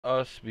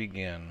us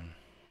begin.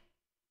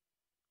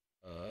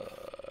 Yeah.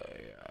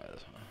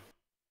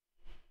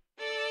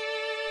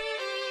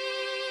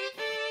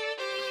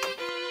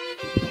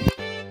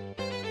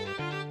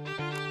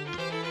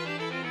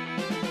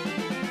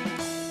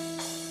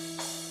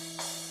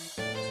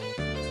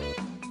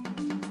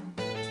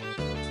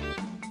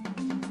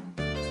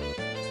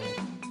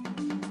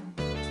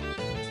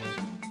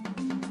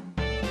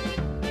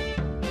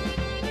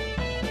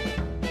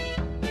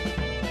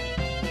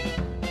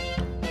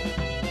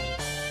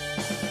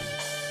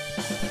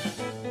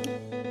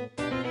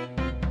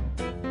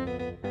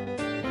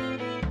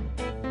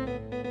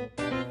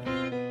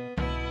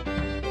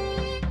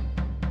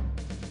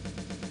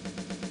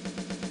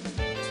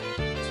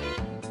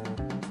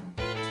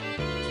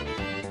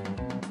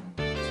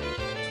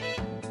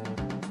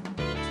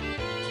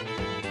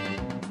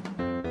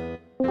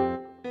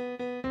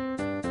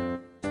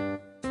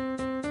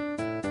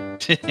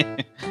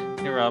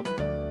 Hey, Rob.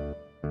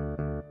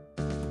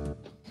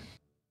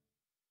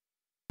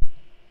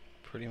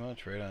 Pretty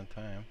much right on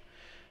time.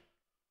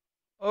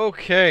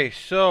 Okay,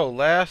 so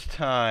last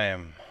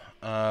time,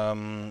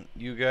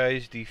 you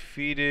guys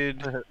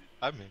defeated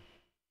I mean,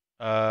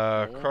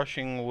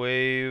 Crushing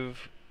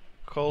Wave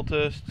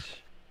cultists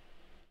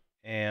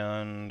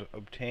and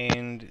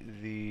obtained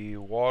the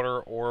Water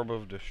Orb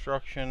of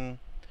Destruction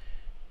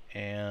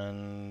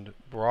and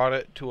brought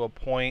it to a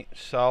point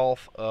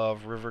south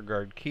of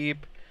Riverguard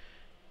Keep,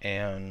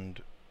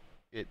 and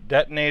it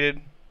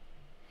detonated.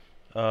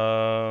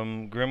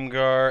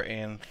 Grimgar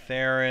and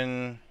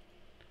Theron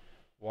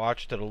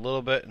watched it a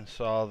little bit and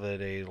saw that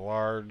a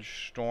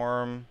large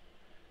storm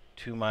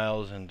 2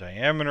 miles in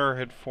diameter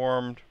had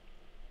formed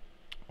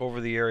over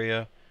the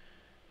area.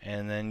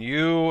 And then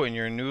you and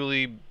your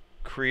newly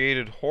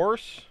created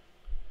horse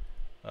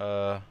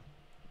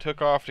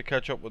took off to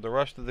catch up with the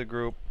rest of the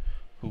group,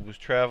 who was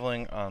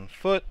traveling on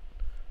foot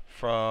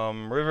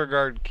from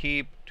Riverguard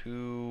Keep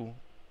to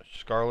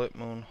Scarlet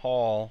Moon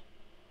Hall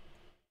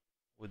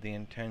with the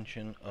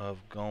intention of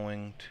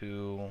going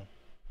to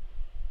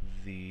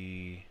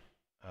the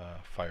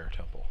Fire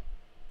Temple.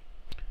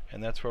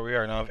 And that's where we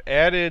are. Now I've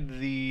added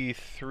the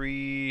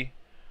 3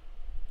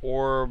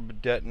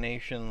 orb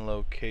detonation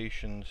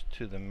locations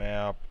to the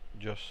map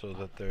just so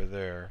that they're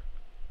there.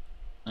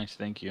 Nice,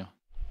 thank you.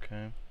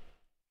 Okay.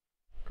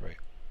 Great.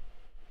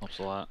 Helps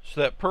a lot.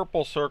 So that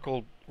purple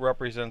circle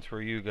represents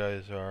where you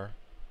guys are.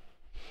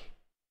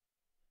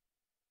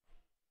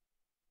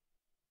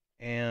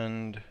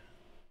 And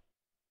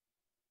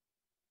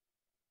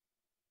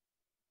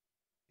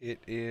it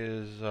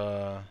is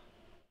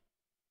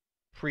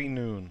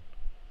pre-noon.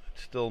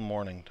 It's still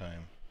morning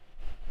time.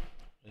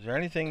 Is there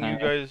anything you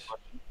guys...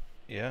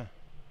 Yeah.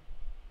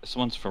 This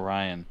one's for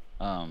Ryan.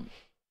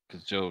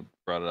 Because Joe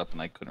brought it up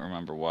and I couldn't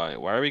remember why.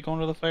 Why are we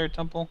going to the Fire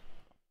Temple?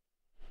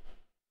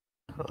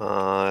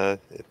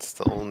 It's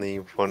the only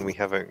one we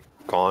haven't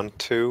gone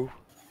to,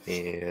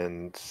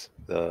 and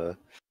the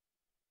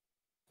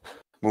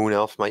Moon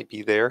Elf might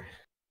be there,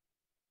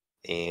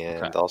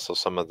 and Okay. also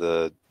some of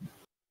the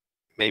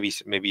maybe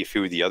a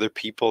few of the other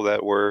people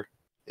that were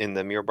in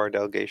the Mirror Bar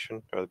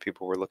delegation, or the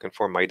people we're looking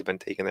for, might have been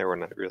taken there. We're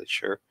not really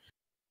sure.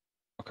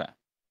 Okay.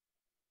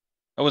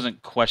 I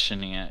wasn't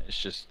questioning it.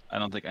 It's just I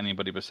don't think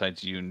anybody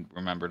besides you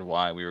remembered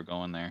why we were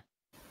going there.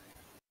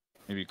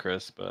 Maybe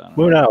Chris, but I don't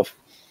Moon know. Elf.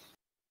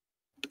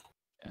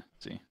 Yeah.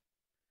 See.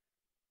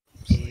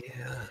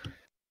 Yeah.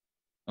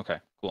 Okay.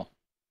 Cool.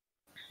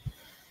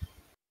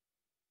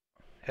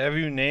 Have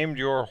you named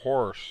your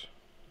horse?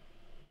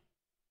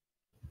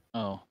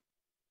 Oh.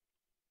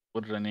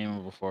 What did I name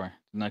him before?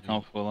 Didn't I come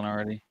up with one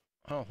already?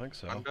 I don't think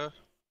so. Honda?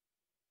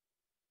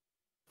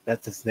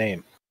 That's his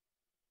name.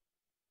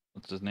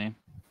 What's his name?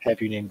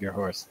 Have you named your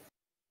horse?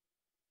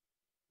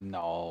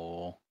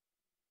 No.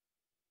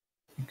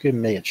 You could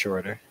make it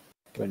shorter.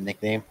 Give it a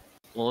nickname.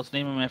 Well, let's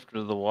name him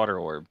after the water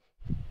orb.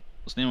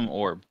 Let's name him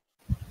Orb.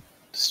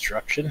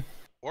 Destruction.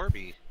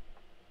 Orby.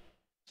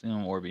 Let's name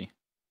him Orby.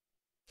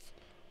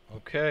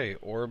 Okay,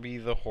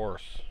 Orby the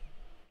horse.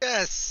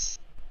 Yes!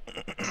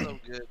 So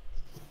good.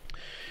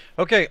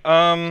 Okay,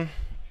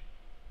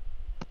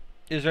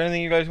 is there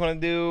anything you guys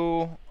want to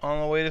do on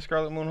the way to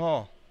Scarlet Moon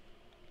Hall?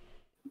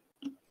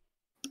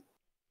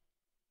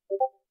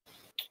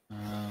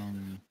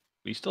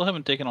 We still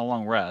haven't taken a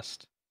long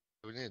rest.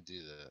 We need to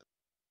do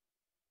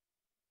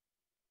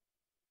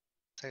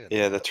that.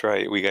 Yeah, that's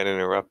right. We got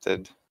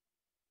interrupted.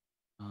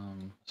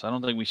 So I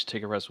don't think we should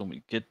take a rest when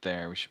we get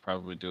there. We should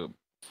probably do it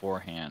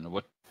beforehand.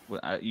 What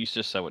you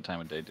just said what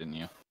time of day, didn't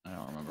you? I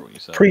don't remember what you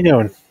said.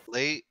 Pre-noon.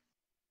 Late.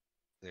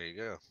 There you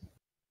go.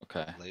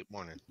 Okay. Late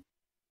morning.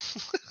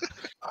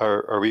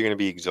 Are we going to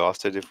be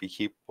exhausted if we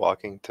keep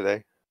walking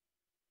today?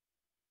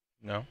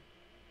 No.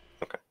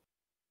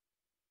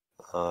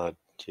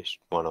 Just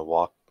want to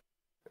walk.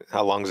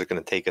 How long is it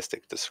going to take us to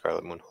get to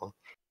Scarlet Moon Hall?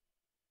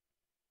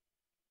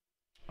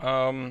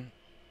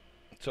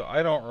 So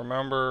I don't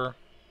remember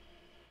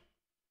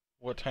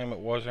what time it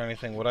was or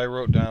anything. What I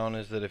wrote down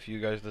is that if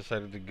you guys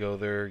decided to go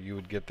there, you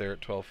would get there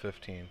at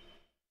 12:15.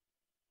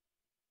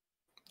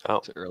 Oh,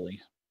 It's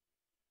early.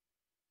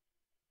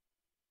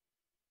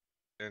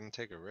 And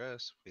take a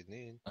rest if we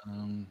need.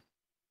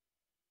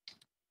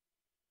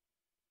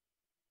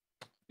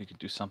 We could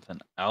do something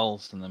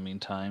else in the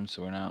meantime,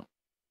 so we're not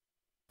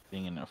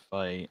being in a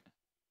fight.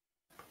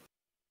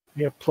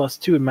 I got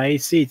 +2 in my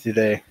AC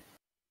today.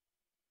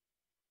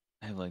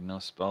 I have like no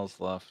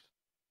spells left.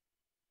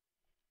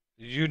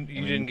 You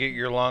didn't get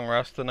your long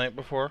rest the night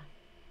before?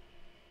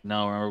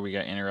 No, remember we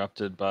got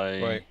interrupted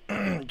by.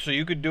 Right. So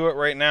you could do it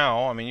right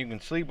now. I mean, you can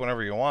sleep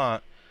whenever you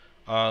want,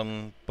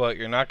 but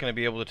you're not going to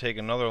be able to take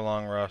another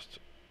long rest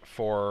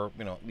for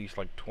at least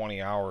like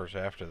 20 hours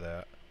after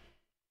that.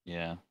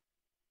 Yeah,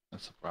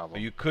 that's the problem.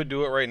 But you could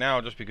do it right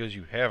now just because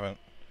you haven't.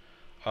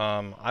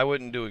 I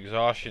wouldn't do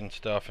exhaustion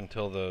stuff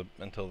until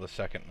the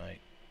second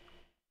night.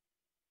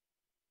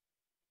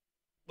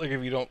 Like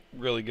if you don't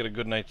really get a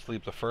good night's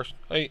sleep the first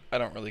night, I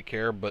don't really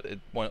care. But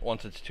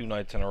once it's 2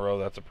 nights in a row,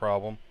 that's a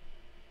problem.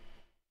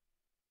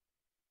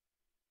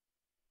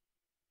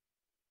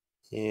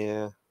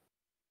 Yeah.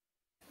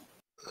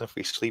 If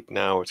we sleep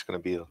now, it's going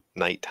to be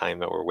nighttime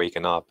that we're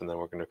waking up, and then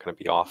we're going to kind of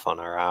be off on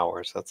our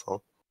hours. That's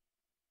all.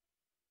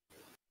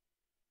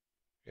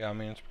 Yeah, I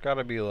mean it's got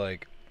to be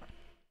like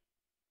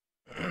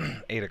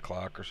 8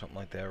 o'clock or something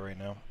like that right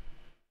now.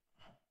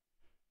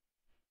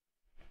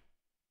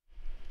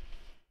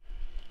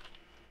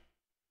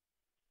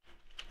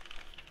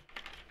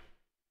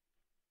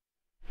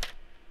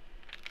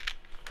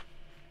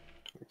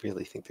 I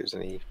really think there's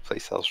any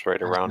place else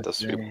right around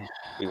us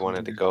we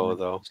wanted to go,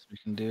 though. We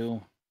can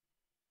do.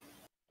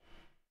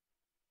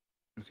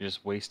 We could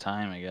just waste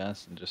time, I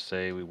guess, and just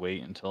say we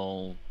wait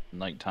until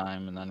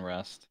nighttime and then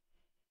rest.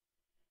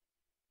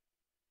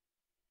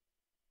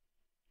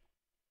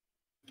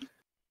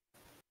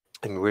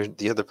 And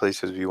the other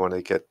places we want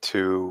to get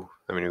to.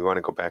 I mean, we want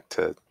to go back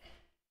to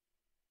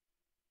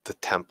the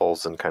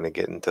temples and kind of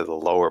get into the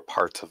lower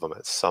parts of them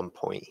at some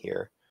point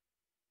here,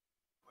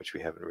 which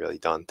we haven't really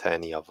done to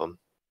any of them.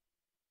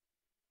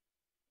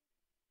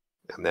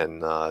 And then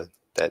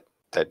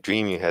that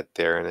dream you had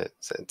there, and it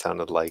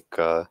sounded like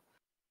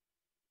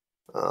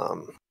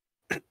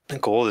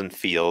golden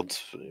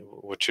fields.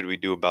 What should we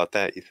do about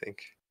that, you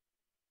think?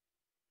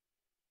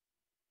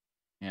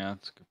 Yeah,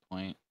 that's a good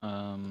point.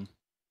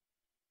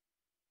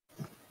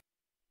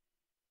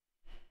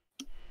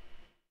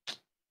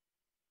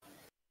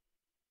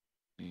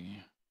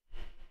 See,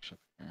 up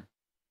here.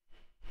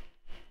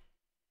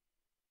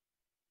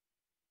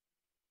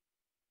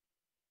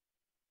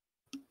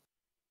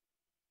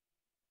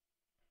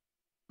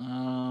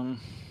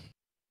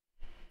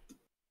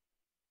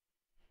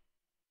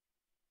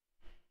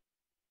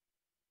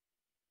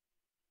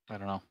 I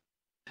don't know.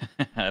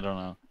 I don't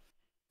know.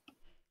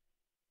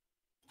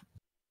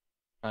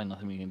 Probably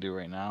nothing we can do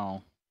right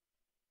now.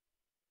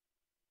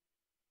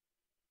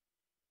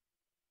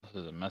 This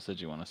is a message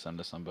you want to send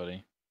to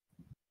somebody.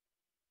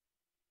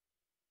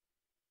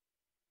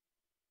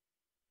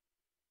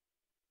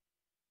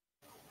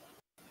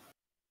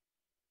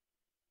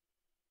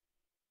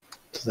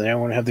 Does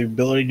anyone have the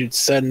ability to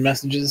send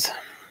messages?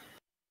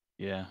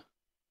 Yeah,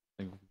 I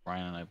think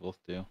Brian and I both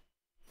do.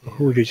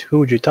 Who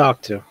would you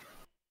talk to?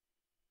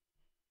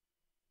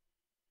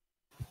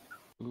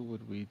 Who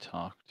would we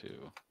talk to?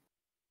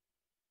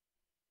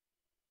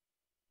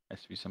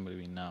 Has to be somebody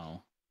we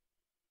know.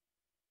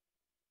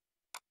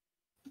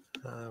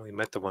 We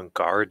met the one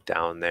guard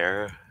down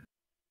there.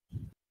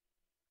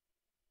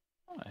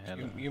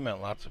 You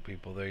met lots of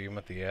people there. You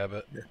met the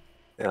abbot.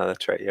 Yeah,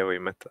 that's right. Yeah, we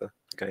met the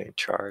guy in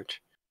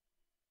charge.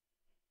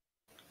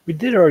 We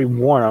did already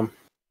warn him.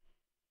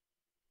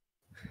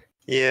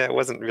 Yeah, it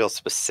wasn't real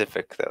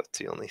specific. That's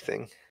the only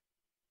thing.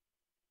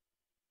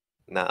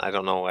 Now, I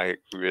don't know why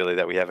really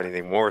that we have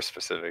anything more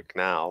specific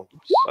now,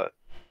 but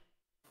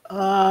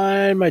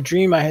In my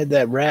dream, I had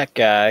that rat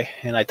guy,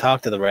 and I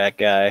talked to the rat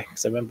guy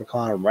because I remember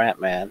calling him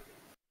Rat Man.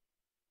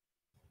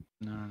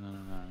 No.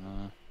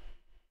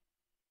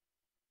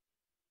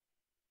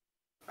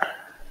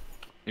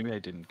 Maybe I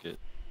didn't get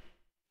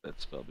that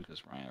spell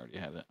because Ryan already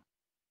had it.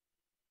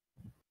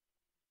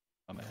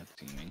 I had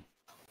teaming.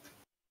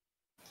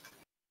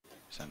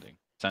 Sending.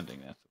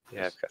 That's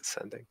yeah, I've got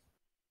sending.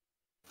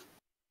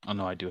 Oh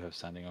no, I do have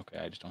sending. Okay,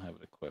 I just don't have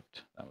it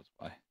equipped. That was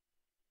why.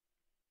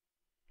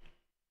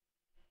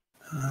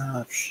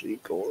 Let's see,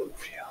 golden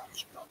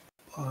fields.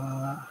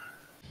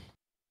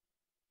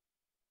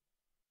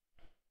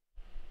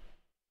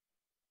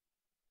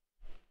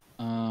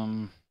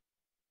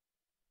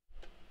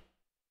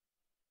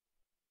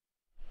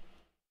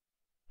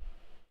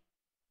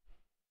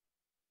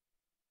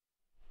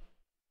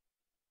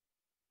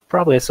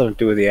 Probably has something to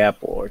do with the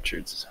apple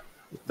orchards.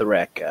 The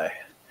rat guy.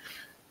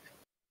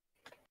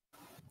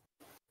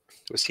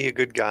 Was he a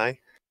good guy?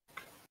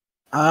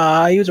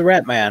 He was a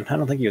rat man. I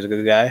don't think he was a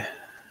good guy.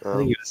 I Um,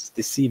 think he was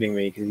deceiving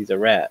me because he's a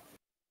rat,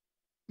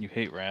 You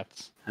hate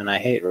rats. and I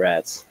hate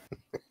rats.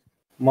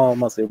 Well,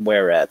 mostly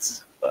were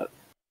rats, but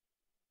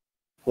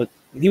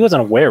he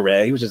wasn't a were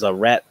rat. He was just a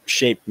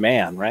rat-shaped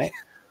man, right?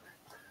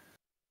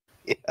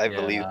 yeah, I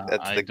believe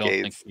that's I the don't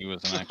think case. he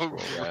was an actual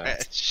rat.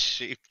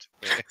 Rat-shaped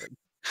man.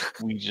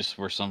 We just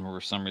were for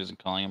some reason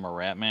calling him a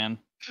rat man.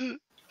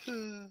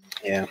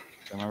 Yeah. If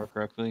I remember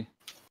correctly.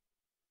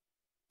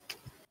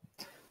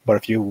 But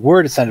if you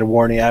were to send a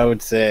warning, I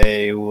would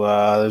say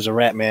there's a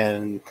rat man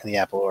in the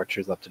apple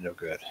orchards up to no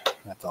good.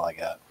 That's all I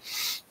got.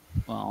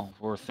 Well,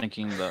 we're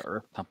thinking the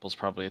Earth Temple's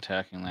probably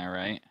attacking there,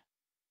 right?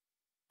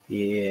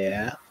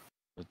 Yeah.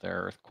 With their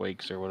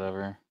earthquakes or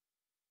whatever.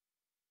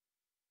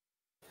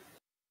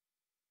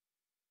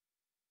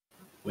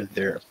 With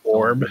their Stone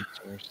orb.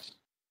 pincers.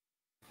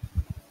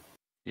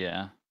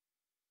 Yeah.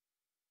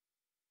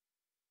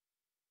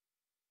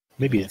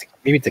 Maybe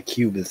it's a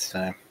cube this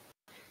time.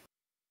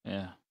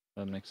 Yeah,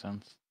 that makes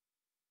sense.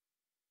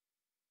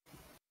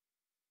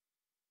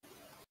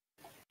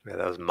 Yeah,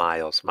 that was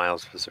Miles.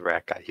 Miles was a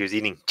rat guy. He was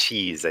eating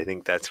cheese. I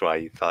think that's why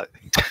you thought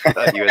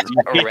he was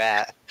a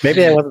rat.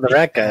 Maybe that wasn't the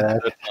rat guy.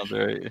 That sounds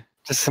right.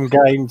 Just some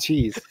guy eating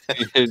cheese.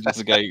 Just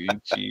a guy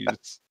eating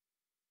cheese.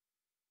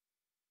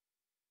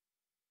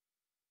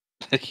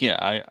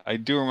 Yeah, I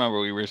do remember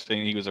we were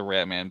saying he was a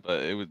rat man,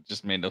 but it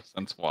just made no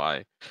sense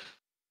why.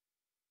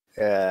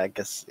 Yeah, I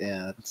guess.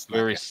 Yeah, it's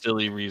Very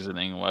silly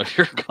reasoning why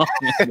you're calling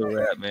him the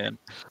rat man.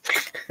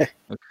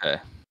 Okay.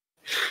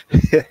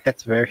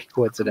 That's very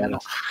coincidental.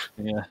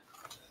 Yeah.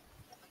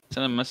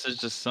 Send a message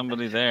to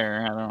somebody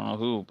there. I don't know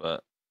who,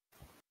 but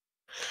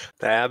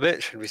The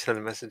abbot? Should we send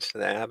a message to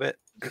the abbot?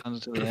 send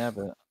it to the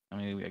abbot. I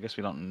mean, I guess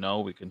we don't know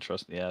we can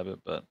trust the abbot,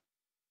 but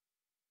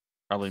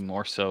probably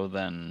more so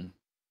than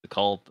the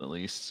cult, at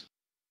least.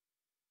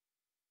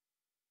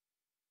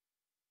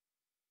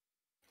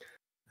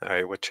 All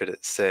right, what should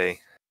it say?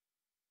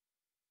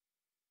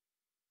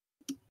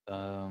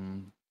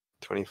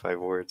 25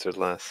 words or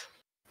less.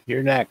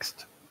 You're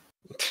next.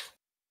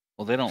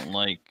 Well, they don't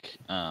like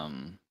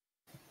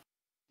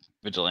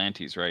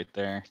vigilantes right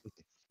there.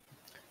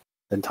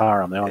 Then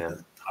tar 'em. They don't Yeah. want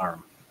to tar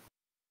 'em.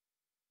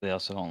 They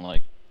also don't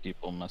like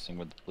people messing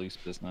with the police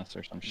business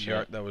or some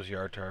shit. That was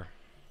Yartar.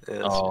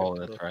 Yeah, Oh,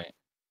 that's right.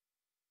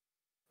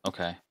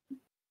 Okay.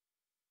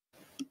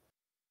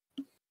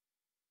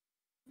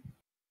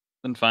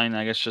 Then fine,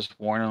 I guess just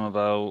warn them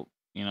about,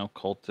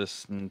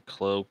 cultists and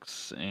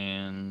cloaks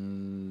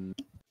and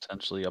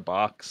potentially a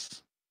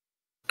box.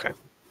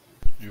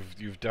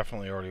 You've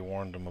definitely already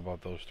warned them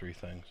about those three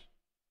things.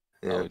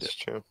 Yeah, Oh, that's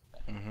true.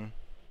 Mm-hmm.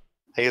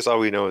 I guess all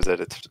we know is that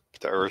it's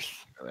the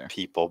Earth There.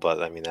 people,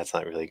 but I mean, that's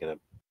not really going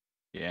to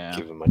Yeah.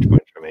 give them much more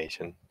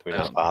information. Do we I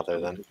not don't bother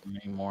think then? it'll be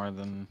any more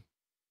than.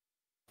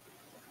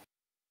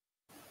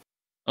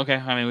 Okay,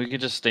 I mean, we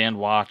could just stand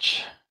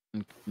watch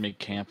and make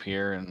camp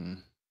here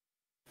and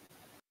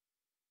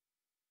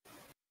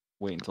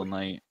wait until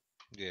night.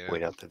 Yeah,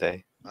 Wait out the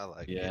day. I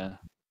like it. Yeah.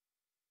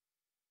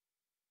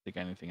 I think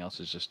anything else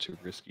is just too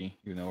risky.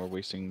 You know, we're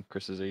wasting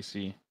Chris's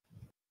AC.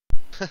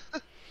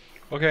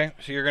 Okay,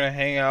 so you're gonna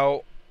hang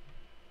out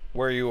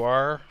where you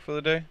are for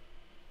the day?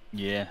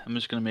 Yeah, I'm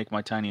just gonna make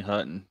my tiny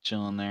hut and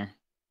chill in there.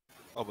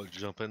 I'm gonna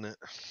jump in it.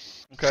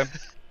 Okay,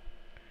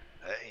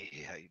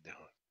 Hey, how you doing?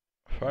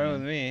 fine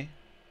with me.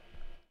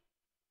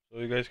 So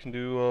you guys can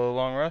do a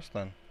long rest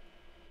then.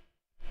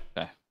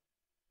 I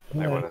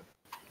want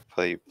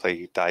to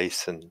play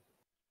dice and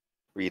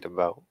read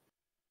about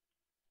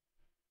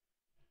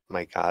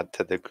my god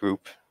to the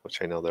group,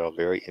 which I know they're all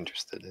very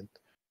interested in.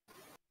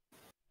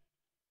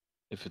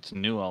 If it's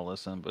new, I'll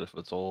listen, but if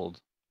it's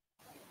old,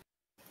 I'm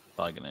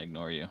probably gonna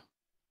ignore you.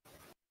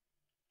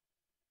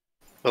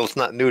 Well, it's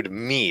not new to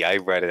me. I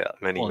read it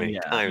many Well, yeah,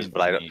 times, mean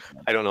but I me,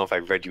 don't know if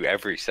I've read you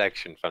every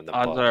section from the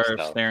Odds book. are, if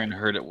So Theron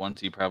heard it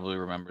once, he probably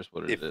remembers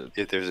what it if, is.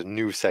 if there's a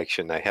new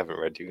section I haven't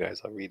read you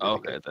guys, I'll read it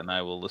Okay, again. then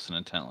I will listen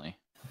intently.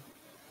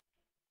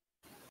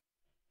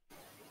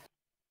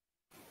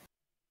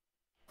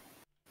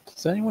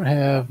 Does anyone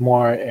have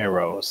more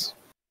arrows?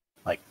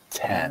 Like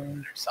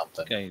 10 or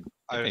something. Okay,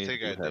 I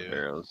think I have do.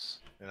 arrows.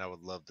 And I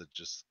would love to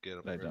just get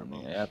them. But I don't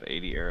need. I have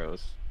 80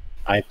 arrows.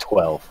 I have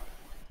 12.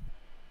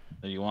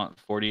 So you want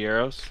 40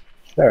 arrows?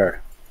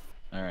 Sure.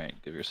 All right,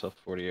 give yourself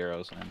 40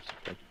 arrows. I'm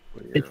subtracting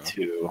 40 Hit arrows.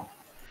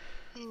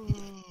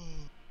 2.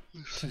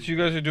 Since you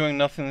guys are doing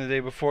nothing the day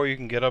before, you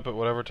can get up at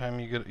whatever time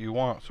you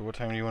want. So what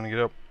time do you want to get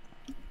up?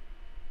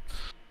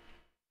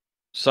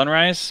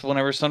 Sunrise,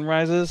 whenever sun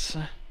rises.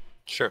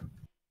 Sure.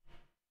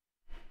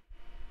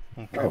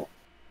 Okay. Oh.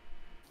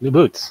 New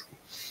boots.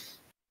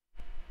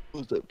 What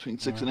was that, between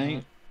 6 and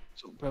 8?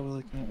 So probably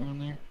like that around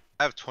there.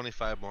 I have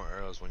 25 more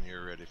arrows when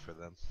you're ready for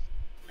them.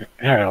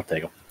 Alright, I'll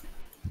take them.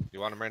 You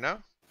want them right now?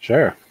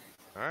 Sure.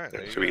 All right.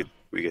 There you So go.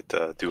 we get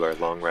to do our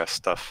long rest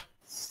stuff.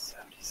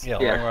 Yeah,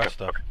 Yeah. long rest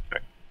stuff.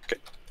 Okay,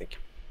 thank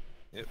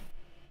you.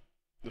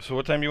 So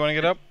what time do you want to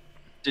get up?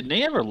 Did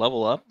Nate ever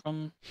level up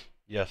from?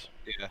 Yes.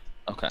 Yeah.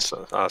 Okay.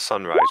 So,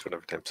 sunrise,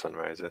 whatever time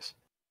sunrise is.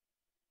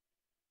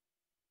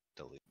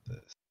 Delete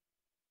this.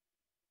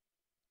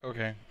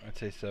 Okay, I'd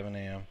say 7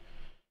 a.m.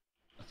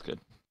 That's good.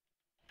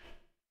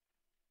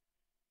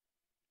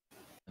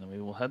 And we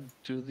will head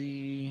to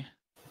the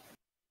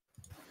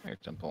Fire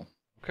Temple.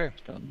 Okay.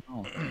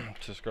 Oh,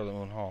 To Scarlet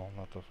Moon Hall,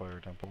 not the Fire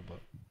Temple, but.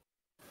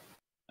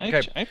 I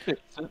Okay. I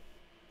fixed it.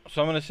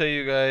 So I'm gonna say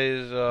you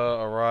guys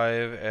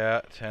arrive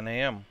at 10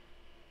 a.m.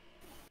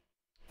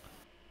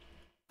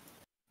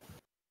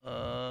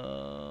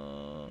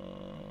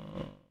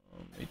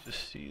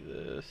 just see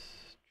this.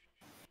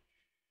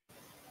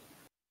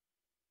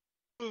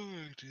 Oh,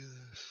 do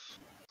this.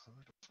 Where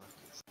the fuck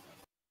is-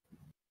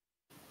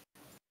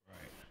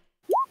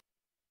 Right.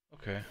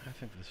 Okay, I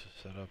think this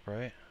is set up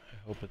right.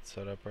 I hope it's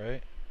set up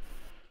right.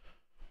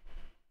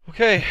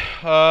 Okay,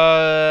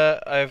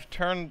 I've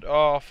turned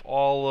off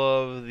all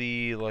of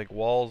the like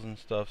walls and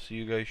stuff, so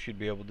you guys should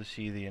be able to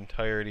see the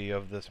entirety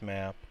of this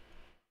map,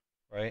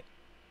 right?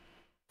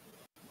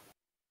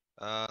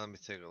 Let me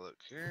take a look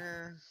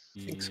here.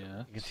 think so. Yeah.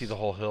 You can see the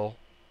whole hill,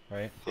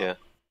 right? Yeah.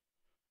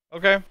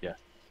 Okay. Yeah.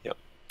 Yep.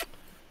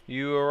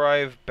 You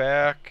arrive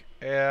back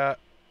at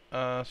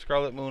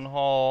Scarlet Moon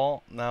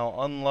Hall. Now,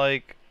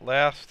 unlike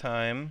last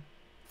time,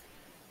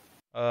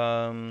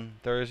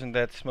 there isn't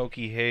that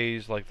smoky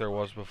haze like there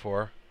was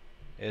before.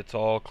 It's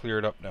all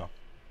cleared up now.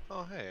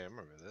 Oh, hey, I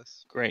remember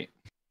this. Great.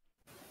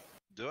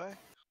 Do I?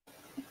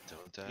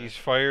 Don't I? These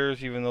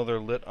fires, even though they're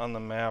lit on the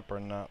map,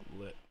 are not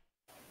lit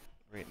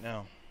right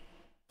now.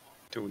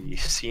 Do we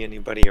see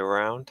anybody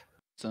around?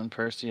 Send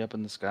Percy up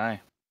in the sky.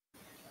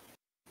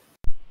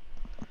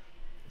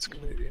 That's a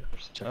good idea.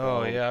 Check Oh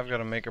all- yeah, I've got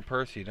to make a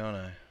Percy, don't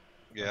I?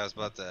 Yeah, I was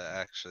about to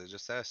actually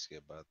just ask you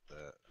about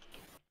that.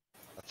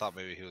 I thought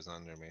maybe he was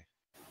under me.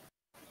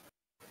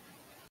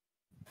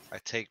 I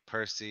take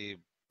Percy,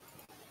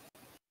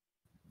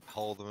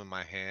 hold him in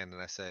my hand,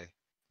 and I say,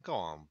 "Go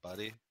on,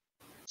 buddy.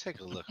 Take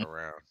a look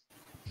around."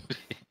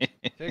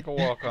 Take a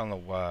walk on the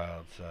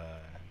wild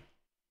side.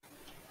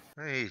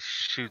 And he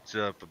shoots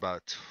up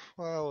about,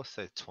 well, we'll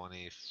say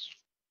 20,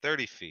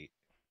 30 feet.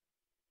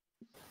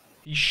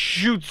 He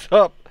shoots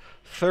up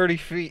 30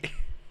 feet.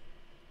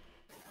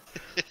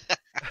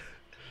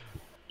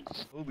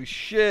 Holy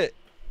shit.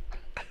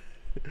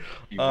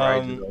 You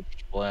ride Um, the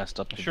blast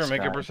up to Sure, the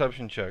make a sky.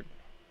 perception check.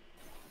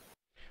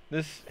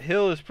 This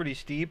hill is pretty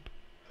steep,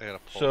 I gotta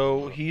pull so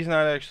him up. he's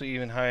not actually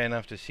even high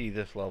enough to see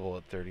this level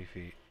at 30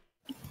 feet.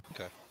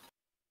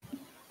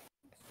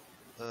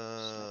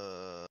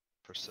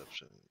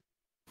 Perception.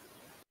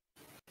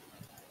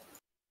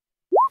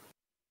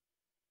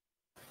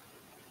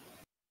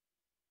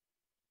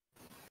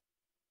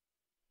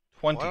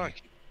 Why 20. do I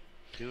keep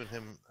doing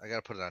him? I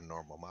gotta put it on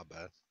normal, my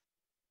bad.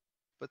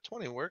 But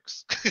 20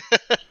 works.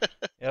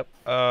 Yep.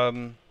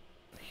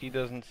 He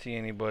doesn't see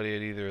anybody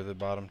at either of the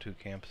bottom two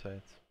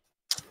campsites.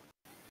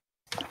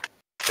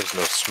 There's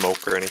no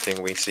smoke or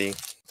anything we see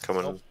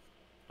coming. Nope.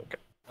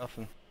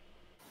 Nothing.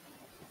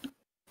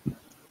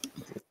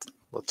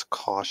 Let's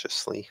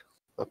cautiously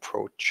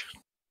approach.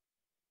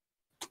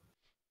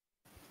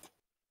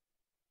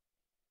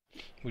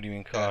 What do you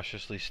mean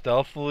cautiously?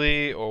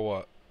 Stealthily or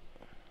what?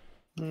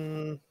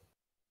 Hmm.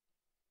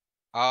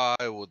 I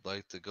would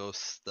like to go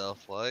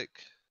stealth-like.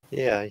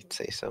 Yeah, I'd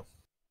say so.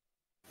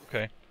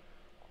 Okay.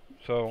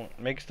 So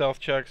make stealth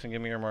checks and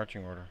give me your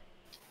marching order.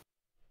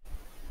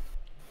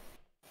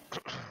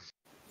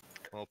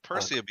 Well,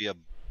 Percy would be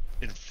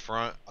in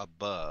front,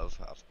 above,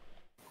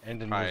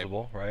 And Right.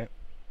 invisible, right?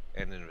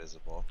 and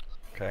invisible.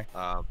 Okay.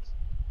 And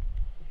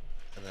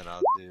then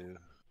I'll do.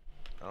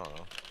 I don't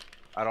know.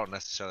 I don't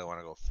necessarily want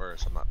to go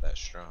first. I'm not that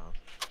strong.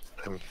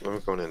 I'm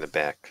going in the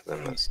back.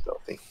 I'm not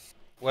stealthy.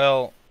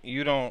 Well,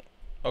 you don't.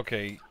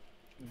 Okay.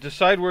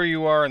 Decide where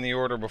you are in the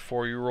order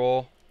before you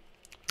roll,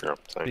 No,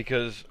 sorry.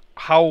 because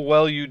how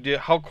well you did,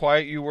 how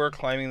quiet you were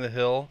climbing the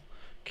hill,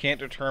 can't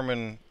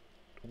determine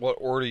what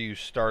order you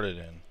started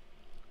in.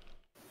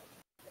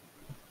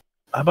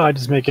 How about I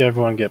just make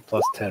everyone get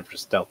plus 10 for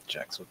stealth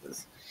checks with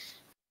this?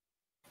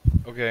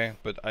 Okay,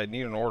 but I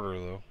need an order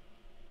though.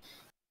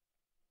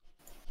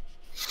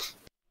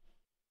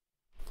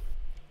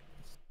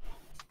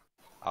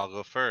 I'll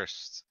go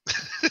first.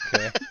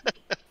 Okay.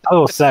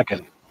 I'll go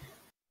second.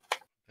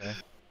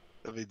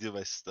 Let me do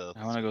my stealth.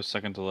 I want to go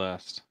second to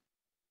last.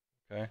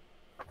 Okay.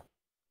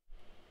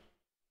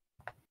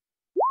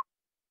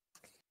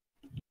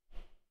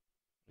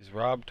 Is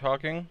Rob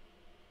talking?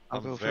 I'll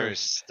I'm go very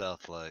first.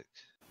 stealth-like.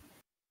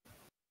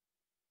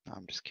 No,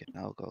 I'm just kidding.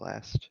 I'll go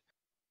last.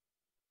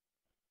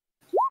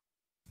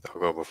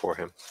 I'll go before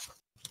him.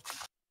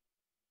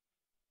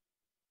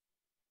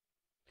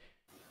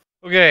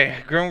 Okay,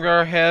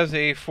 Grimgar has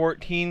a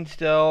 14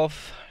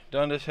 stealth.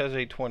 Dundas has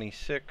a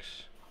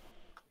 26.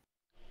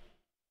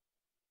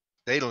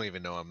 They don't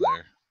even know I'm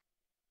there.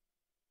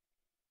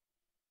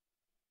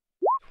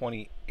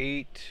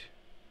 28.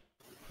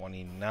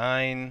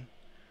 29.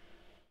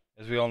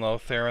 As we all know,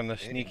 Theron the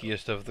Damn.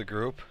 sneakiest of the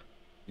group.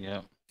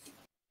 Yep.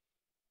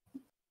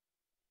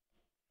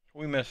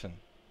 What are we missing?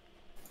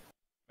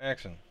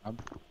 Maxon.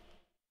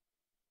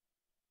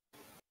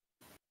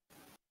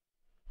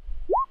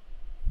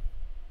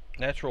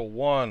 Natural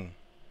 1.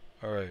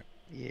 Alright.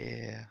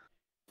 Yeah.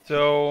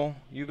 So,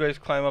 you guys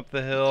climb up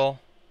the hill.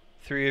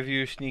 3 of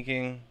you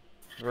sneaking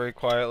very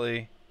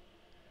quietly.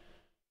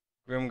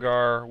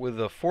 Grimgar with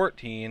a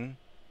 14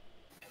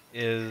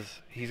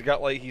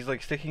 he's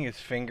like sticking his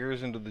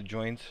fingers into the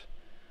joints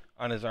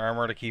on his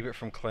armor to keep it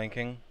from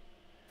clanking.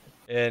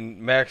 And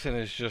Maxon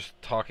is just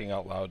talking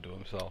out loud to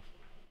himself.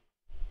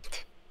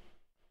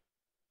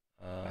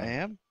 I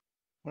am?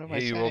 What am I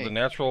Hey, you rolled a saying?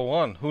 natural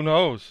 1. Who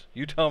knows?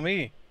 You tell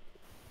me.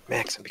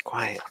 Maxon, be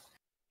quiet.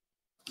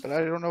 But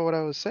I don't know what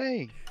I was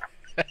saying.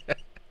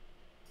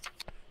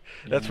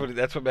 That's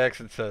Yeah. what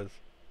Maxon says.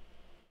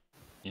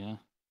 Yeah.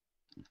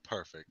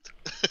 Perfect.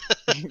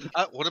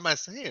 What am I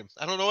saying?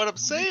 I don't know what I'm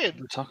saying.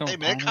 We're talking Hey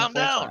about man, calm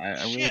pineapples. down.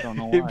 I really Shit. don't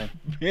know why.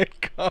 Man,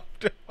 calm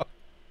down.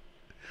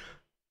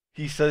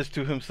 He says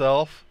to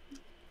himself.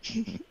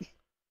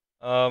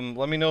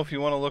 Let me know if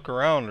you want to look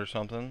around or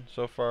something.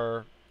 So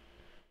far,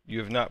 you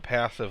have not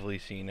passively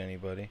seen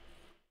anybody.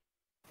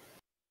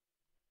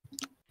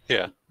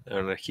 Yeah,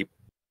 I'm gonna keep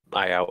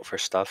eye out for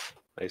stuff.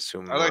 I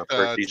assume I like the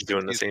Percy's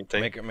doing the he's- same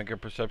thing. Make a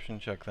perception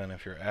check then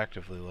if you're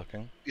actively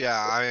looking.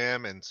 Yeah, I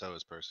am, and so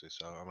is Percy.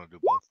 So I'm gonna do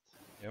both.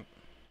 Yep.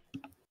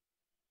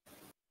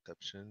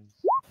 Perception.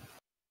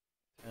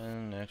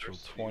 And natural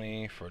Percy.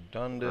 20 for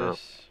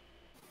Dundas.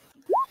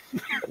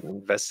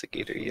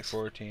 Investigator, 15, yes.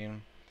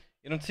 14.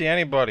 You don't see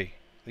anybody.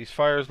 These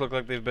fires look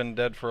like they've been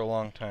dead for a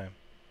long time.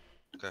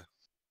 Okay.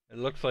 It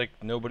looks like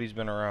nobody's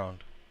been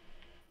around.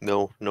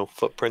 No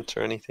footprints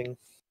or anything.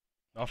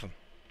 Nothing.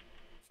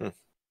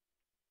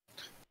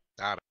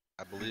 I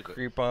believe it.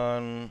 Creep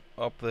on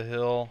up the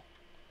hill,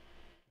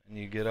 and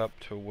you get up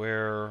to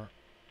where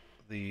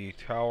the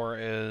tower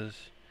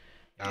is,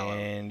 Now I-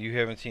 and you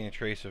haven't seen a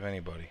trace of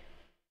anybody.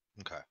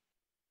 Okay.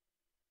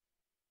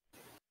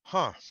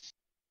 Huh.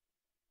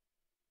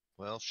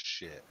 Well,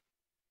 shit.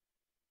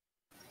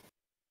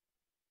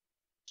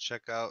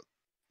 Check out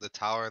the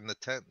tower and the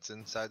tents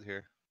inside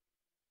here.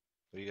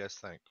 What do you guys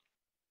think?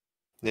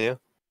 Yeah.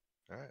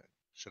 Alright.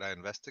 Should I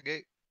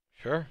investigate?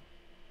 Sure.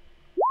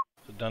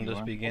 So Dundas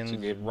are begins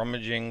investigating.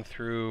 rummaging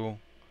through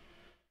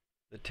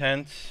the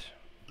tents.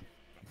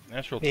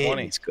 Natural And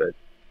 20. he's good.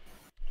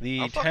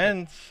 The I'm fucking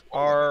tents full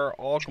of it. are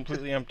all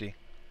completely empty.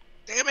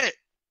 Damn it!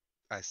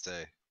 I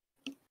say.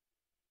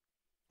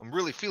 I'm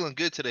really feeling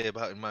good today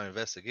about my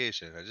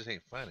investigation. I just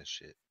ain't finding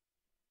shit.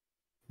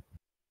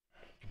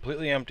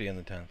 Completely empty in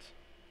the tents.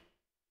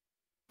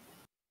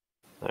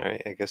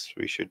 Alright, I guess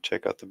we should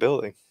check out the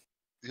building.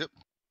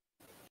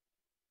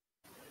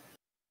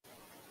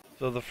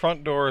 So the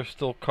front door is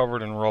still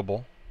covered in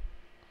rubble.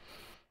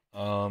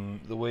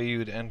 The way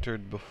you'd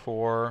entered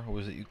before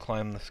was that you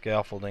climbed the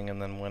scaffolding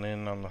and then went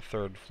in on the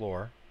 3rd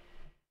floor.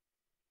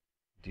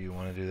 Do you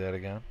want to do that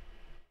again?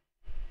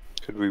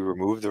 Could we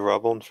remove the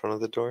rubble in front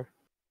of the door?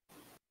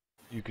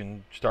 You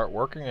can start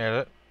working at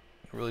it.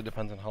 It really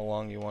depends on how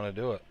long you want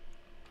to do it.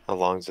 How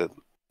long is it?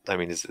 I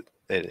mean, is it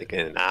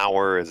an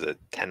hour? Is it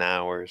 10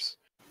 hours?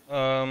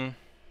 I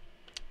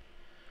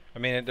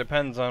mean, it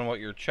depends on what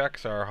your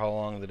checks are, how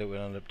long that it would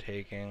end up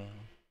taking.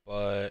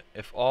 But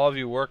if all of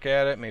you work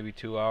at it, maybe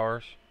 2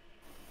 hours.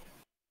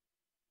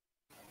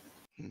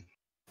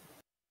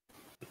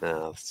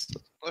 No,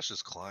 Let's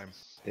just climb.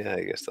 yeah,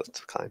 I guess that's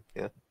climb.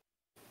 Yeah.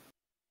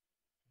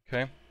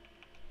 Okay.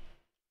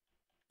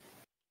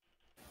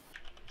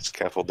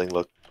 Scaffolding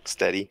look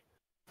steady.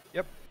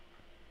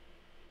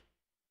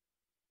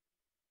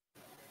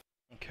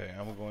 Okay,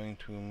 I'm going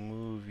to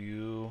move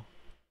you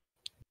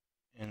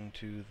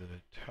into the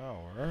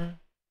tower.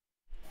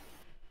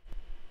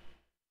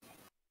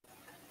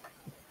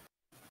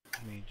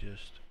 Let me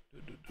just...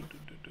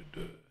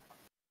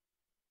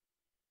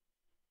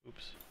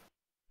 Oops.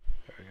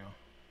 There we go.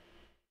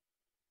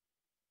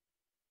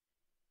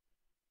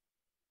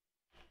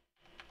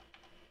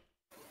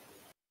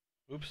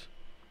 Oops.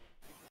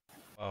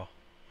 Wow.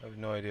 I have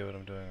no idea what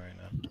I'm doing right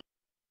now.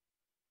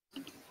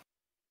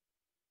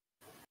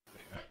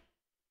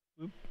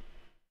 Oop.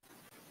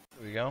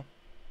 There we go.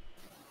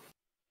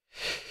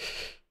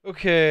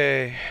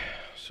 Okay.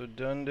 So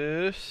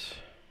Dundas.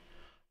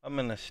 I'm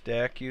gonna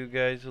stack you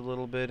guys a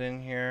little bit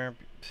in here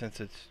since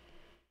it's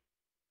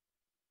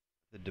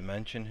the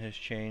dimension has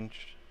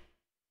changed.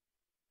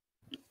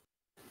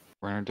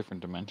 We're in a different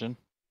dimension.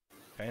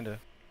 Kinda.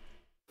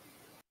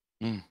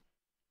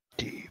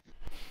 Deep.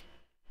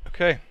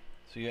 Okay.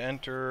 So you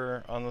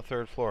enter on the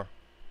 3rd floor.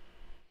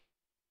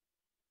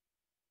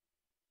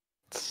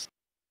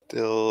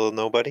 Still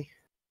nobody?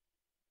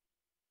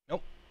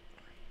 Nope.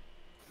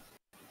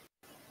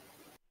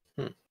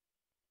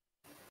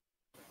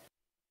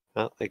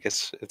 Well, I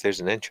guess if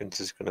there's an entrance,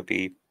 it's going to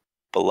be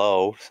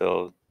below,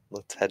 so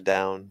let's head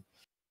down.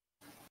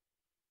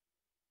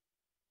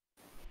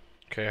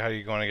 Okay, how are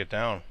you going to get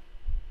down?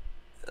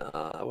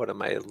 What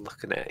am I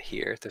looking at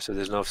here? So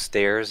there's no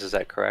stairs, is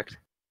that correct?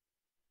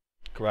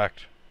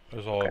 Correct.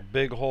 There's a Okay.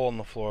 big hole in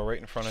the floor right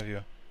in front of you.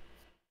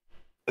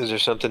 Is there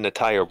something to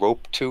tie a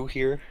rope to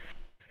here?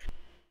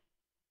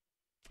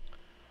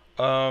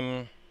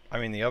 I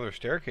mean the other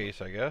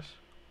staircase, I guess.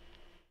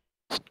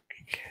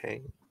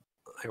 Okay,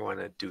 I want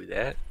to do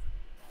that.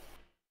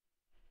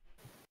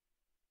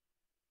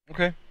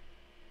 Okay.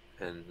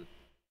 And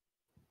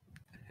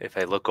if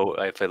I look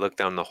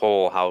down the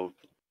hole, how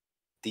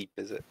deep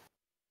is it?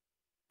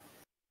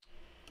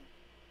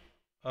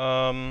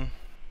 Well,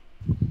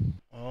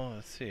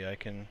 let's see. I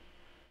can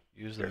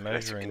use the Or can I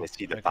measuring. can I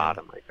see I the can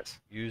bottom, I guess.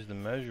 use the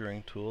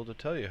measuring tool to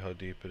tell you how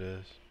deep it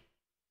is.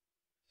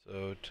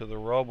 So to the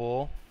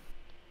rubble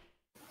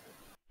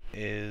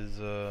is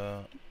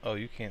Oh,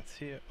 you can't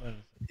see it. What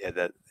is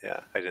it? Yeah,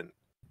 I didn't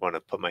want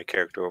to put my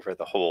character over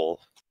the hole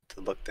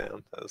to look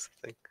down. That was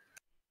the thing.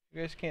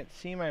 You guys can't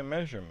see my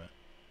measurement.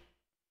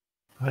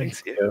 I can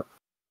see it. do.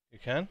 You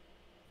can?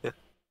 Yeah.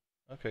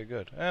 Okay,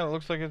 good. Yeah, it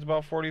looks like it's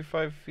about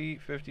 45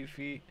 feet, 50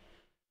 feet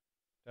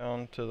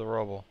down to the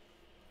rubble.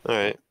 All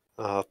right,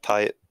 I'll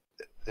tie it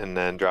and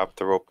then drop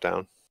the rope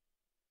down.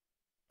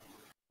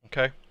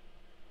 Okay.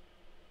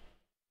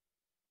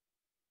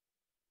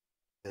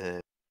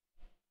 And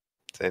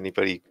is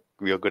anybody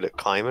real good at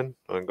climbing?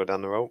 Want to go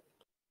down the rope?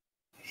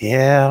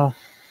 Yeah.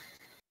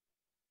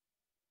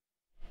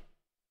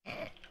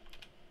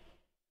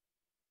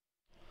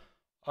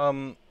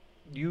 Do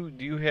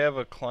you have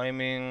a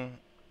climbing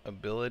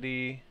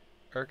ability,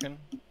 Erkin?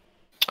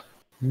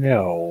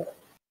 No.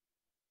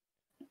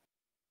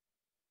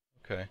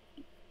 Okay.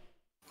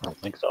 I don't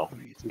think so. What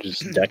do you think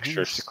Just it means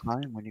dexterous. to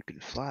climb when you can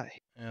fly.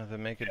 Yeah,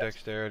 then make a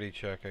dexterity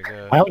check, I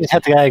guess. I always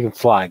have the guy who can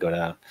fly go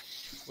down.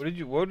 What did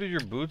your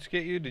boots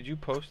get you? Did you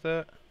post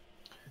that?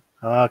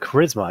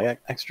 Charisma. I got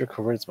extra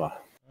charisma.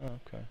 Oh,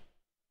 okay.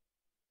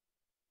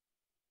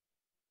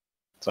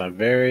 So I'm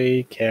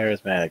very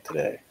charismatic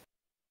today.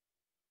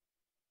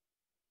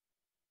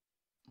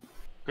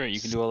 Great,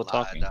 you can do all the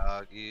Sly talking.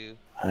 dog, you.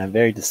 I'm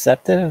very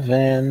deceptive,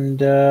 and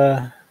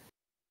that's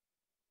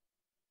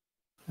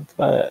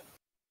about it.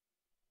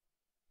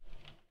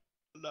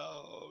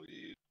 No,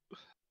 you.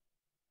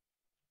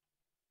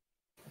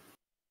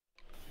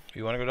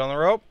 You want to go down the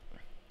rope?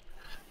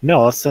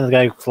 No, let's send the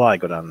guy who can fly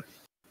go down.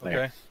 There.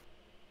 Okay.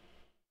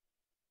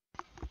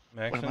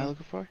 What am I Maxon?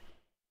 looking for?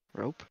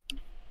 Rope?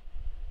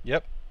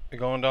 Yep. You're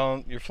going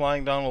down. You're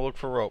flying down. We'll look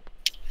for rope.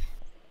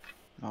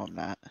 No, I'm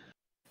not.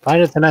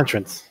 Find us an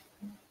entrance.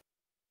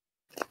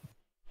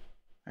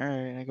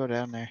 Alright, I go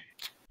down there.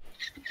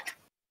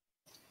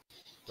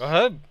 Go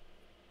ahead.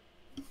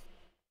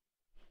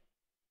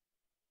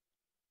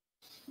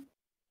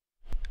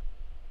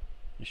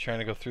 He's trying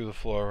to go through the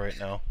floor right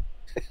now.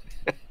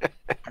 There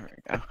we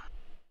go.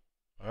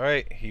 All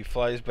right. He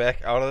flies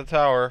back out of the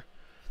tower.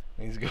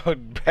 He's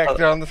going back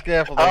down the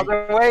scaffolding.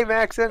 Other way,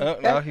 Maxon. Oh,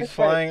 now he's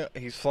flying.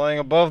 He's flying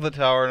above the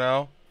tower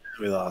now.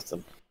 We lost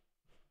him.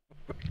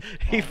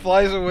 He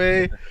flies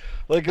away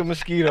like a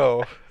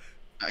mosquito.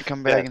 I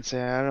come back Yeah. and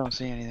say, I don't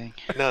see anything.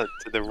 No,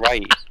 to the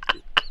right.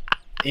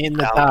 In the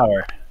Down.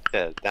 tower.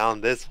 Yeah,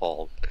 down this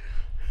hole.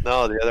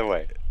 No, the other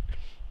way.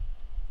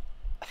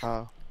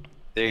 Oh.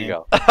 There you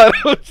go. I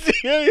don't see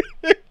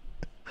anything.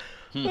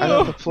 I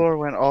thought the floor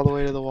went all the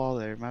way to the wall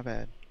there. My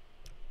bad.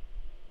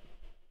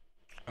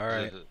 All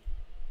right.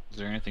 Is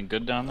there anything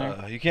good down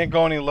there? You can't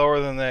go any lower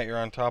than that. You're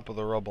on top of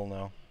the rubble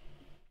now.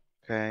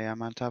 Okay,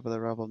 I'm on top of the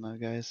rubble now,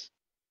 guys.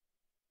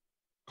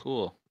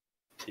 Cool.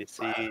 Do you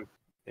see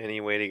any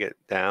way to get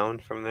down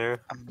from there?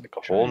 I'm Like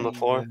a hole in the trying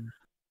floor?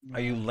 to- Are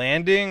you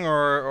landing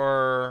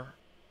or?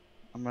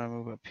 I'm gonna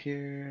move up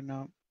here.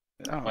 No.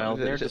 Oh, While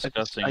they're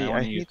discussing, I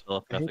want to use I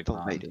telepathic hate the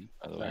bond, lighting.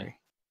 by the way.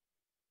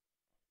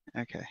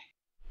 Sorry. Okay.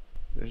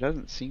 There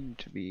doesn't seem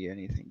to be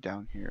anything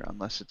down here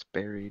unless it's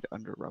buried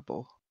under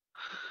rubble.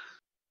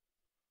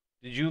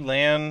 Did you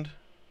land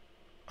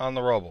on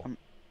the rubble?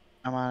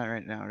 I'm on it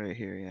right now, right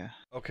here, yeah.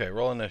 Okay,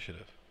 roll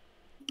initiative.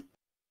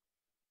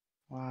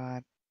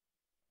 What?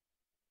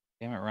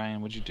 Damn it,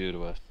 Ryan, what'd you do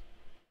to us?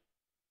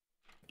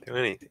 Do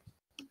anything.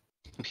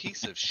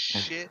 Piece of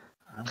shit.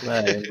 I'm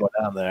glad I didn't go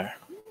down there.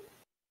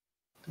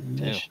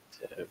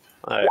 Initiative.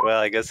 All right. Well,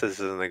 I guess this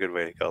isn't a good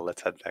way to go.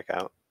 Let's head back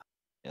out.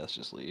 Yeah, let's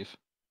just leave.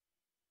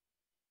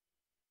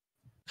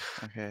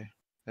 Okay.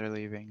 They're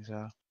leaving,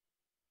 so.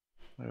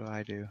 What do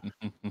I do?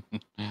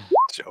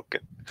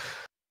 Joking.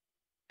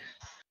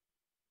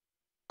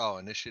 Oh,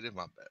 initiative.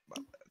 My bad. My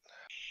bad.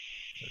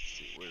 Let's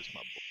see. Where's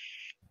my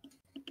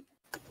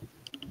book?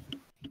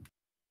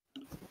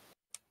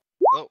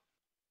 Oh,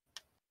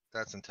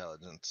 that's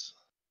intelligence.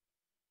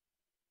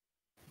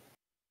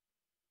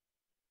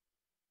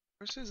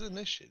 Where's his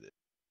initiative?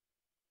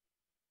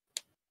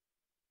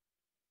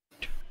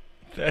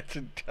 That's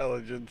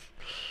intelligence.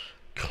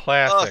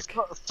 Classic.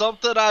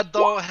 Something I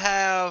don't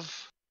have.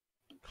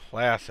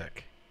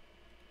 Classic.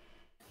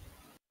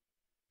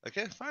 I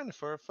can't find it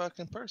for a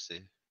fucking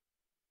Percy.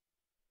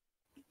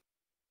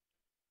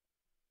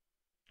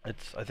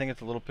 I think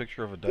it's a little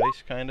picture of a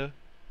dice, kinda.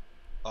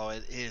 Oh,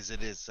 it is.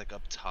 It is like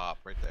up top,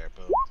 right there.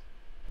 Boom.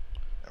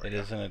 There we It go.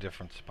 is in a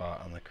different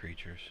spot on the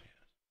creatures.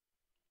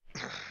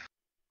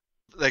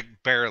 Like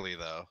barely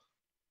though.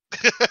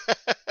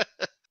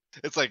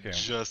 It's like Okay.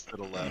 just to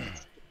the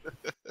left.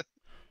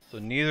 So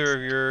neither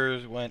of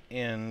yours went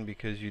in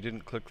because you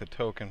didn't click the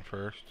token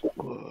first.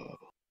 Whoa.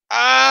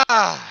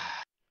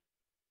 Ah!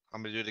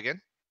 I'm gonna do it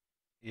again.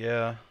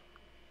 Yeah.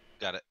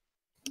 Got it.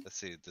 Let's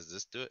see. Does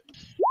this do it?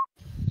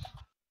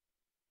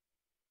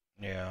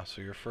 Yeah, so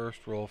your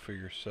first roll for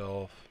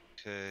yourself,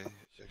 Okay. And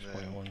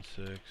then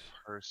 6.16.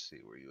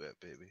 Percy, where you at,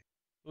 baby?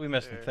 Who we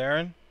missing, There.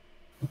 Theron?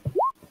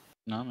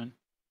 No, man.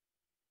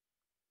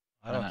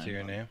 I don't Not see your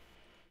anymore. name.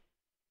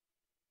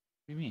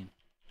 What do you mean?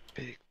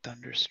 Big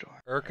thunderstorm.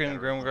 Erkin, gotta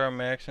remember. Grimgar,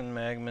 Maxon,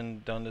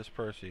 Magman, Dundas,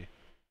 Percy.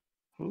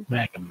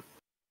 Magnum.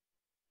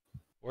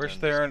 Where's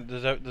Done. Theron?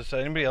 Does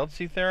anybody else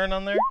see Theron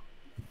on there?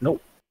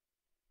 Nope.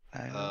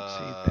 I don't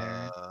see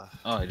there.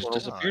 Oh, I just Well,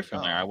 disappeared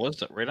from there. I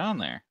was right on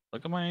there.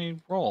 Look at my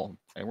roll.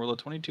 I rolled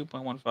a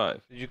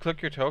 22.15. Did you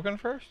click your token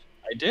first?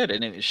 I did,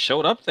 and it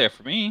showed up there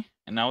for me,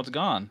 and now it's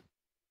gone.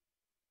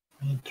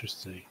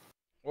 Interesting.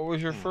 What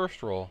was your Hmm.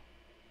 first roll?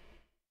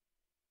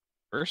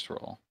 First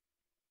roll.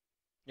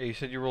 Yeah, you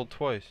said you rolled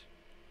twice.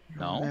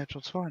 No.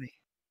 Natural 20.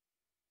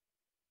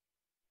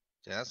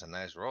 Yeah, that's a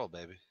nice roll,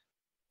 baby.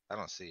 I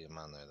don't see him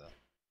on there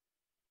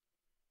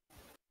though.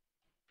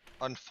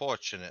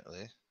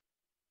 Unfortunately.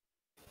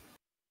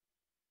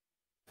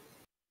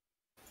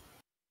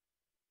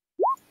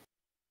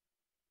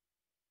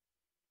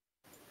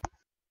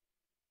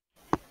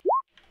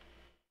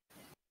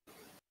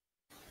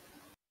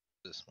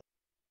 This one.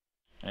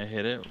 I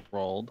hit it,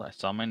 rolled, I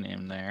saw my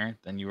name there,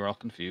 then you were all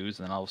confused,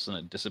 and then all of a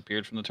sudden it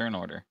disappeared from the turn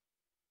order.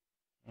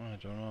 I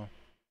don't know.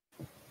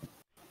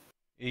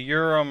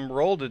 Your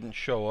roll didn't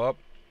show up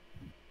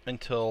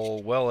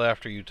until well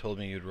after you told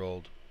me you'd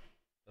rolled.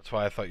 That's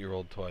why I thought you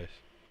rolled twice.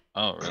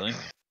 Oh, really?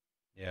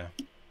 Yeah.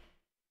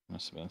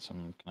 Must have been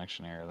some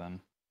connection error then.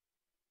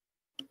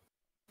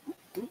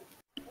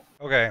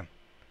 Okay.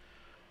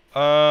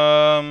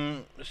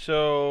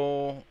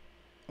 So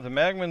the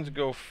Magmans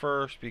go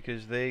first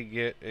because they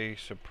get a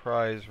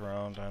surprise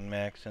round on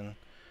Maxon.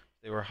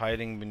 They were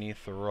hiding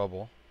beneath the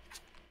rubble.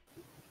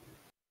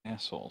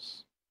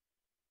 Assholes.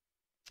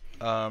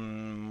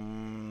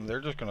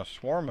 They're just gonna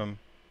swarm him.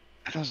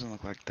 It doesn't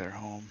look like they're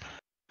home.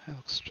 It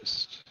looks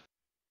just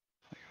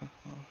like,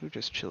 who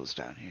just chills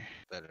down here?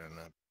 Better than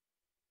that.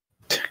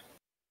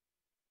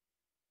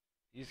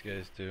 These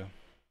guys do.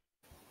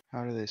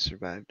 How do they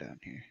survive down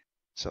here?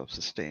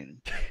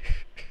 Self-sustaining.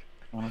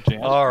 Why don't you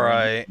ask All her?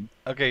 right.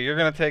 Okay, you're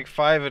gonna take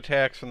 5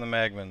 attacks from the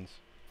Magmans.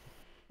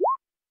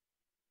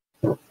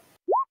 The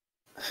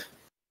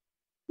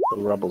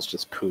rebels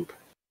just poop.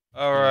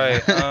 All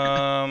right.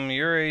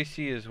 Your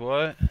AC is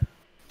what?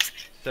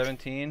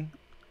 17.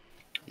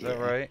 Is that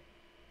right?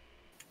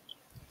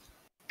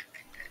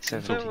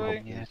 17.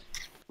 right? Yeah.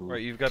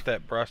 Right. You've got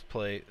that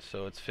breastplate,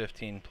 so it's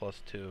 15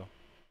 plus 2.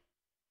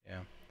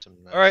 Some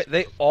All right. nice They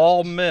little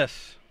all fences.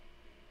 miss.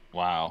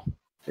 Wow.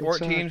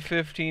 14,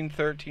 15,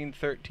 13,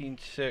 13,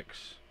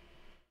 6.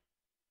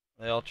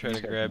 They all try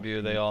to grab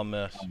you. They all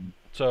miss.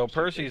 So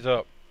Percy's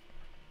up.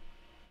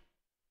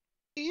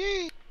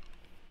 Yee.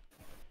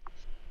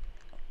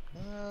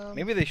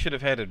 Maybe they should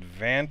have had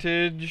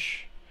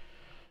advantage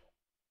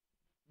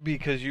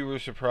because you were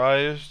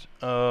surprised.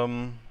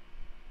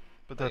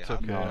 But that's Wait,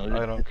 okay.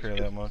 No, I don't care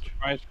that much.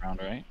 Surprise round,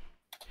 right?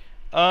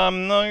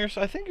 No,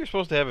 I think you're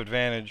supposed to have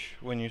advantage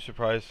when you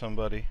surprise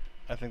somebody.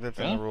 I think that's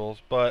in Really? the rules,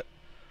 but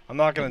I'm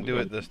not gonna Think do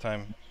we it go- this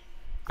time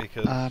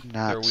because I'm they're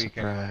not weak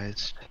anyway.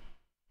 surprised.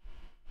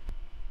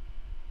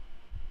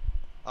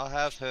 I'll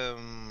have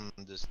him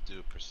just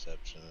do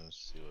perception and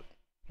see what.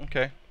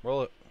 Okay,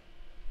 roll it.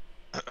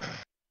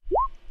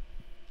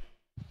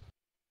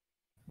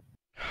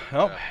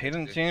 Nope, he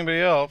didn't see anybody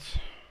else.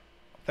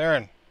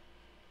 Theron.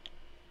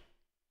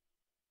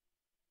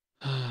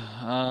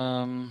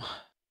 I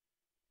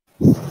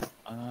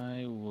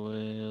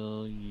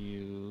will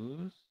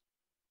use.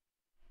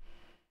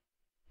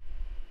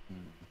 I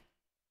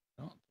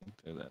don't think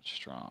they're that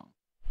strong.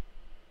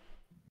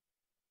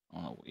 I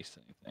don't want to waste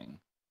anything.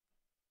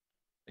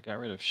 They got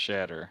rid of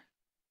Shatter.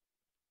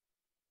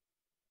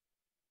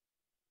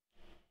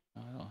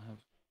 I don't have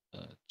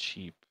a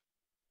cheap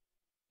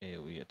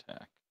AoE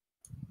attack.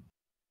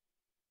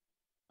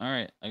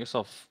 Alright, I guess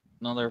I'll.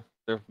 No, they're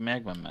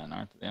magma men,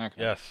 aren't they?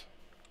 Yes.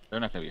 They're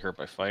not gonna be hurt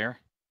by fire.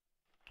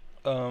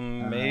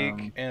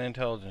 Make an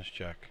intelligence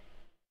check.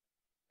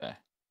 Okay.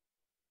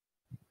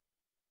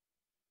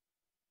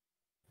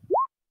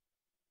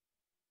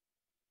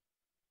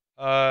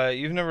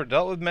 You've never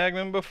dealt with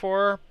Magman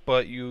before,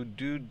 but you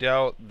do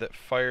doubt that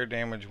fire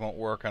damage won't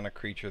work on a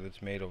creature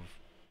that's made of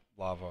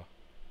lava.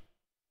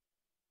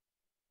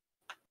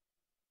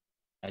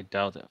 I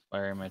doubt that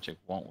fire magic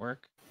won't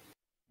work.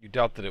 You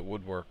doubt that it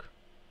would work.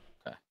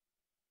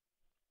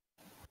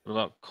 What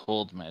about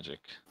cold magic?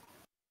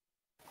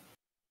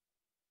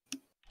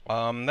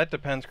 That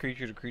depends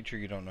creature to creature,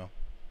 you don't know.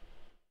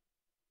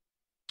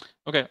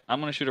 Okay, I'm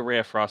gonna shoot a ray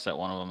of frost at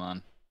one of them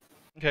then.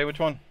 Okay, which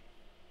one?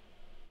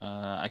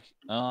 I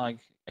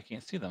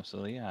can't see them,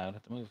 so yeah, I'd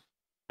have to move.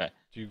 Okay.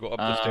 Do you go up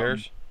the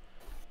stairs?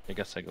 I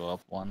guess I go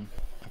up one.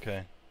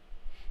 Okay.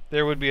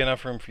 There would be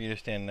enough room for you to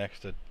stand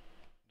next to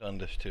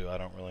Dundas too. I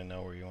don't really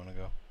know where you want to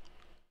go.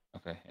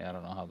 Okay, yeah, I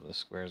don't know how the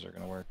squares are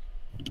gonna work.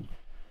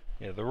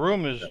 Yeah, the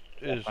room is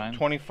fine?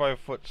 25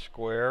 foot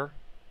square.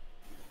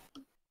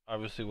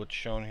 Obviously what's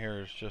shown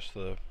here is just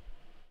the...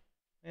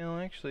 You know,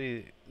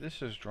 actually,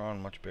 this is drawn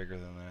much bigger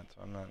than that,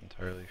 so I'm not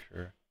entirely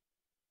sure.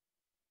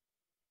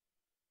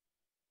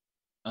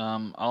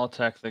 I'll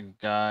attack the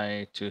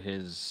guy to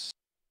his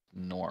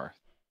north,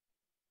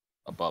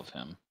 above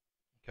him.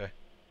 Okay.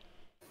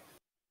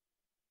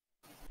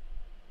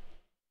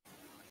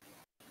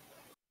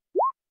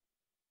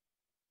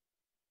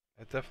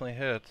 That definitely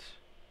hits.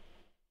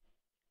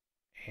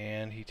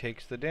 And he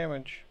takes the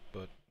damage,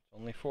 but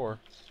Only 4.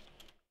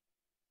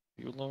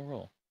 You low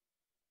roll.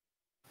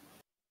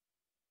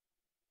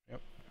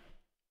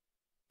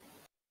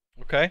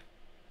 Okay.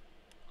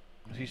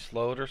 Is he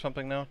slowed or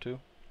something now, too?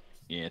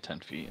 Yeah, 10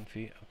 feet. 10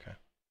 feet? Okay.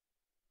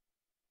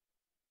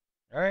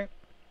 Alright.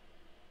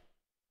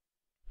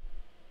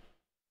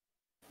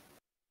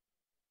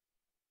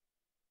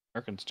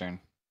 Merkin's turn.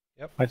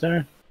 My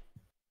turn.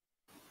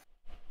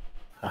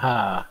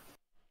 Aha.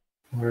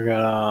 We're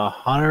gonna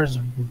hunters.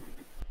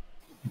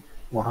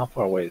 Well, how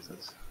far away is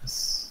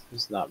this?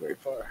 It's not very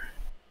far.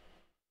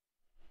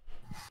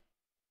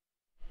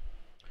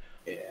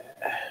 Yeah.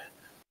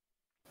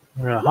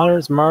 We're gonna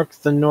hunters mark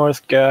the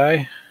north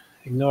guy.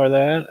 Ignore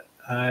that.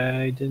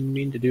 I didn't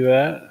mean to do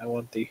that. I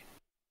want the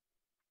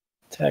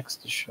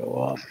text to show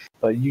up,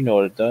 but you know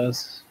what it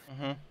does.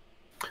 Mm-hmm.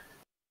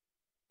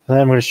 Then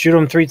I'm gonna shoot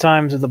him 3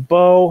 times with the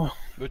bow.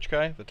 Which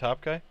guy? The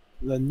top guy?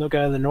 The no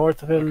guy to the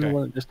north of him, Okay. the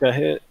one that just got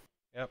hit.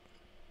 Yep.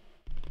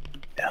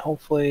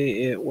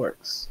 Hopefully it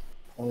works.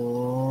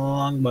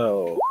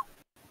 Longbow.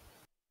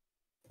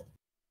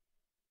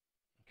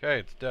 Okay,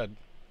 it's dead.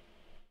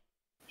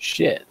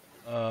 Shit.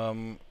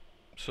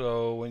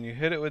 So when you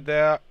hit it with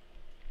that,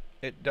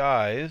 it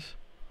dies.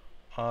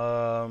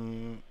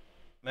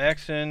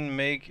 Maxon,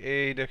 make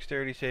a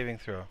dexterity saving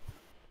throw.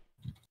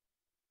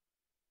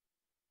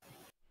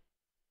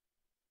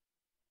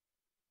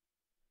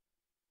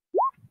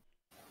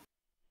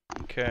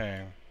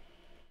 Okay.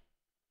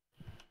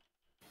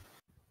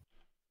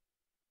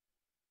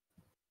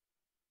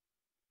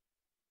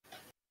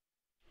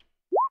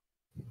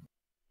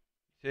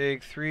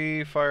 Take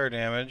 3 fire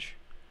damage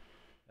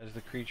as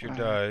the creature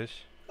dies.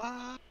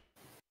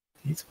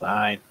 He's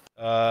fine.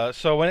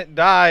 So when it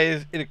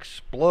dies, it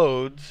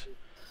explodes,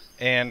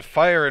 and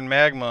fire and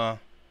magma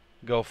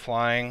go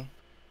flying.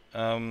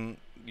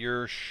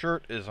 Your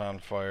shirt is on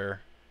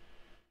fire.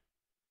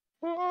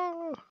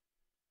 Damn.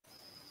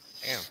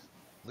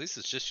 At least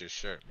it's just your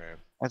shirt, man.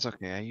 That's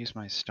okay. I use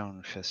my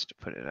stone fist to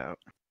put it out.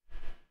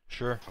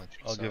 Sure, Punching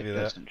I'll give side. you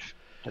that.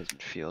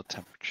 Doesn't feel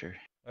temperature.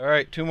 All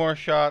right, 2 more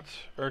shots,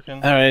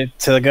 Erkin. Alright,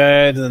 to the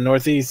guy to the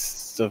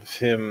northeast of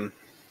him.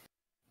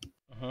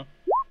 Uh-huh.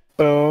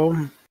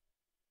 Boom.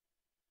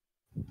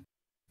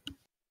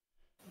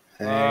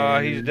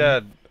 He's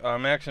dead.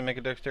 Maxon, make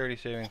a dexterity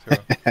saving throw.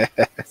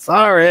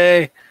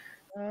 Sorry.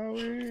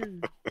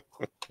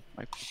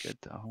 Might be good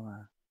though. Hold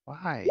on.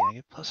 Why? I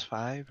get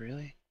 +5,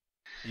 really?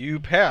 You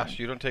passed.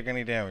 You don't take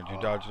any damage. You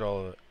dodged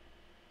all of it.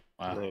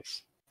 Wow.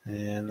 Nice.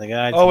 And the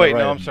guy. Oh to wait, the right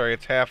no, of I'm him. sorry.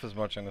 It's half as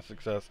much on a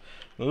success.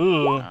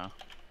 Ooh, Wow.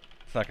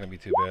 it's not gonna be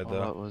too bad Well,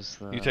 though. what was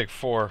the? You take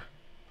 4.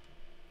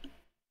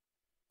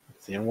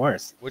 It's even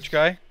worse. Which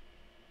guy?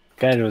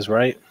 Guy to his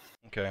right.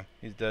 Okay,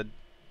 he's dead.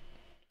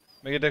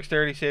 Make a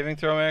dexterity saving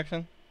throw,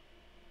 Maxon.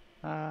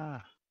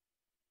 Trying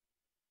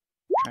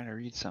to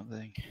read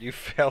something. You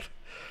failed.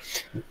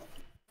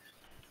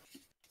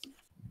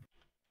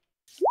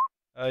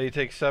 You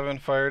take 7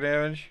 fire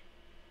damage.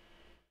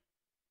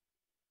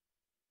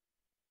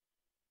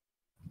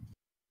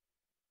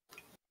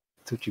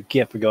 That's what you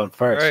get for going All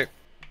first. right.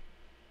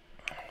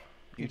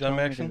 You done, told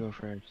me to Maxon? go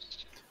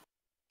first.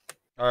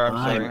 Or I'm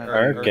Fine,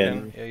 sorry, Erkin.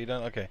 Erkin. Yeah, you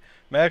done? Okay.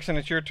 Maxon,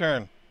 it's your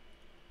turn.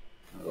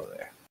 I'll go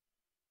there.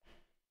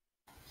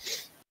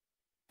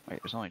 Wait,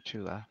 there's only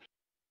 2 left.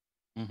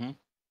 Mm-hmm.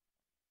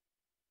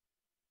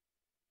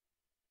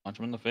 Punch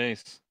him in the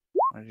face.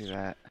 I'm gonna do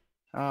that.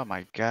 Oh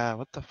my god,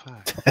 what the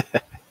fuck?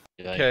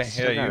 Okay, Yikes.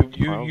 Still yeah, got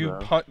you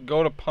 12 though.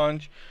 go to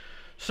punch.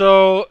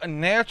 So a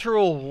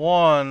natural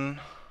 1.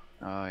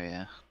 Oh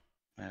yeah.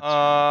 That's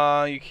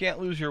right. You can't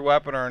lose your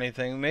weapon or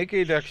anything. Make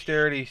a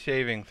dexterity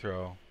saving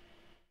throw.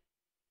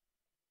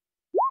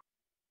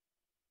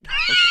 Okay,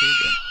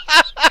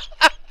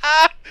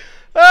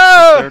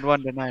 Oh! then. 3rd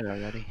one tonight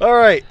already. All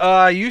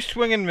right. You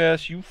swing and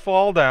miss. You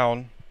fall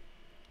down.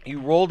 You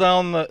roll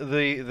down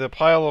the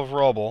pile of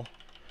rubble.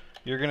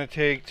 You're gonna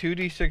take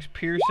 2d6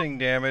 piercing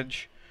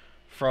damage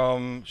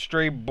from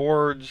stray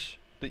boards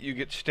that you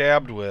get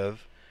stabbed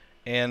with,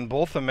 and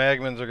both the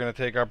magmans are gonna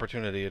take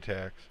opportunity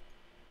attacks.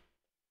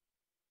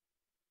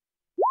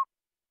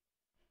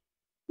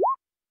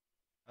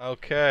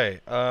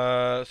 Okay.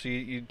 So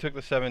you took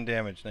the 7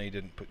 damage. No, you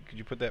didn't. Could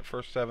you put that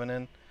first 7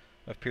 in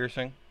of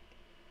piercing?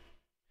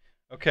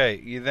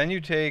 Okay. Then you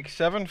take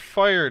 7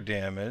 fire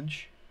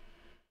damage.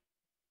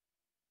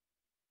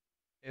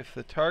 If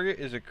the target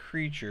is a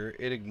creature,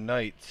 it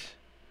ignites.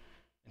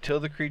 Until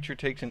the creature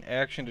takes an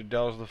action to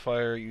douse the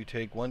fire, you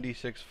take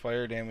 1d6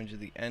 fire damage at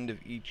the end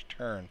of each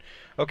turn.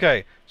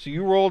 Okay, so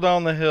you roll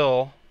down the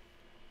hill.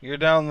 You're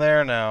down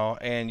there now,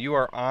 and you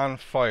are on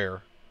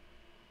fire.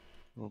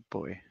 Oh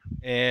boy.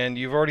 And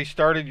you've already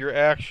started your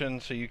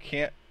action, so you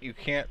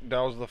can't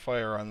douse the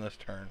fire on this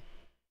turn.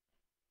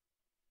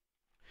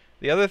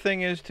 The other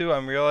thing is too,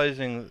 I'm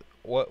realizing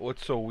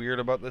what's so weird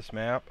about this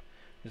map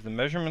is the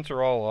measurements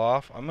are all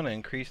off. I'm gonna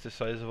increase the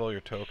size of all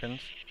your tokens.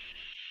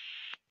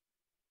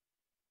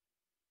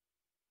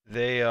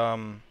 They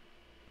I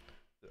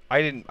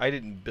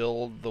didn't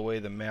build the way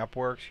the map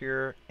works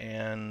here,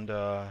 and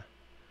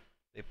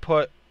they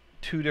put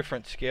 2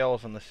 different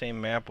scales on the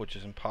same map, which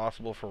is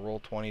impossible for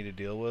Roll20 to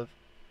deal with.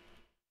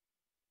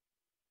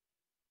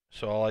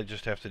 So all I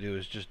just have to do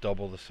is just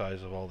double the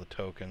size of all the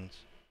tokens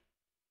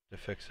to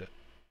fix it.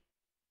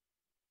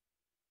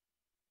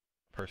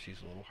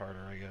 Percy's a little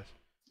harder, I guess.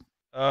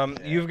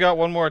 You've got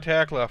 1 more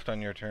attack left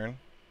on your turn.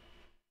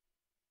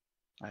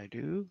 I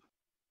do.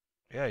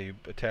 Yeah, you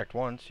attacked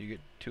once, you get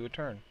 2 a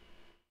turn.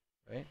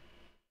 Right?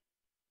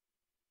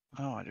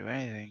 I don't want to do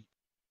anything.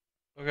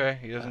 Okay,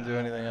 he doesn't do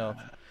anything else.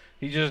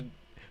 He just... Do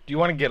you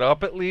want to get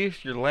up at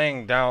least? You're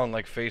laying down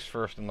like face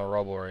first in the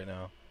rubble right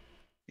now.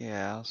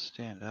 Yeah, I'll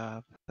stand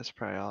up. That's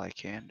probably all I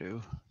can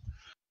do.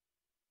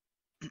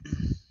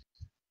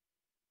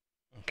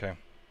 Okay.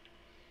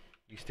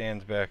 He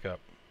stands back up.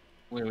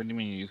 Wait, what do you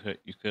mean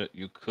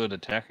you could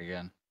attack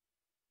again?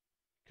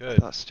 I Good.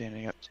 thought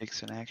standing up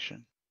takes an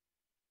action.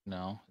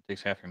 No, it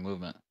takes half your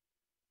movement.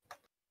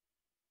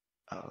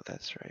 Oh,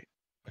 that's right.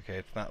 Okay,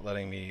 it's not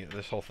letting me...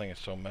 This whole thing is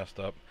so messed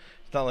up.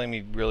 It's not letting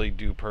me really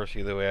do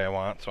Percy the way I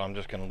want, so I'm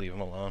just going to leave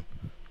him alone.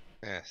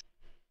 Yes.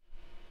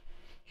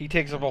 He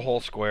takes up a whole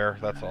square,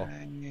 that's all.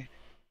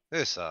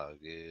 It's all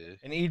good.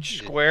 And each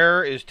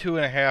square is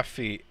 2.5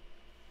 feet.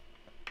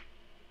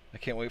 I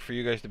can't wait for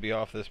you guys to be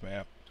off this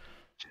map.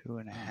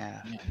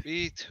 2.5.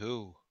 Me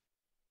too.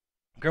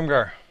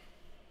 Grimgar.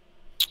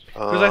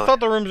 Because I thought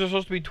the rooms are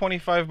supposed to be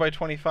 25 by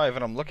 25,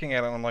 and I'm looking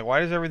at it and I'm like, why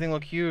does everything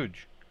look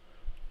huge?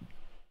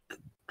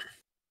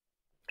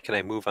 Can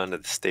I move onto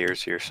the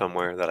stairs here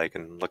somewhere that I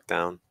can look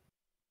down?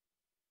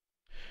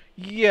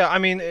 Yeah, I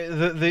mean,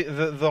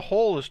 the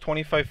hole is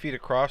 25 feet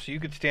across, so you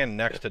could stand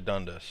next to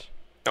Dundas.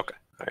 Okay,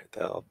 all right,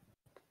 I'll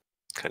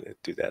kind of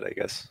do that, I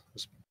guess.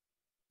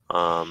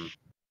 And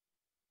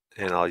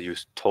I'll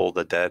use Toll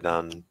the Dead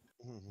on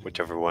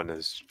whichever one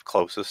is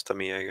closest to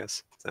me, I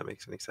guess. If that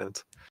makes any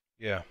sense.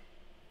 Yeah.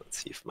 Let's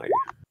see if my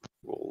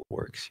roll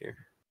works here.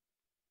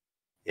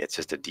 Yeah, it's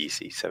just a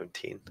DC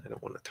 17. I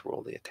don't want it to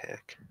roll the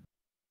attack.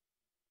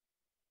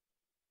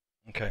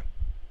 Okay.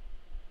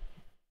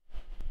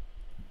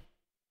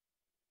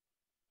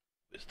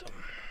 Wisdom.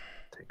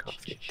 Take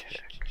off the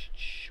attack.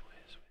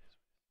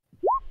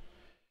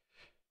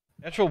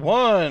 Natural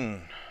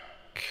 1!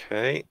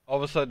 Okay. All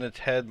of a sudden its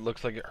head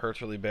looks like it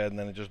hurts really bad and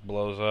then it just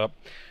blows up.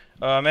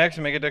 Max,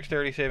 make a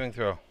dexterity saving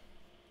throw.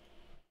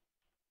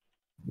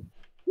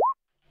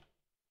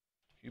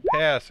 You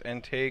pass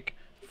and take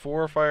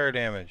 4 fire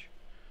damage.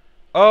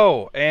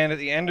 Oh, and at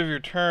the end of your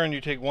turn you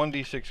take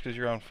 1d6 because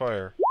you're on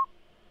fire.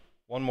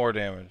 1 more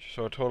damage,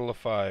 so a total of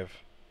 5.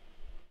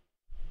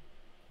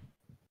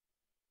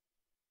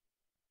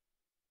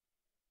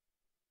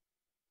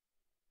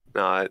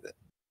 No,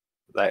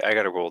 I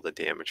got to roll the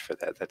damage for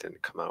that. That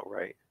didn't come out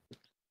right.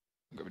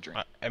 Grab a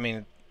drink. I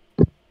mean,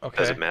 okay.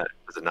 Does it matter?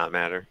 Does it not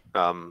matter?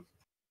 I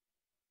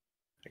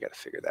got to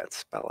figure that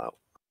spell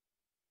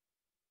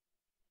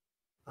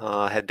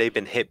out. Had they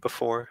been hit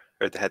before,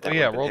 or had that? Oh one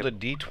yeah, been rolled hit? a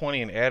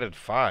d20 and added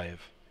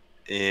 5.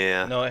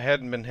 Yeah. No, it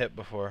hadn't been hit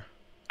before.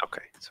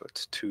 Okay, so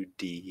it's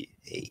 2d8.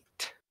 It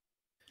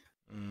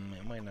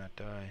might not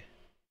die.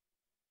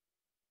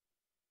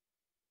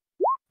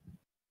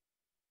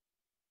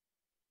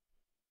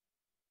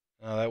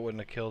 No, that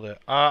wouldn't have killed it.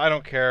 I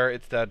don't care.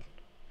 It's dead.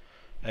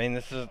 I mean,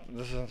 this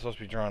isn't supposed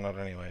to be drawn out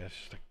anyway. It's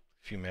just a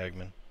few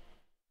magmen.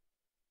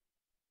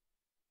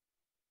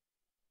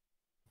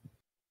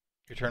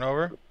 Your turn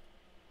over?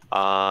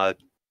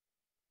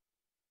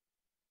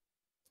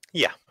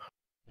 Yeah.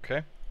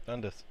 Okay,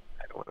 Dundas.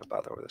 I don't want to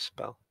bother with a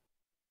spell.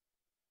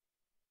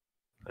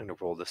 I'm gonna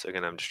roll this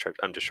again. I'm just trying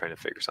to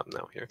figure something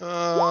out here.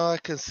 All I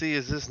can see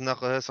is this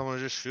knucklehead. Someone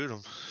just shoot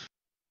him.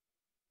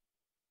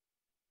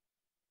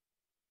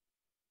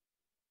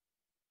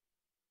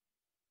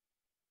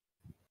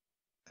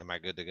 Am I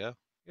good to go?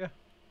 Yeah.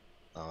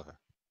 Oh, okay.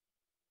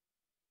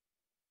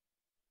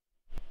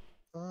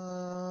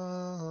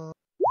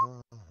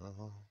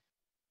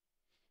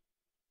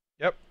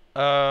 Yep.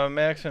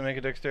 Max, and make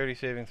a dexterity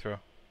saving throw.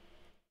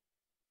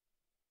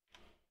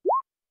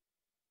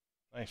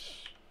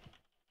 Nice.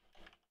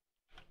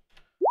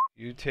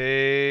 You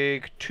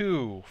take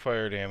 2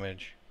 fire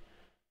damage.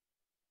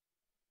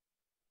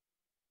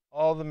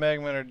 All the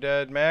magmen are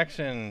dead.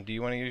 Maxon, do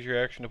you want to use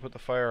your action to put the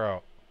fire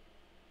out?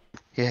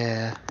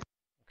 Yeah.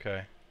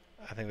 Okay.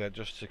 I think that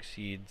just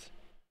succeeds.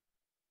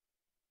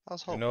 I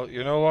was You're hoping.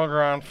 you're no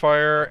longer on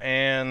fire,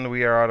 and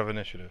we are out of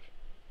initiative.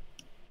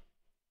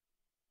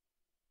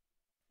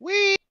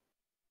 Whee!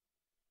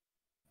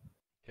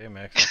 Okay,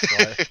 Maxon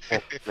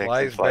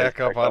flies Maxon back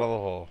up out of the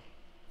hole.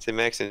 Say,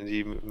 Maxon, do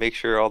you make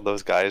sure all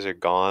those guys are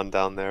gone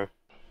down there?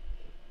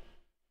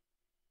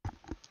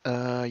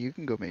 You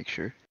can go make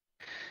sure.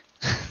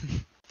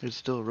 There's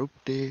still a rope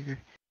there.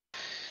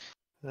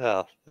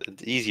 Well,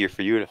 it's easier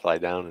for you to fly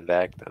down and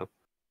back, though.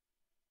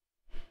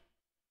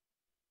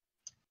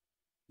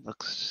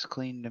 Looks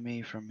clean to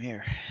me from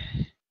here.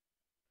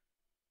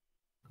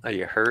 Are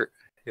you hurt?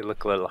 You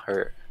look a little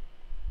hurt.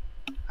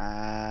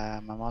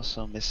 I'm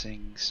also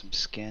missing some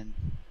skin.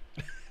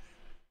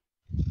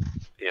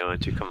 Yeah, why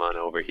don't you come on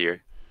over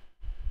here?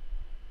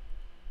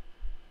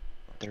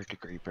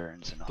 third-degree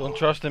burns and all. Don't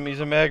trust him. He's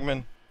a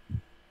magman.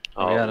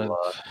 Are we out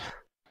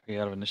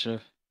I'll, of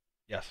initiative?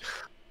 Yes.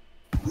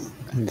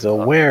 He's a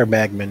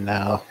werebagman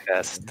now.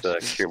 cast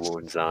Cure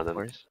Wounds on him.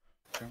 Where's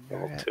Level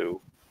Grimgar at?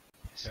 2.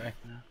 Okay.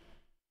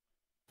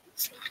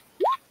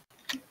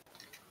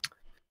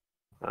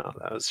 Oh,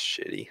 that was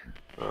shitty.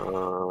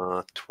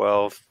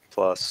 12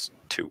 plus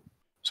 2.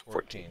 So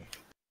 14. 14.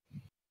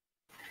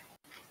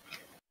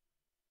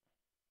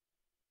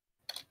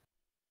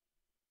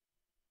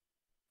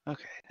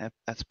 Okay,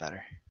 that's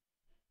better.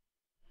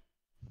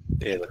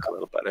 They look a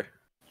little better.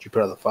 Did you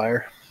put out the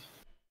fire?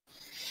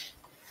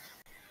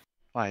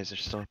 Why, is there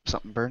still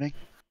something burning?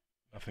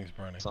 Nothing's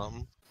burning.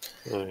 Something.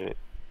 Alright.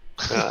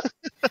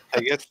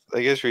 I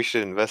guess we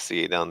should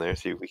investigate down there,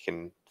 see if we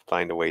can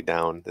find a way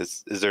down.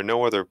 Is there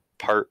no other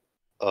part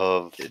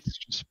of It's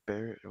just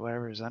buried.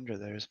 Whatever's under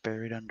there is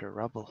buried under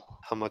rubble.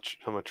 how much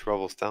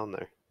rubble's down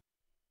there?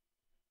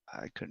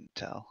 I couldn't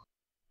tell.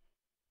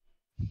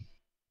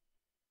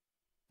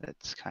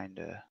 It's kind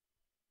of.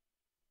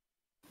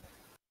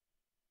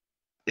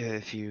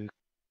 If you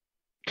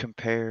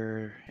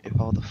compare, if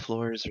all the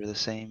floors are the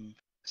same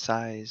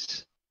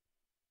size,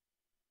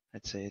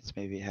 I'd say it's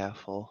maybe half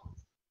full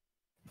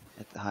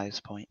at the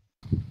highest point.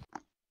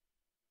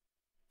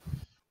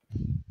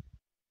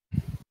 You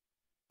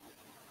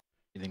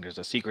think there's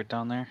a secret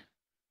down there?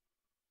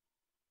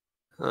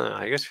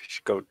 I guess we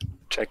should go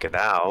check it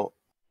out.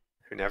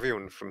 I mean,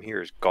 everyone from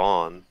here is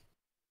gone.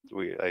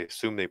 I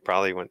assume they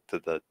probably went to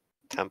the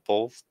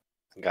temples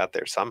and got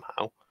there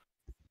somehow.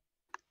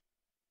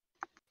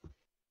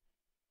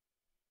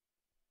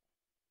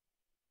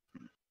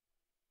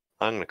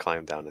 I'm gonna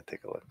climb down and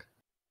take a look.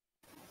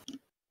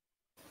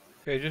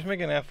 Okay, just make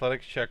an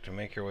athletics check to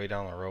make your way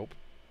down the rope.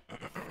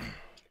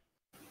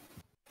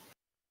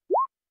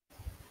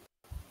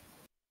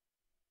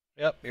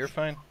 Yep, you're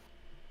fine.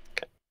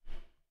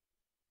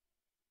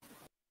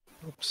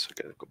 Oops,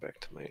 I gotta go back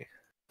to my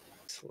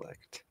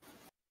select.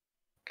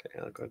 Okay,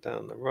 I'll go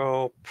down the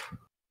rope.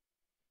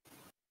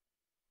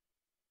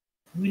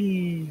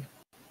 Whee!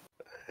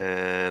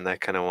 And I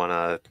kind of want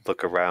to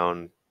look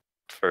around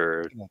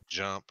for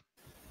Jump.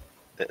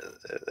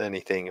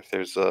 anything. If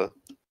there's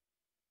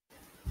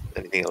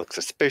anything that looks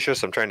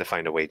suspicious, I'm trying to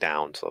find a way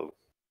down. So,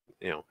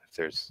 if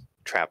there's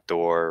a trap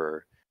door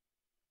or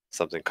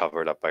something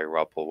covered up by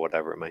rubble,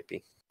 whatever it might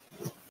be.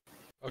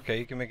 Okay,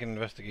 you can make an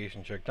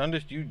investigation check.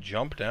 Dundas, do you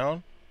jump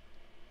down?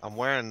 I'm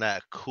wearing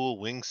that cool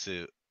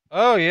wingsuit.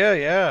 Oh,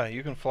 yeah,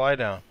 you can fly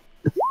down.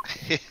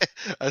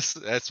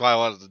 That's why I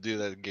wanted to do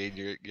that and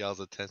gain y'all's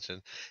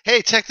attention.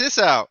 Hey, check this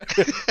out!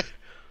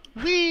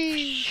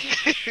 Whee!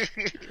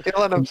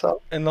 Killing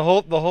himself. And the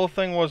whole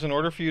thing was, in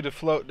order for you to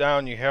float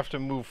down, you have to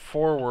move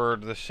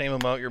forward the same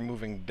amount you're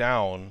moving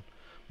down,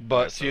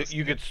 but Right, so it's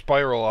you could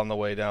spiral on the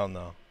way down,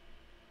 though.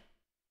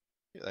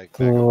 Like back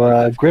So,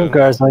 up, like,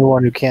 Grimgar's the only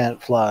one who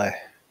can't fly.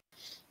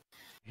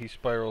 He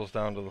spirals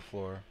down to the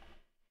floor.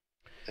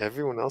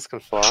 Everyone else can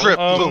fly. Trip.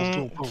 Boom,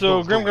 boom, boom,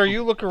 So, boom, Grimgar, boom.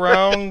 you look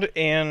around,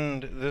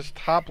 and this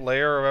top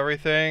layer of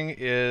everything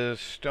is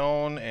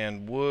stone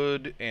and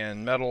wood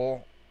and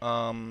metal.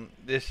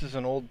 This is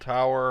an old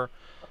tower.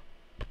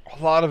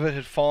 A lot of it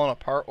had fallen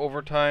apart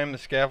over time. The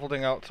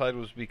scaffolding outside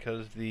was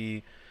because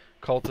the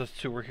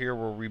cultists who were here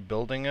were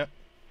rebuilding it.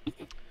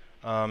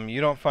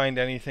 You don't find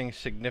anything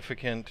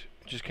significant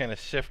just kind of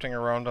sifting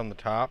around on the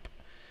top.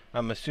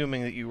 I'm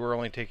assuming that you were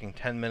only taking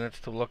 10 minutes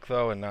to look,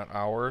 though, and not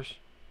hours.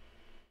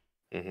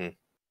 Mm-hmm.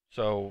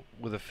 So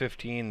with a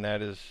 15,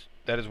 that is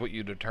what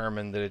you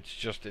determine, that it's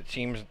just it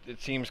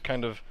seems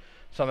kind of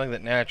something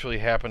that naturally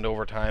happened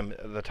over time.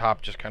 The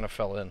top just kind of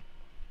fell in.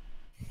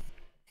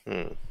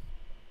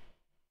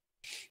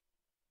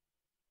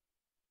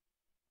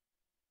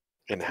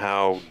 And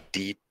how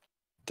deep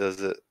does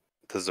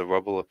the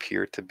rubble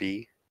appear to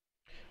be?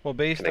 Well,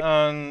 based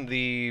on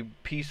the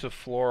piece of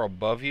floor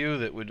above you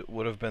that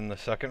would have been the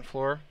second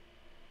floor.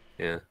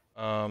 Yeah.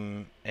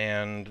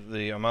 And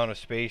the amount of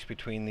space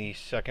between the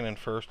second and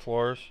first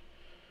floors,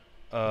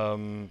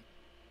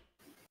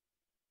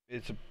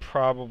 it's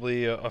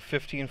probably a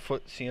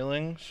 15-foot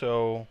ceiling.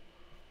 So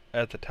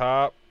at the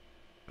top,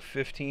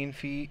 15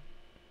 feet.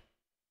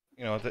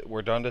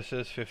 Where Dundas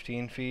is,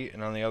 15 feet,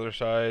 and on the other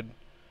side,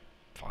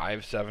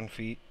 5-7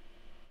 feet,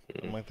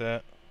 something like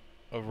that,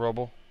 of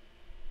rubble.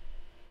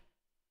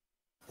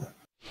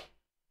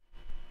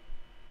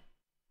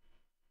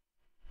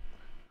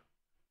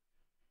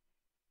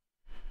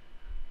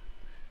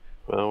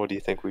 Well, what do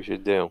you think we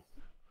should do?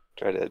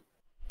 Try to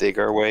dig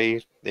our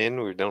way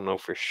in? We don't know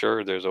for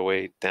sure there's a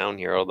way down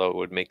here, although it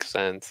would make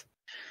sense.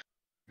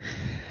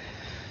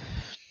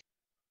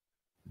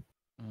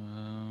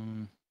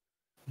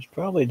 There's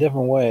probably a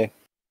different way.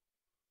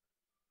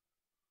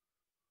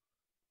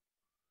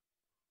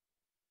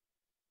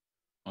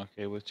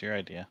 Okay, what's your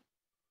idea?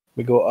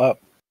 We go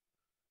up.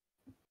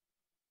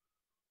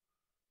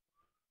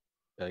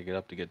 Gotta get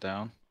up to get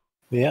down.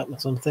 Yeah,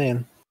 that's what I'm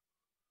saying.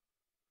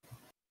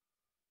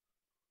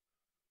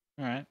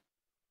 All right.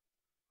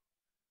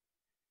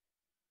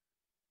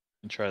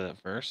 Try that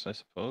first, I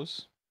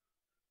suppose.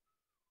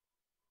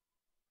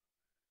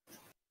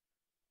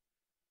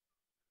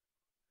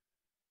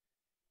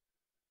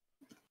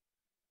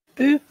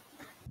 Boop.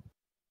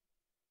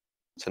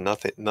 So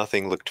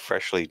nothing looked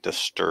freshly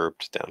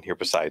disturbed down here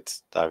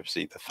besides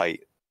obviously the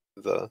fight,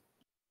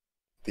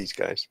 these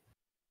guys.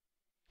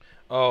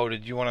 Oh,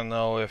 did you want to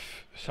know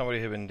if somebody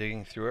had been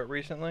digging through it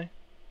recently?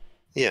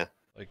 Yeah,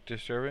 Like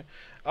disturbing?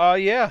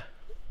 Yeah.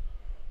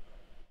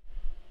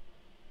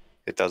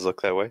 it does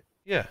look that way.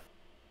 Yeah.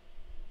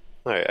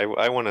 All right,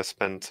 I want to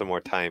spend some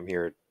more time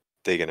here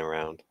digging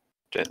around,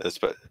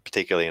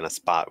 particularly in a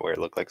spot where it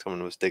looked like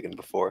someone was digging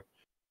before.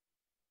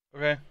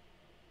 Okay.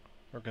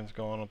 Merkin's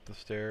going up the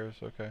stairs.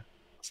 Okay.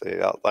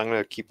 So I'm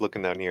gonna keep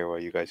looking down here while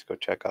you guys go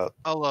check out.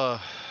 I'm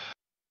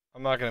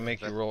I'm not gonna make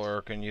you Invest- roll,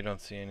 Erkin. You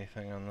don't see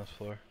anything on this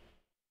floor.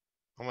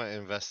 gonna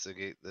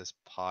investigate this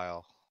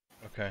pile.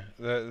 Okay.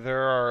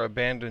 There are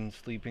abandoned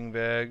sleeping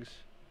bags.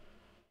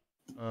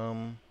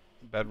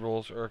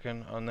 Bedrolls,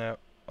 Erkin, on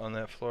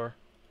that floor.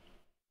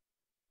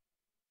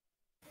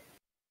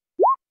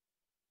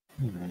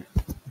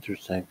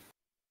 Interesting.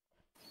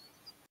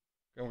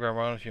 Grimgar,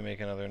 why don't you make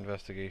another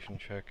investigation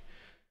check?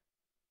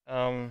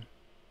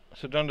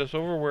 So Dundas,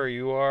 over where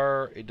you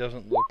are, it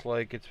doesn't look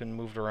like it's been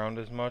moved around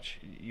as much.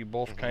 You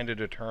both Mhm. kind of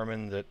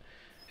determined that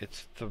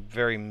it's the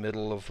very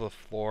middle of the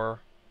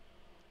floor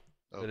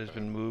that has Okay.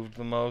 been moved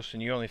the most,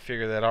 and you only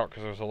figure that out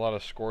because there's a lot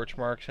of scorch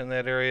marks in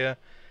that area,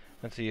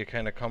 and so you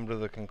kind of come to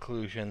the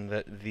conclusion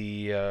that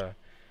the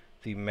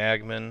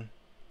magmen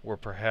were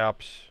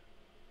perhaps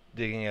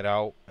digging it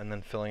out and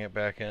then filling it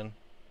back in.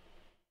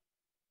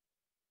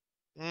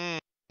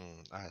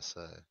 I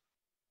see.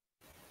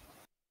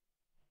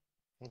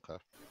 Okay.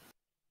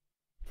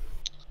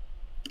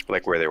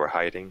 Like where they were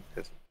hiding.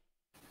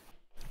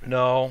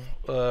 No,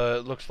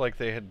 it looks like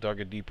they had dug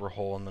a deeper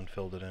hole and then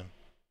filled it in.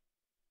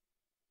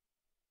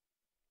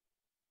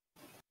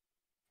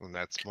 And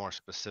that's more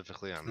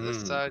specifically on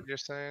this side, you're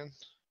saying?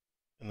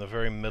 In the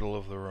very middle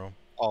of the room.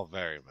 Oh,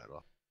 very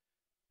middle.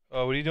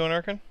 Oh, what are you doing,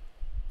 Erkin?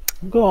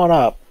 I'm going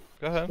up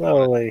Go ahead.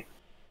 slowly.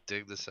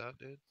 Dig this out,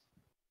 dude.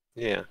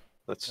 Yeah,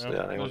 let's. No,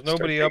 Yeah, I there's want to start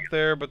nobody digging. up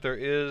there, but there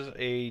is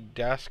a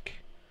desk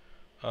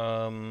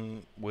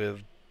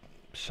with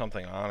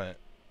something on it.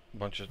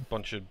 Bunch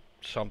of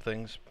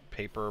somethings,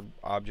 paper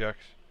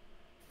objects.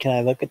 Can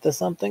I look at the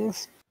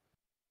somethings?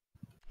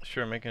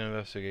 Sure, make an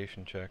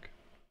investigation check.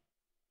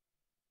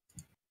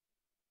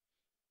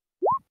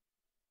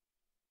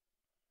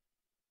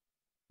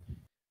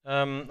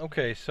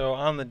 Okay, so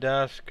on the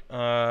desk,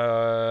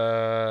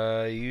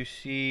 you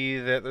see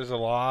that there's a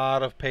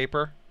lot of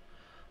paper,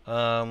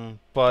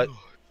 but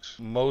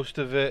most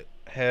of it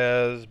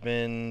has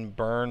been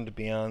burned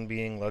beyond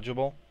being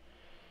legible.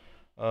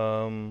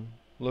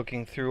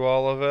 Looking through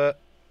all of it,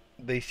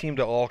 they seem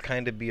to all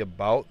kind of be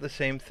about the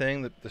same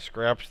thing, the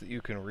scraps that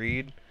you can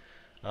read.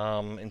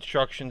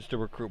 Instructions to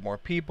recruit more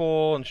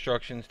people,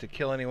 instructions to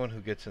kill anyone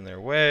who gets in their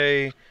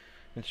way,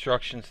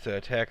 instructions to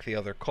attack the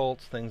other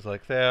cults, things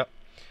like that.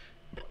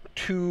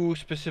 Two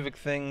specific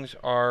things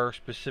are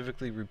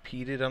specifically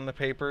repeated on the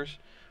papers.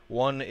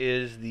 One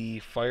is the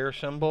fire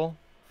symbol,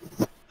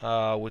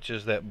 which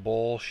is that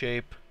bowl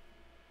shape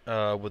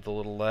with the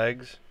little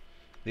legs.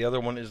 The other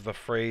one is the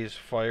phrase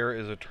 "fire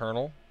is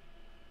eternal."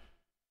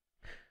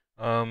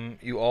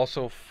 You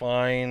also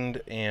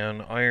find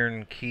an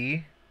iron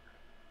key.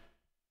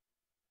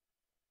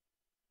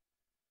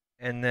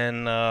 And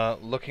then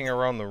looking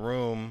around the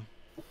room,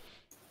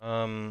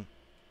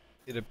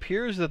 it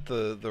appears that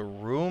the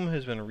room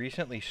has been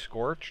recently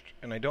scorched,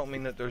 and I don't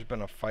mean that there's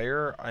been a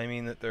fire. I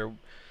mean that there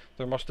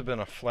must have been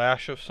a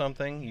flash of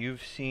something.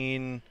 You've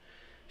seen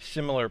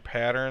similar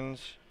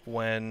patterns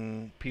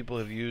when people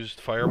have used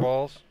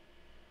fireballs,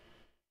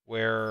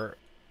 where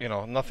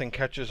nothing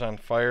catches on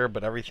fire,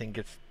 but everything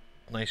gets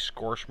nice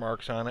scorch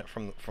marks on it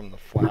from the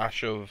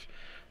flash of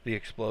the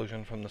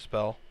explosion from the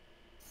spell.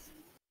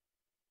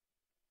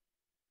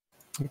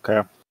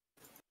 Okay.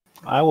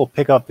 I will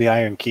pick up the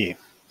iron key.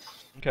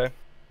 Okay.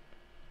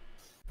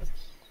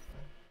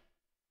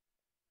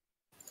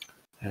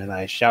 And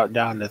I shout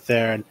down to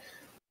Theron,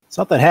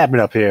 something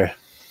happened up here.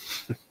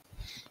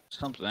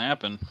 Something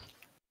happened.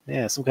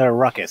 Yeah, some kind of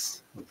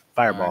ruckus. With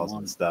fireballs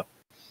Alright, and stuff.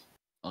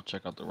 I'll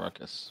check out the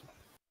ruckus.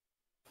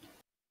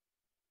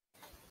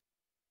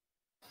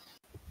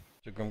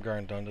 So Grimgar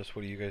and Dundas,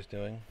 what are you guys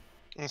doing?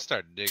 I'm gonna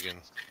start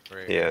digging.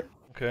 Right. Yeah,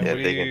 Okay. Yeah,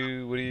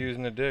 what are you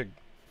using to dig?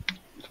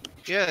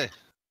 Yeah.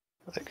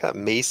 I got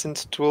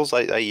mason's tools.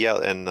 I yell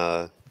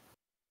and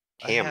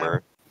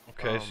hammer.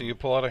 Okay, so you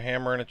pull out a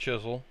hammer and a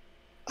chisel.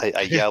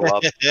 I yell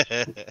up.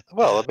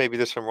 Well, maybe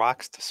there's some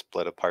rocks to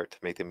split apart to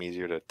make them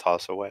easier to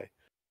toss away.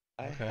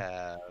 I Okay.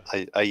 have.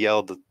 I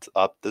yelled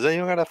up. Does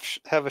anyone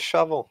have a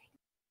shovel?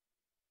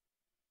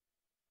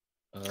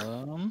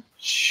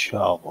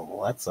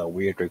 Shovel. That's a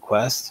weird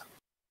request.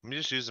 I'm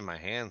just using my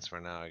hands for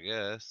now, I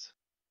guess.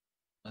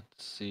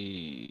 Let's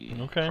see.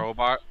 Okay.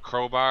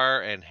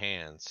 Crowbar and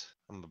hands.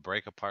 I'm gonna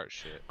break apart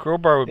shit.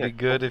 Crowbar would Yeah, be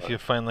good if crowbar. you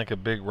find like a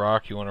big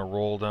rock you want to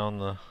roll down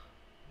the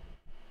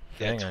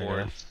thing,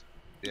 I guess.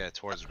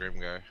 Towards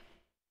Grimgar.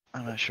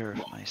 I'm not sure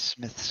if my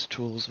smith's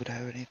tools would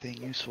have anything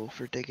useful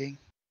for digging.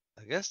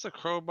 I guess the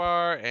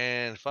crowbar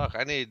and fuck.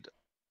 I need.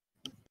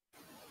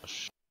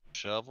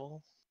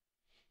 Shovel.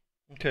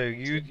 Okay,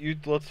 you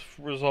let's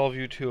resolve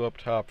you two up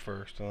top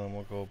first, and then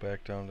we'll go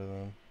back down to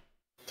them.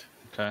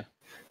 Okay.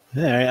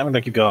 All right, I'm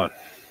gonna keep going.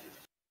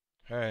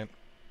 All right.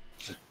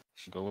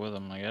 Go with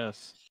him, I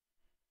guess.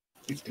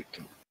 Is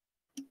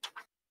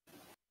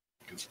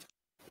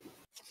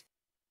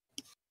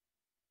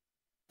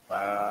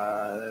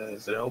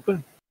it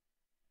open?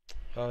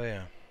 Oh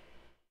yeah.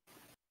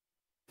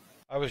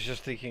 I was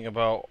just thinking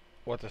about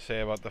what to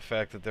say about the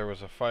fact that there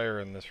was a fire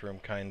in this room,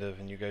 kind of,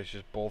 and you guys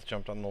just both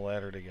jumped on the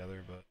ladder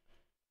together, but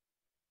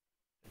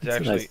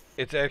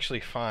it's actually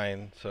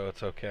fine, so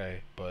it's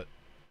okay. But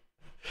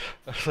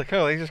I was like,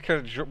 oh, they just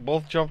kind of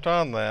both jumped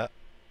on that.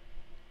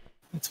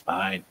 It's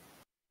fine.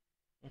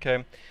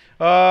 Okay.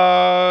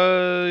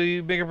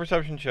 You make a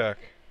perception check.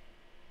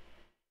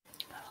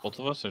 Both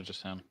of us or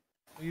just him?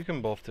 You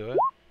can both do it.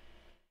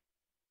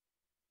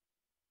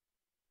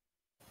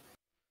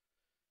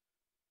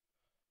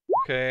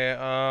 Okay,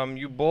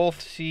 you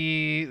both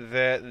see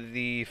that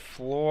the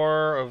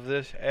floor of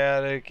this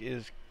attic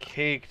is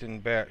caked in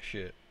bat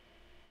shit.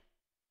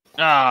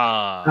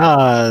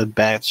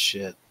 Bat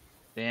shit.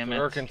 Damn So it.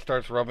 Erkin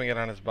starts rubbing it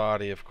on his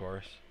body, of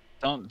course.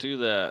 Don't do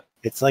that.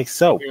 It's like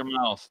soap. Cover your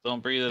mouth.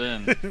 Don't breathe it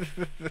in.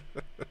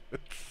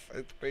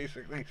 it's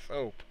basically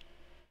soap.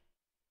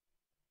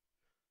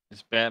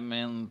 Is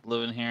Batman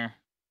living here?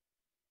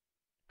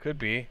 Could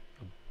be.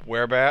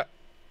 Werebat,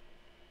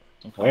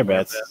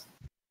 Whereabouts?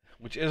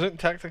 which isn't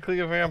technically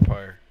a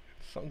vampire.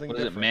 It's something What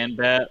is it, different. man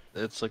bat?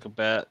 It's like a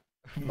bat.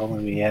 If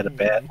only we had a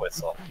bat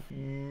whistle.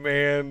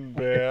 Man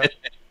bat.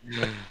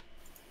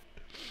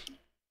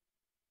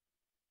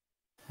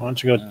 Why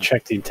don't you go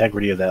check the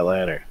integrity of that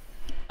ladder?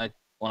 I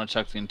want to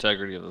check the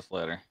integrity of this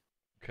ladder.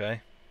 Okay.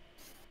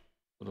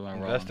 What am I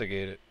rolling?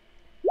 Investigate it.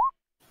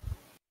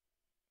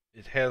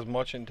 It has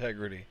much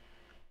integrity.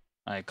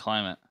 I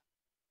climb it.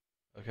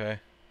 Okay.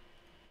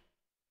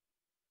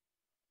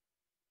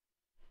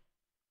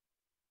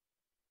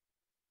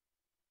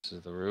 This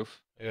is the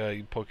roof. Yeah,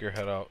 you poke your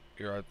head out.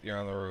 You're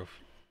on the roof.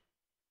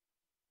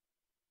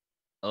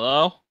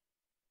 Hello?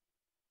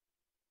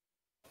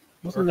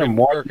 Wasn't there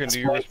more? Erkin, do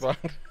you respond?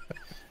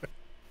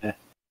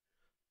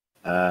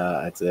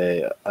 I'd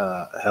say,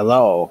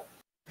 hello.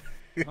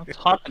 I'm not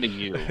talking to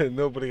you.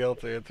 Nobody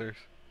else answers.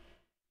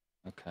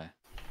 Okay.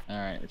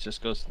 Alright, it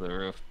just goes to the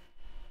roof.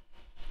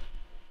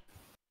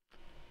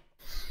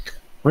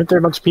 Weren't there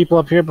a bunch of people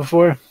up here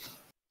before?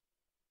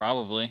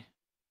 Probably.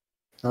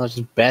 No, it's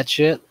just bat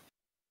shit.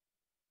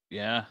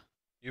 Yeah.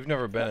 You've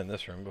never been in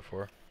this room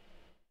before.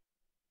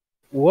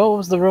 What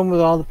was the room with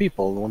all the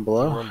people? The one The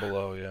below? room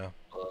below, yeah.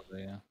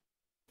 Yeah.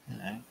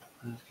 Alright,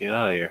 let's get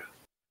out of here.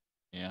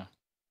 Yeah.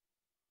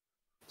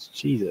 Let's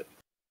cheese it.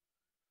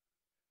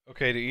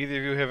 Okay, do either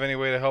of you have any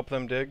way to help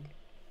them dig?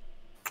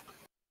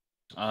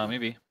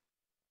 Maybe.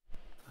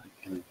 I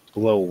can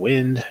blow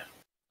wind.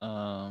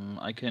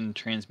 I can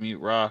transmute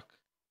rock.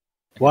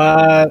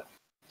 What?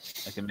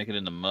 I can make it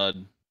into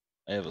mud.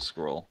 I have a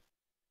scroll.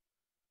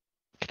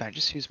 Can I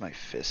just use my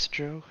fist,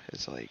 Joe?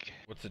 It's like,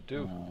 What's it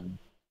do?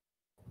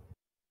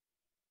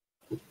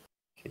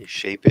 Can you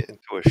shape it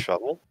into a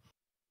shovel?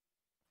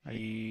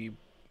 He,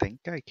 think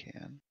I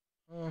can.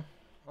 I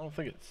don't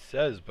think it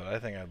says, but I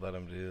think I'd let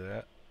him do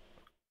that.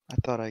 I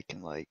thought I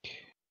can like.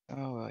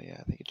 Oh well, yeah.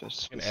 I think it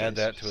just. You can says add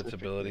that to its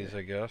specifically abilities, there.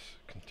 I guess.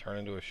 Can turn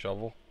into a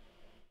shovel.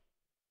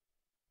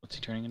 What's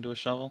he turning into a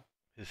shovel?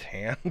 His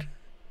hand.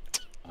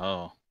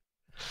 Oh.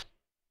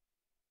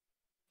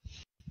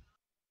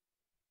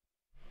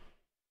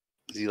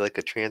 Is he like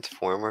a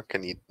transformer?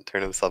 Can he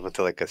turn himself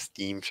into like a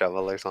steam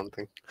shovel or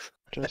something?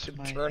 Just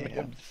my Turn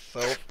hand.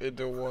 himself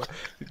into one.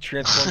 He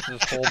transforms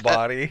his whole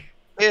body.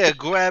 Yeah,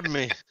 grab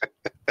me.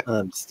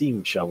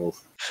 Steam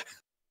shovels.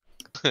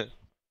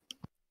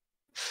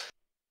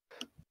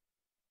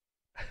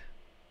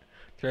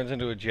 Turns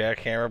into a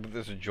jackhammer, but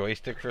there's a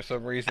joystick for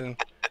some reason.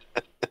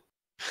 I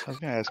was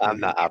gonna ask. I'm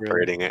if not you drill-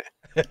 operating it.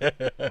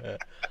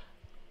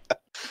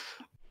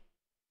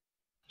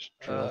 just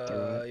drill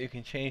through it. You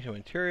can change the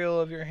material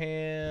of your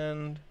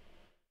hand.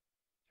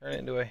 Turn it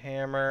into a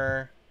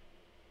hammer.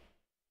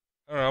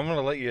 I don't know. I'm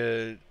gonna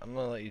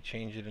let you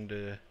change it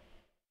into.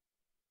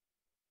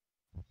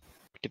 You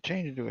could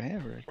change it to a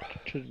hammer. You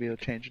should be able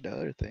to change it to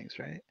other things,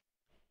 right?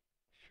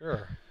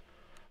 Sure.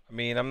 I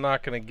mean, I'm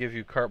not gonna give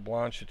you carte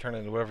blanche to turn it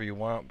into whatever you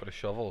want, but a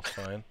shovel is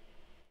fine.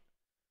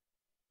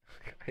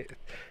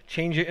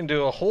 Change it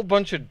into a whole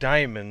bunch of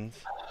diamonds.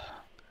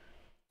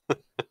 I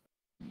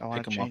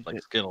want Pick to 'em up change like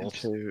it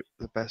Skittles. into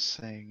the best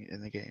thing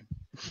in the game.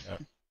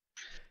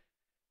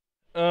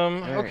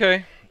 Alright.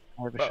 Okay.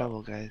 I have a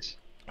shovel, guys.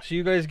 So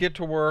you guys get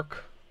to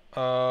work,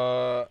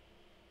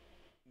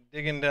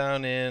 digging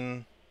down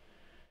in,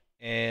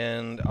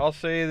 and I'll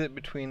say that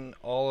between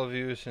all of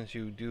you, since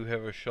you do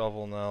have a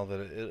shovel now, that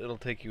it'll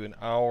take you an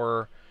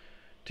hour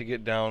to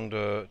get down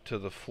to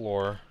the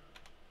floor.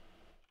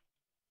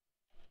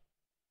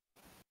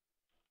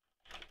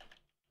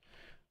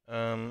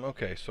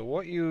 Okay, so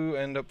what you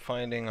end up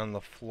finding on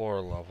the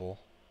floor level,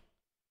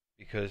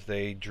 because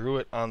they drew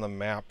it on the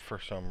map for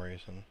some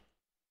reason,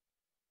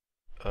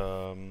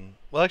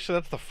 Well, actually,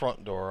 that's the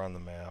front door on the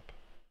map.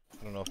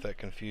 I don't know if that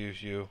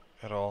confused you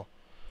at all,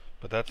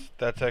 but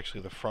that's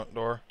actually the front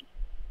door.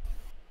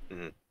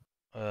 Mhm.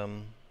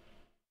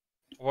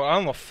 Well,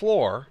 on the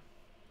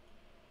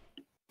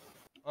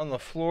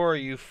floor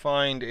you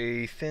find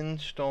a thin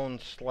stone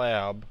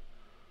slab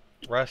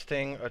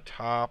resting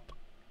atop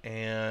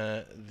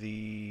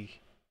the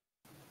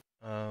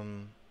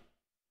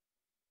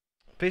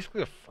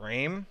basically a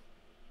frame.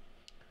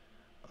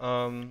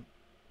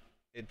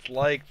 It's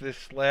like this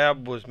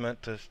slab was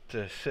meant to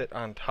sit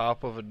on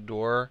top of a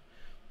door,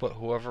 but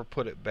whoever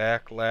put it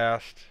back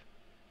last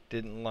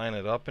didn't line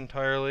it up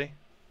entirely.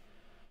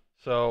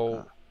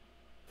 So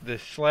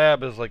this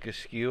slab is like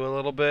askew a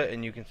little bit,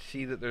 and you can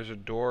see that there's a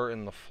door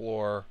in the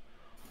floor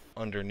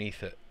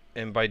underneath it.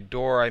 And by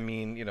door, I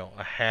mean, you know,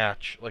 a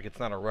hatch. Like, it's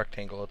not a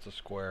rectangle, it's a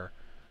square.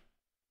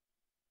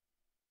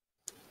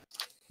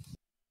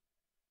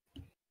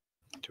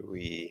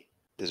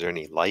 Is there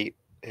any light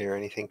or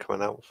anything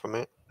coming out from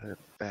it?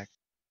 Back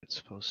it's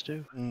supposed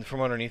to.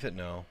 From underneath it,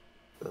 no.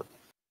 Oh.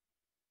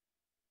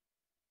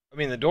 I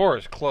mean, the door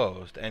is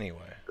closed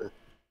anyway.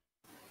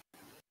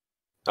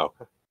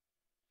 Okay.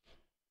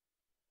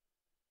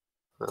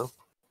 Well,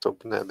 let's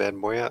open that bad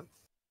boy up.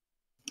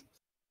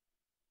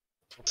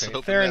 Okay, So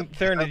open Theron, that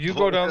Theron, bad did you boy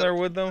go down up. there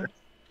with them?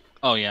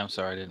 Oh yeah, I'm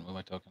sorry, I didn't move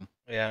my token.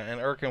 Yeah,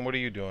 and Erkin, what are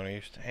you doing? Are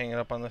you hanging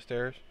up on the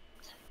stairs?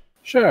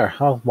 Sure,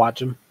 I'll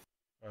watch him.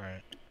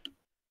 Alright.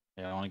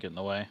 Yeah, I don't want to get in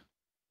the way.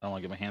 I don't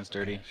want to get my hands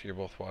dirty. Okay, so you're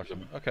both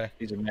watching. Okay.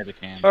 These are magic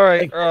hands.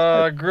 Alright, Hey.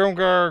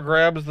 Grimgar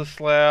grabs the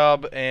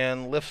slab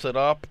and lifts it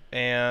up,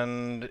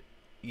 and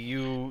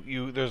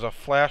you there's a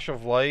flash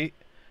of light,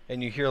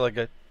 and you hear like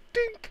a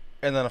dink,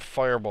 and then a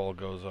fireball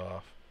goes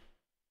off.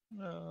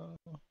 No.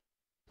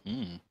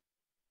 Hmm.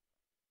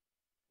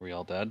 Were we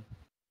all dead?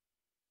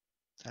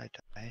 I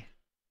die.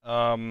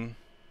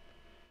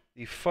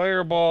 The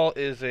fireball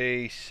is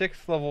a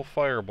 6th level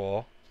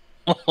fireball.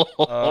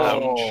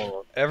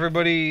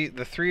 Everybody,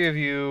 the three of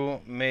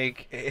you,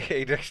 make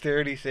a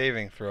dexterity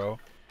saving throw.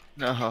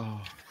 No.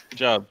 Good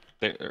job,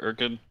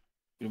 Urkin.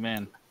 You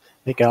man.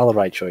 Making all the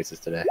right choices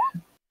today.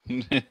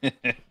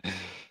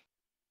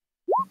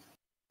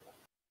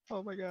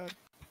 Oh my god.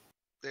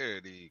 There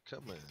he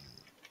coming.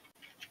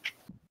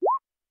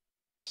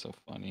 So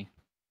funny.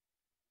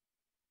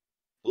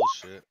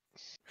 Bullshit.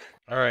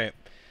 Alright.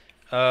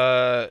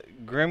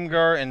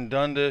 Grimgar and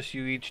Dundas,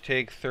 you each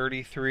take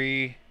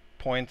 33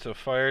 points of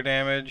fire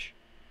damage.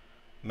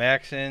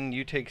 Maxon,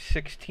 you take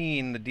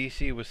 16. The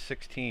DC was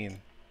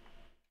 16.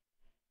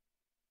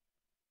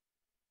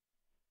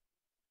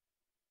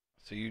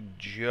 So you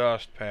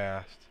just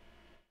passed.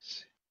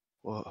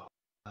 Whoa.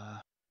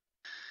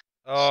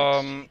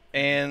 And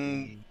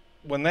 16.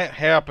 when that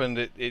happened,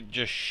 it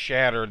just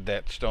shattered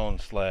that stone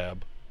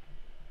slab.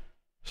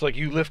 It's like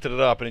you lifted it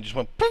up and it just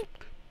went poof.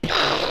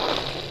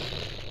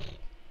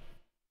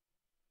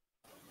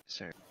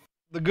 Sir.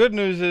 The good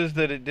news is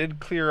that it did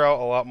clear out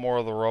a lot more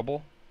of the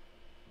rubble.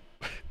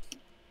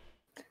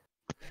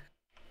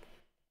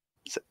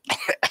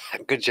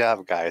 Good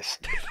job, guys.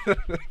 I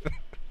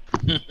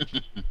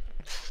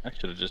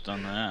should have just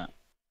done that.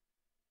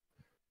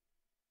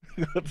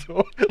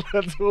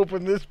 let's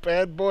open this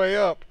bad boy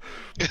up.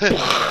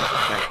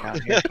 Back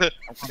down here. I'll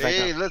come back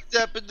Hey, up. let's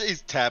tap it.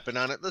 He's tapping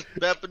on it. Let's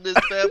tap this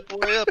bad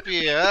boy up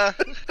here, huh?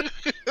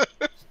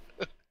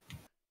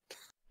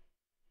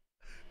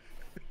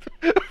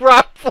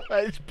 Rob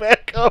flies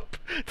back up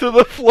to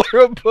the floor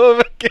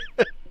above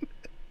again.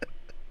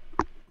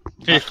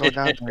 I'm not going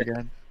down there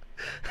again.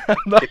 I'm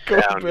not Get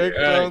going down, back dude.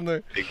 down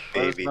there. Big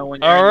Let us baby. know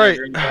when you're All in right,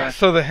 there, Grimgar.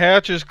 so the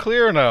hatch is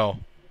clear now.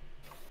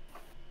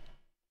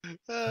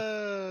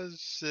 Oh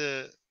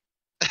shit.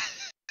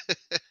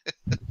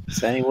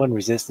 Is anyone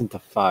resistant to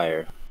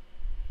fire?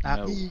 Not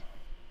No. me.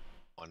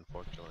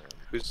 Unfortunately.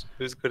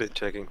 Who's good at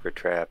checking for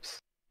traps?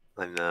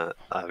 I'm not,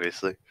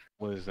 obviously.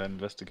 What is that,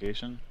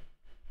 investigation?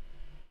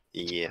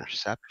 Yeah.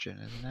 Perception,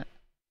 isn't it?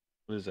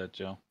 What is that,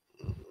 Joe?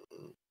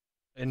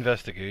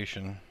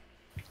 Investigation.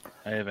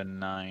 I have a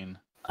 9.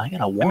 I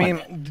got a I 1.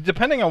 mean,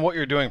 depending on what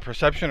you're doing,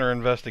 perception or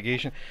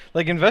investigation.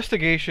 Like,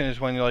 investigation is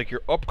when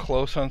you're up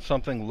close on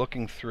something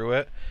looking through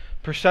it.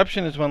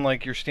 Perception is when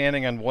you're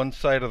standing on one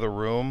side of the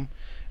room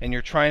and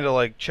you're trying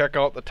to check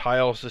out the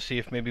tiles to see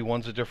if maybe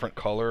one's a different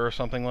color or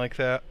something like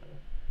that.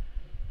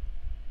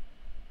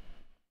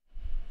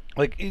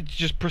 It's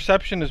just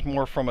perception is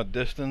more from a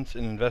distance,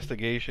 and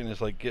investigation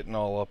is getting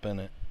all up in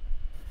it.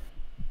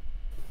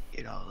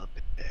 Get all up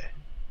in there.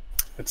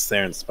 It's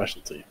Theron's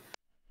specialty.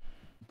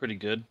 Pretty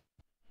good.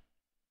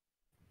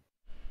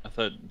 I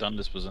thought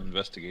Dundas was an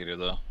investigator,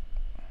 though.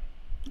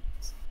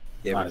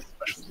 Yeah, Not but his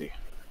specialty.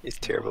 he's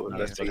terrible Yeah,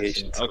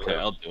 investigations. Okay,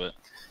 I'll do it.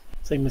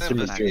 It's like Mr.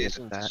 Mystery.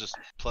 Investigation that. is just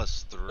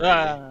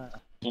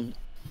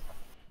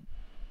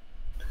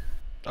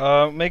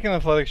 +3. Make an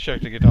athletics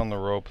check to get down the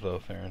rope, though,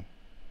 Theron.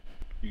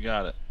 You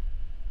got it.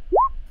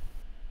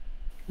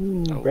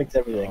 Breaks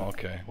everything. Oh,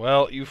 okay.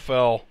 Well, you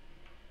fell.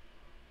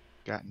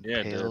 Got Yeah,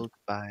 it did. impaled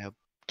by a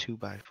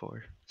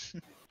 2x4.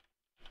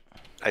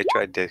 I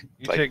tried to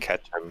You take-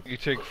 catch him. You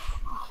take.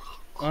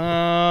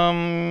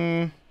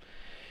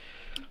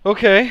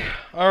 Okay.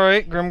 All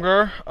right,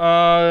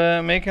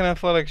 Grimgar. Make an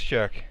athletics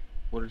check.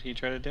 What did he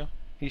try to do?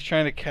 He's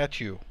trying to catch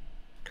you.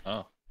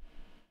 Oh.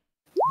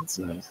 That's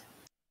nice.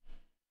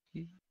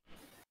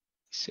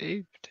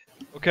 Saved.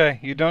 Okay,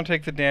 you don't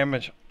take the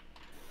damage.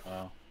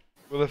 Wow.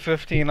 With a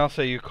 15, I'll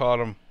say you caught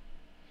him.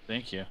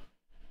 Thank you.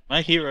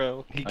 My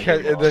hero. He I'll ca-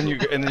 give him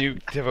and then you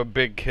have a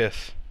big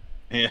kiss.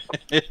 Yeah.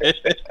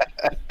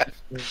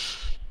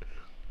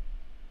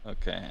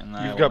 Okay, and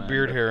I You've got wanna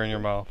beard end hair in your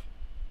mouth.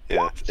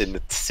 Yeah, and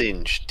it's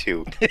singed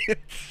too.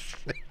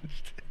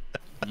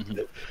 up-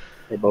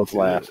 They both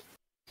laugh.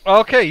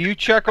 Okay, you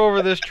check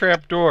over this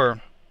trap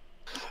door,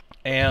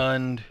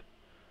 and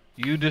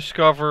you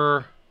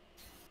discover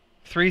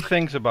 3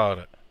 things about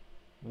it.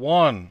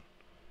 1,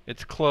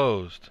 it's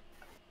closed.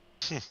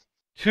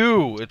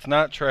 2, it's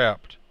not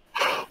trapped.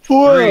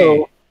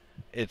 3,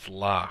 it's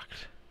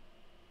locked.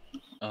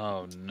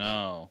 Oh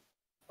no.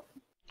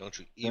 Don't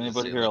you even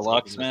Anybody say here a let's open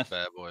locksmith? this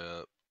bad boy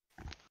up.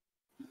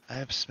 I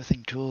have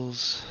smithing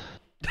tools.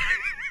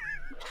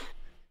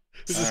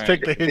 Just Alright.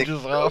 take the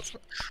hinges off.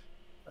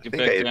 I Get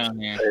think back I down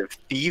here. have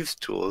thieves'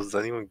 tools. Is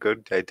anyone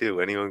good? I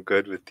do. Anyone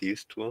good with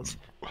thieves' tools?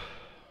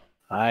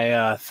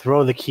 I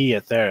throw the key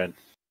at Theron.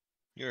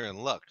 You're in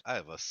luck. I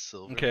have a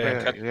silver.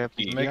 Okay. Wait, you have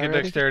the key Make a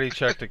already? dexterity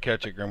check to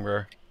catch it,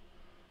 Grimgar.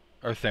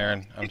 Or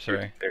Theron, I'm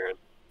sorry. Theron.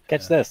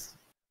 Catch Yeah. this.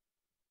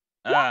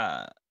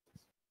 Ah.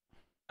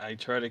 I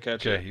try to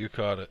catch Okay, you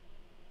caught it.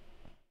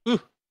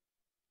 it.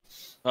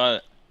 Caught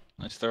it.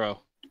 Nice throw.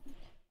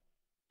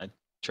 I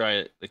try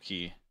it, the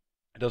key.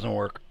 It doesn't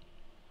work.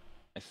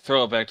 I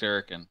throw it back to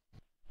Erican.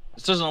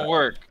 This doesn't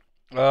work.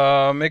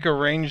 Make a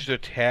ranged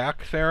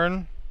attack,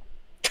 Theron.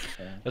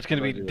 Okay, That's going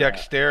how to do I be do that?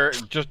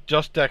 dexterity,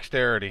 just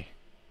dexterity.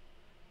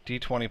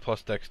 D20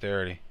 plus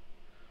dexterity.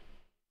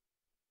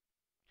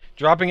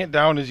 Dropping it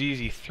down is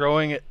easy.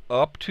 Throwing it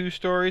up 2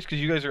 stories,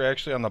 because you guys are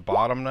actually on the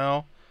bottom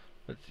now.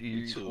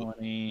 You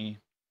 20.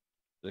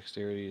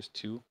 Dexterity is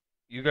 2.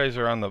 guys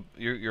are on the,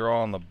 you're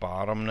all on the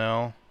bottom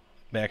now.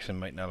 Maxon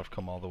might not have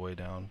come all the way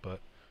down, but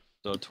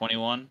So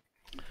 21.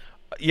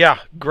 yeah,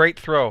 great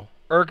throw.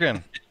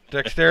 Erkin,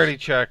 dexterity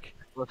check.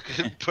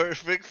 Fucking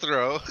perfect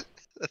throw.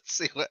 Let's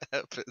see what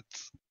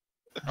happens.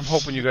 I'm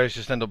hoping you guys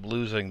just end up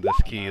losing this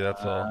key.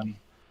 That's all. Um,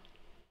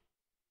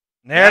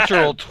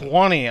 Natural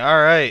 20.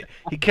 All right,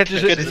 he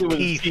catches it in with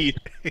his teeth.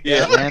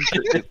 Yeah.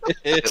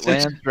 It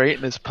lands right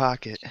in his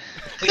pocket.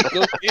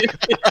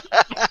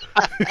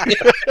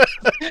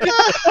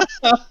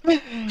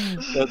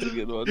 That's a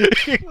good one.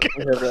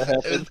 Whenever that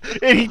happens.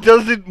 And he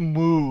doesn't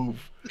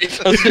move. It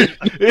doesn't.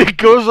 It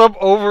goes up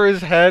over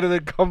his head and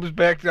then comes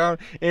back down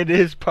into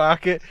his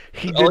pocket.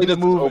 He All he didn't does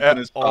is move open at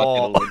his pocket a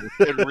all. little.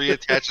 And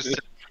reattaches to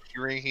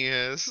the ring he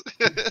has.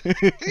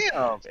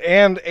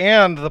 Damn.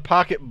 And the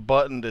pocket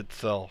buttoned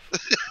itself.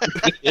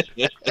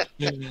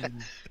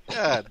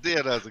 God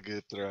damn, that was a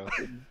good throw.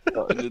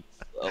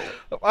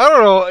 I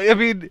don't know. I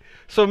mean,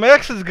 so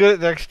Max is good at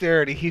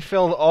dexterity. He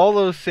failed all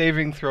those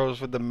saving throws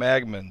with the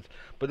Magmans.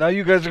 But now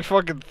you guys are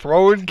fucking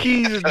throwing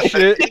keys and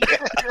shit.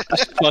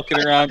 Just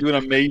fucking around doing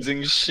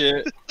amazing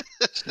shit.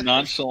 Just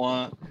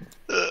nonchalant.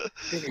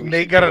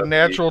 Nate got a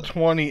natural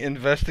 20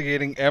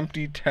 investigating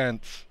empty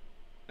tents.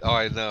 Oh,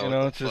 I know. You know,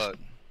 what it's the just... fuck?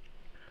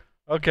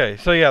 Okay,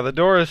 so yeah, the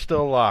door is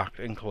still locked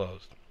and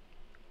closed.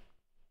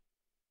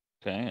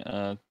 Okay,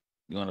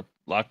 you want to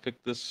lockpick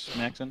this,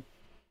 Maxon?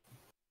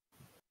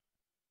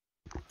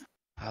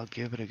 I'll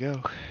give it a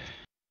go.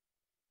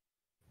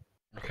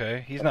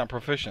 Okay, he's not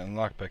proficient in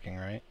lockpicking,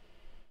 right?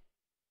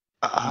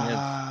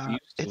 has thieves'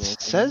 It tools,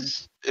 doesn't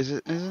says,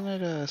 isn't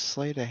it a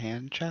sleight of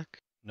hand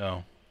check?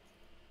 No.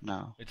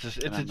 No. It's just,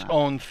 Then it's I'm its not.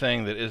 own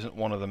thing that isn't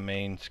one of the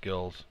main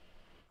skills.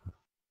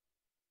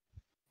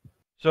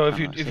 So if Oh,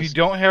 you it if you says-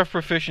 don't have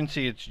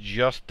proficiency, it's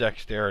just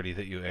dexterity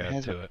that you It add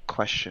has to a it.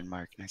 question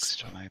mark next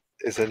to my,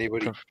 Is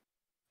anybody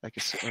like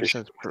it says,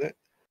 proficient with it?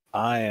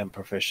 I am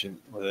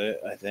proficient with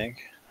it, I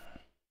think.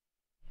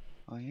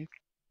 oh, you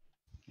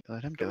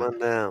let him do Come it. on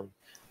down.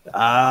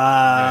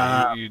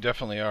 Yeah, you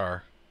definitely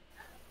are.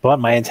 But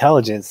my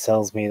intelligence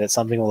tells me that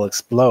something will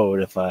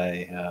explode if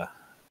I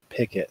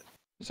pick it.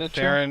 Is that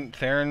true?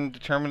 Theron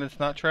determined it's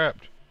not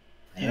trapped.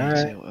 Yeah, you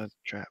say it was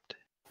trapped.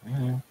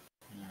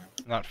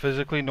 Not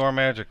physically nor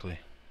magically.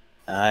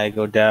 I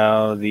go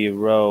down the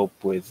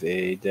rope with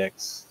a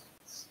dexterity.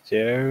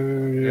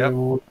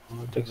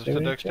 Just a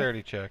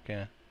dexterity check,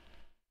 yeah.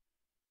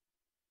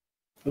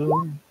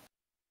 Boom.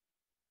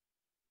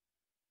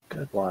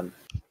 Good one.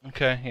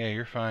 Okay, yeah,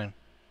 you're fine.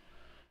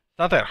 It's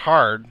not that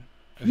hard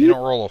if you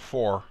don't roll a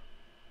 4.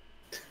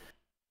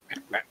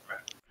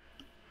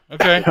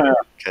 Okay.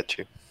 Catch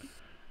you.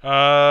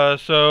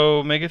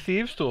 So make a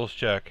thieves' tools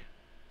check.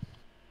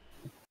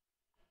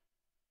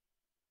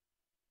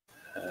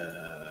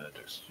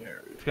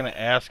 Dexterity. It's gonna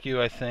ask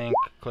you, I think.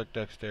 Click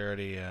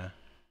dexterity.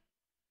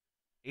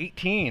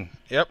 18.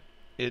 Yep.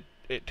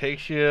 It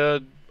takes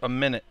you a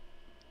minute,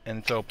 and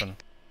it's open.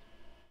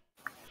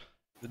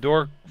 The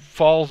door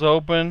falls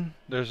open.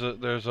 There's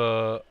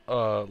a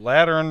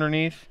ladder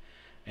underneath,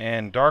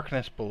 and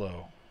darkness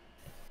below.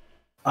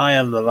 I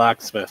am the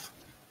locksmith.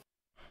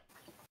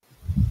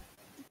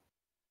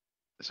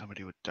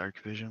 Somebody with dark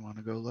vision want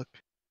to go look?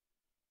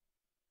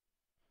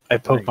 I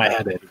poke my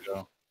head in.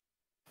 Go.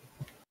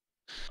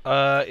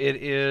 It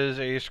is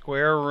a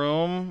square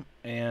room,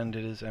 and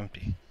it is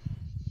empty.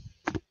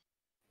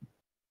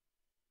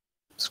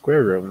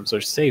 Square rooms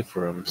are safe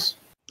rooms.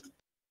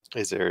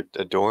 Is there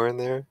a door in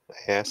there?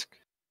 I ask.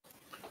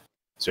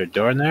 Is there a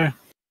door in there?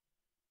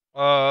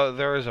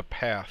 There is a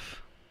path.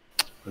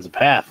 There's a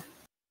path.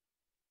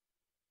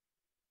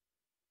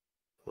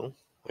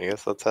 I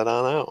guess let's head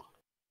on out.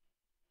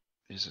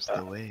 This is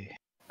the way.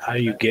 How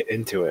do you get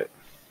into it?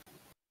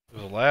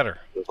 There's a ladder.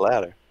 The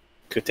ladder.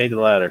 Could take the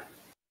ladder.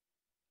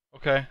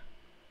 Okay.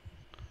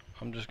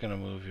 I'm just gonna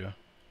move you.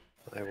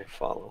 I will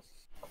follow.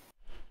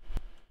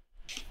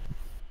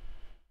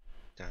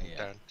 Dun, Yeah.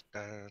 dun,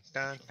 dun,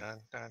 dun,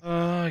 dun, dun.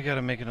 I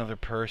gotta make another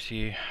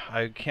Percy.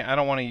 I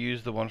don't want to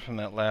use the one from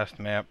that last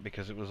map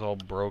because it was all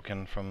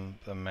broken from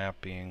the map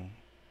being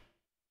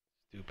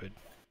stupid.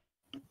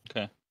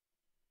 Okay.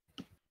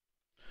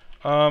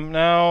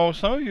 Now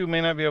some of you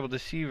may not be able to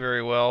see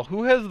very well.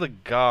 Who has the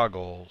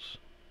goggles?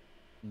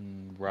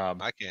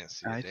 Rob. I can't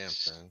see a I damn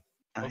s- thing.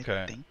 I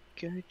Okay. think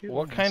I do.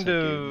 What unless kind I gave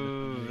of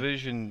them away.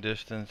 vision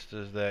distance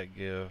does that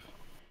give?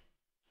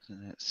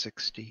 Isn't it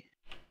 60?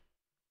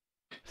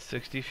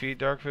 60 feet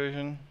dark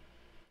vision?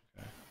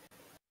 Okay.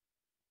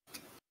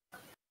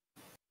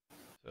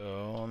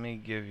 So let me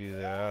give you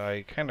that.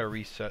 I kind of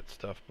reset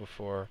stuff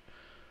before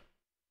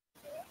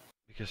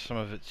because some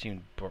of it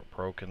seemed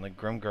broken. Like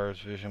Grimgar's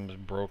vision was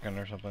broken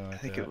or something like I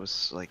think that. it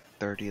was like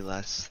 30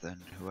 less than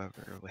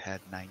whoever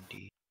had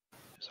 90.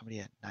 Somebody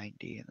had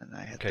 90, and then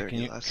I had Okay,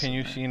 30 less. can than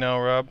you that. see now,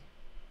 Rob?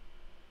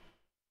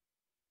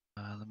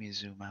 Let me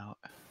zoom out.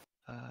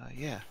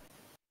 Yeah.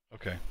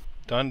 Okay.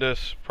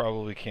 Dundas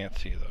probably can't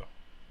see though.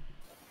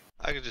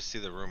 I could just see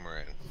the room we're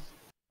in.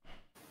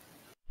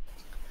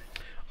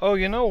 Oh,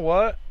 you know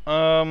what?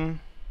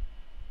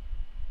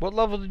 What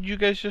level did you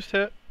guys just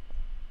hit?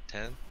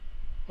 10?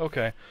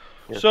 Okay.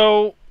 Yeah.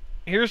 So,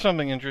 here's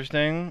something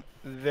interesting.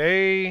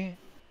 They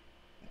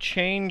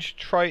changed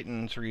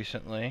Tritons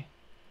recently.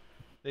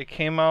 They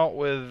came out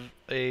with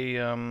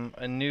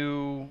a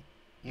new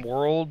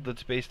world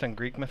that's based on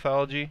Greek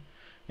mythology,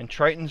 and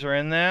Tritons are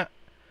in that.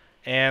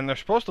 And they're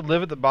supposed to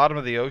live at the bottom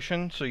of the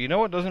ocean. So you know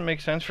what doesn't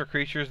make sense for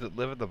creatures that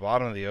live at the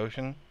bottom of the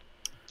ocean?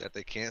 That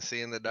they can't see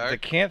in the They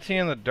dark? can't see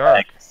in the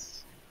dark.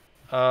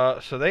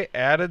 So they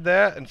added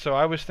that, and so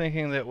I was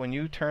thinking that when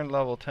you turned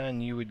level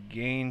 10, you would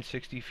gain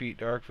 60 feet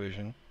dark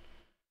vision.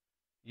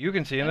 You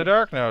can see in the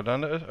dark now,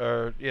 Dundas.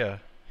 Or yeah,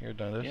 you're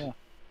Dundas. Yeah.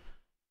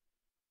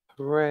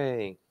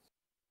 Hooray!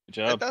 Good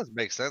That job. does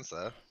make sense,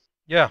 though.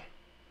 Yeah.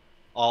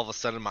 All of a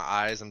sudden, my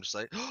eyes, I'm just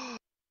like,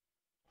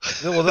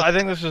 Well, I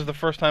think this is the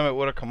first time it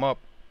would have come up.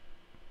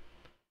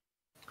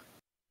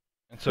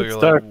 And so It's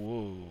you're dark. like,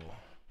 whoa.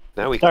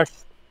 Now we It's dark.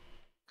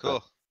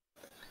 cool.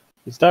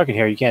 It's dark in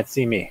here. You can't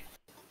see me.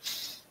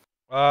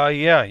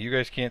 Yeah, you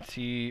guys can't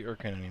see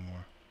Urkin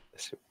anymore.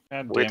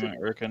 God Where damn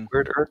it, Urkin.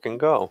 Where'd Urkin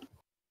go?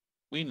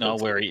 We know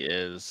where he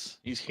is.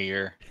 He's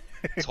here.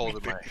 It's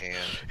holding my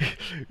hand.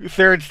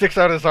 Theron sticks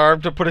out his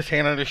arm to put his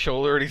hand on his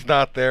shoulder, and he's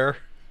not there.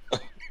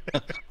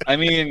 I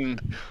mean,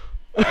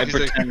 I He's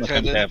like pretend like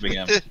I'm pretending. tapping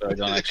him, so I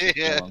don't actually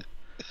Yeah. feel him.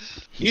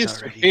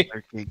 He's already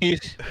lurking.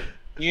 He's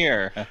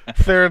here.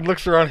 Theron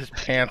looks around, his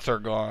pants are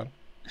gone.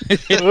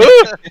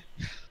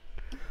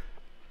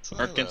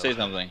 Mark can say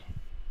something.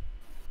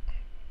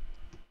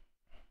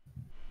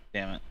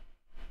 Damn it.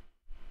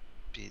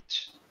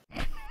 Bitch.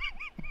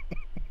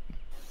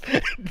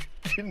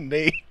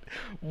 Nate,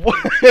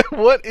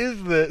 what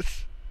is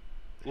this?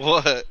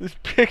 What? This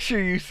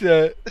picture you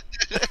sent.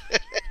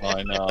 Oh,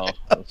 I know.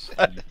 That's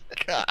funny.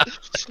 God.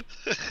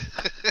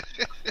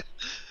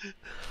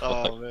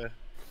 Oh, man.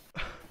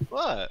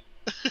 What?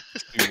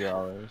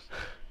 $2.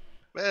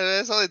 Man,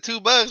 that's only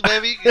 $2,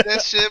 baby. You get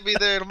that shit, be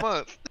there in a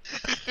month.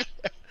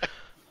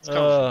 It's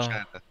coming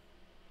from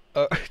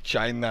China.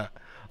 China.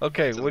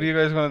 Okay, what are you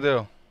guys gonna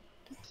do?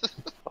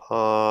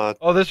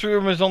 Oh, this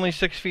room is only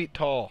 6 feet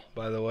tall,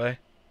 by the way.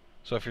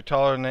 So if you're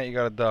taller than that, you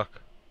gotta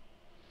duck.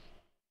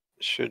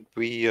 Should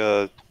we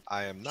I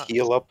am not.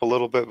 heal up a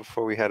little bit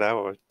before we head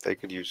out? They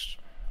could use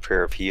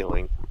prayer of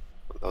healing.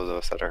 Those of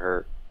us that are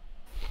hurt.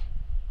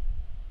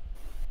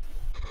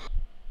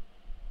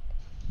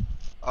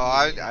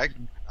 Oh,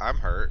 I'm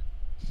hurt.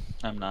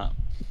 I'm not.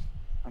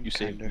 I'm You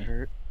saved kind of me.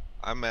 hurt.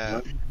 I'm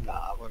at,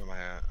 what am I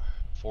at?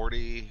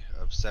 40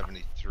 of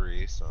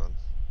 73, so.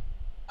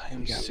 I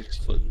am We got-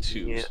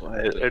 6'2". Yeah, so I'm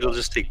good. it'll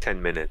just take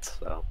 10 minutes.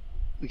 So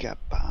We got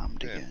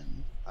bombed Yeah.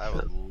 again. I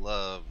would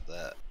love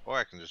that. Or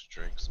I can just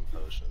drink some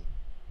potion.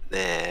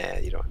 nah,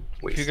 you don't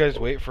waste. If you guys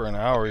it. wait for an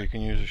hour, you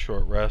can use a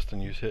short rest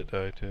and use hit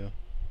die too.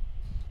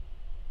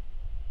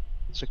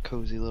 It's a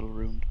cozy little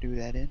room to do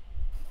that in.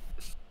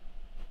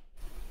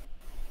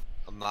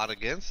 I'm not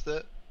against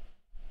it.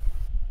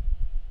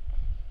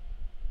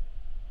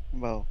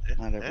 Well, Eh,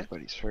 not eh.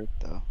 everybody's hurt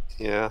though.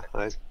 Yeah,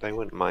 I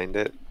wouldn't mind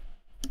it.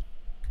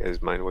 You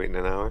guys mind waiting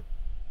an hour?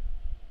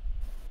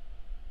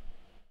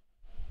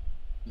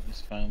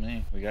 It's fine with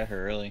me. We got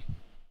here early.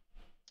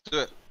 Do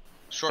it.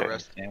 Short Okay.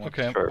 rest. Sandwich.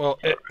 Okay. Sure. Well,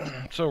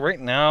 so right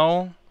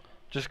now,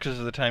 just because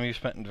of the time you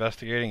spent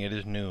investigating, it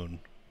is noon.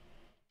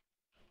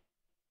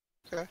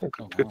 Okay. Good,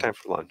 Oh, good wow. time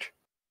for lunch.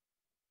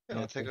 Yeah, Yeah,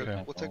 we'll take a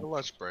okay. we'll take a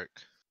lunch break.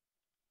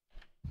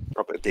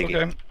 Probably digging.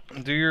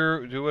 Okay.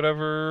 Do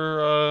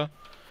whatever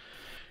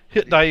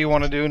hit die you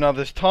want to do. Now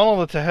this tunnel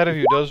that's ahead of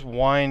you does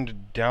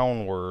wind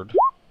downward.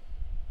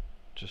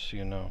 Just so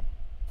you know.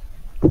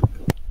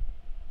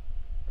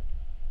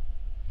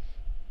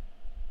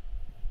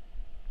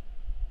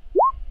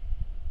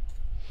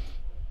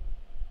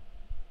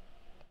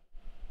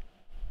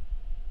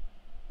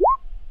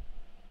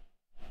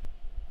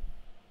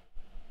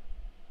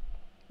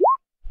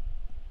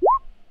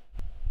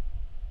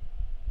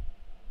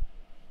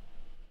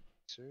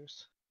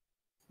 Serious?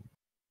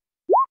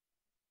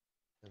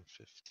 And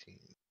 15.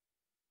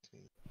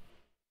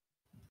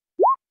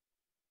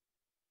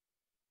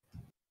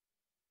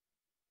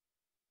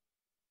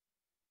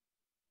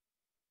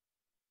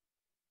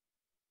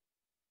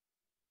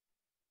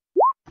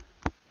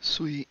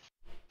 Sweet.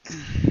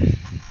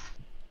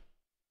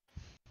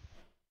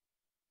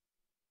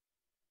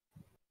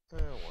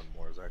 One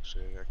more is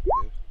actually I can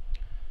do.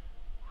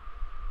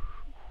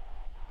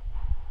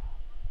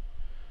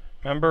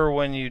 Remember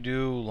when you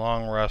do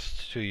long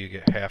rests too, you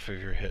get half of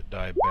your hit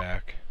die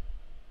back.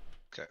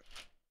 Okay.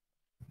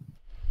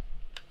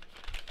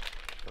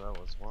 So that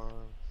was 1,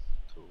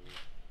 2.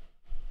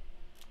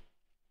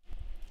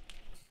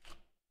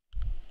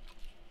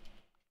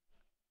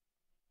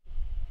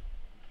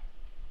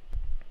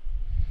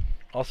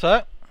 All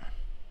set? I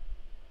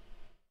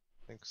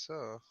think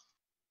so.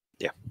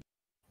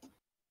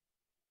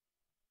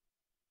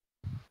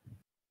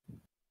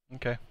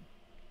 Okay.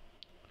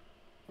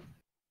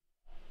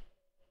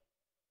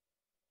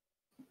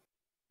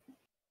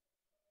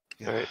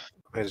 All right.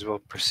 Might as well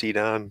proceed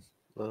on.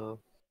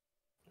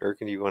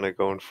 Erkin, you want to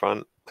go in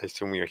front? I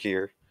assume you're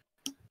here.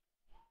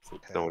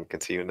 Since no Okay. one can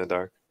see you in the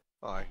dark.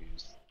 Oh, I can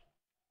use.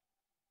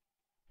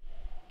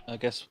 I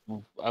guess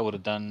I would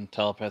have done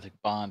telepathic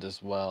bond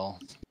as well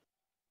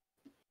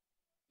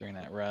during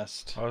that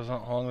rest. How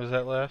long does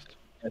that last?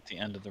 At the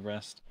end of the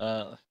rest.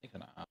 I think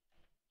an hour.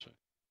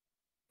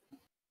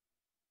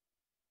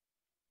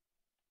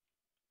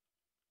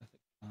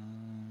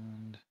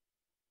 And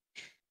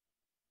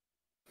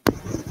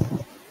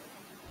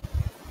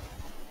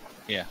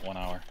yeah, 1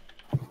 hour.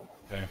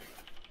 Okay.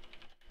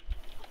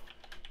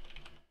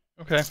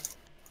 Okay.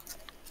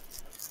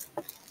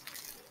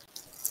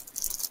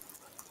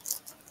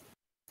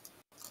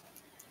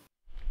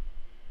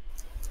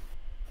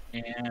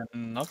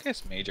 And I'll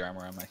cast mage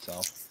armor on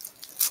myself.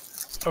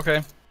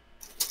 Okay.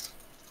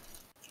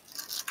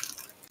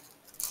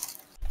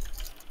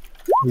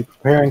 You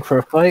preparing for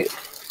a fight?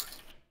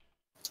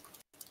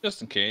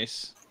 Just in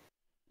case.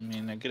 I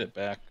mean, I get it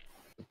back.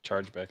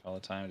 Charge back all the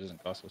time. It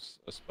doesn't cost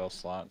a spell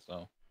slot,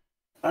 so.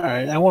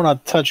 Alright, I want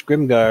to touch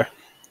Grimgar.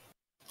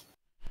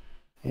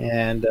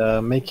 And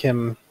make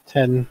him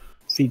 10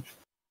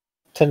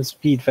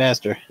 speed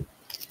faster.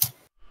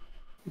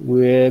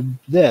 With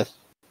this.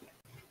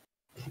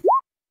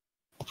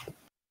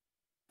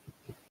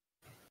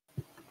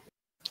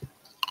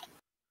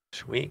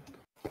 Sweet.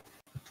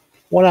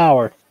 1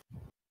 hour.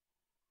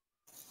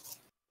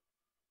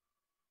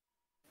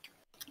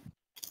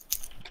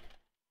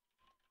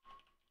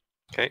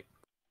 Okay.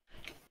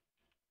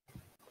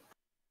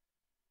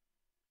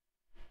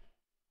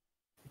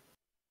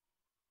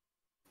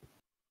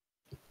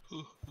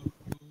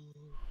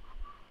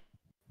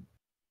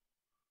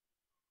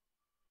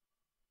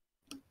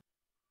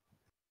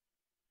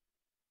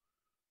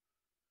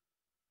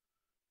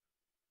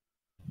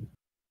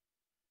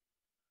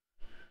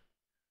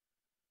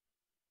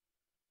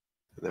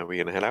 Then are we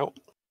gonna head out?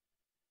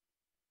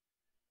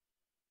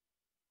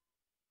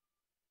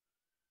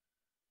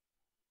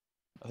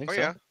 I think Oh so.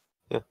 yeah,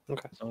 Yeah.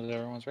 Okay. As long as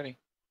everyone's ready.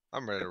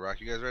 I'm ready to rock.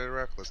 You guys ready to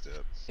rock? Let's do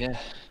it. Yeah.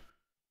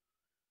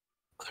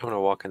 I want to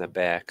walk in the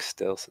back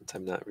still, since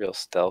I'm not real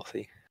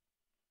stealthy.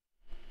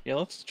 Yeah,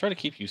 let's try to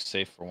keep you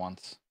safe for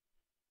once.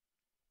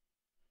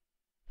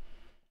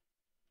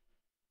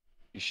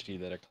 You should see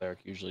that a cleric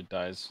usually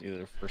dies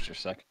either first or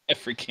second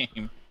every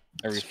game,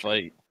 every That's true.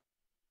 fight.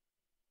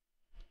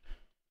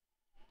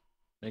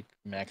 Make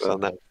max Well,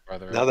 it go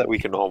farther Now out. that we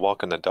can all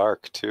walk in the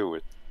dark too,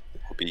 it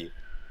will be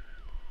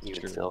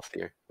even True.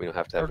 stealthier. We don't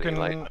have to have any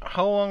light. Erkin,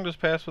 how long does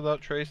Pass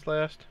Without Trace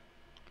last?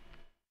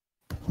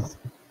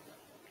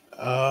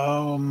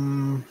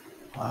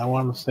 I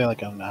want to say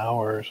like an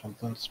hour or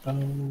something.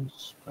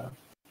 Spells,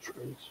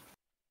 trace.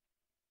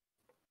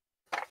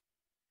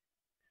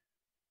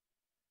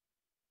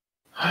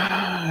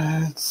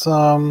 It's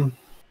 1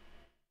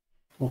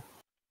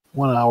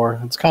 hour.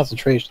 It's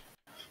concentration.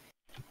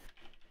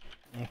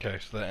 Okay,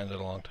 so that ended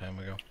a long time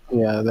ago.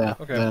 Yeah,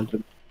 that. Okay. That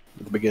at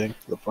the beginning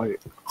of the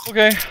fight.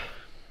 Okay.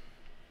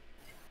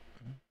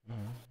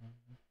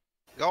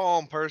 Go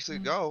on, Percy.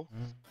 Go.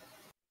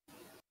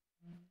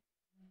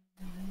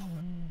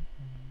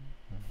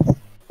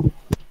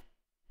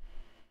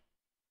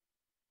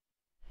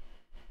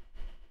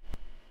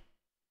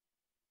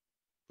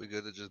 We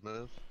good to just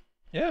move?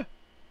 Yeah.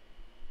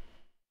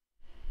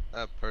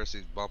 Have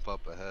Percy bump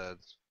up ahead.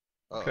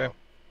 Okay.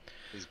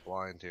 He's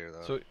blind here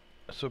though.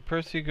 So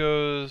Percy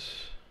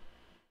goes.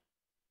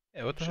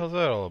 Yeah, what the hell's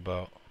that all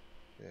about?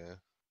 Yeah,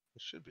 I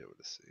should be able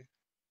to see.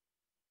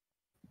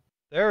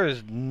 There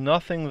is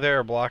nothing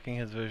there blocking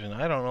his vision.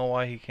 I don't know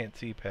why he can't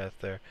see past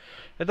there.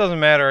 It doesn't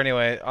matter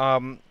anyway.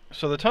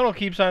 So the tunnel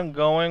keeps on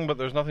going, but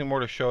there's nothing more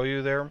to show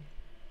you there.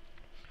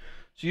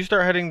 So you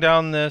start heading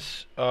down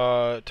this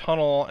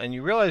tunnel, and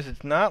you realize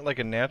it's not like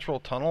a natural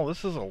tunnel.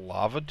 This is a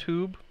lava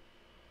tube.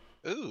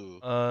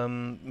 Ooh.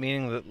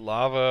 Meaning that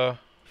lava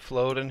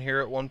flowed in here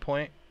at one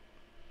point.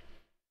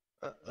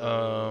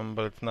 But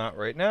it's not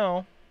right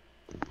now.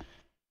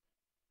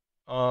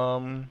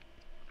 Let's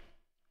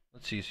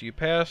see. So you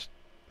passed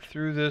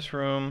through this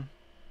room.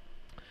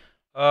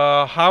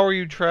 How are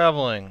you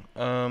traveling?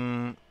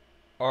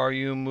 Are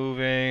you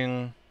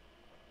moving?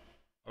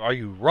 Are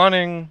you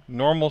running?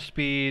 Normal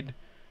speed?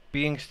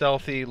 Being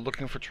stealthy,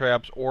 looking for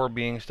traps, or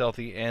being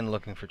stealthy and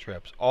looking for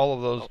traps? All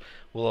of those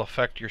will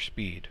affect your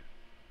speed.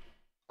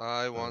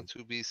 I want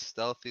to be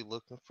stealthy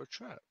looking for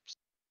traps.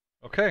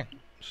 Okay,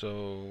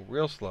 so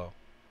real slow.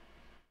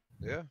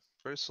 Yeah,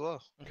 pretty slow.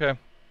 Okay,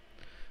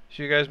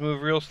 so you guys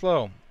move real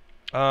slow.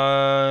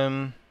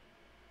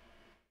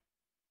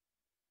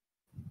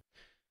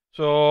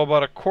 So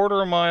about a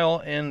quarter mile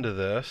into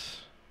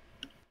this,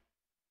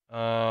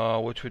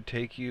 which would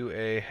take you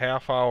a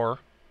half hour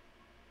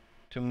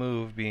to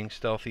move, being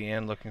stealthy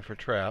and looking for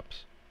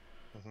traps.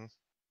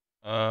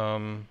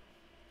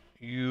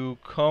 You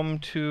come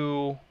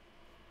to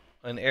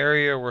an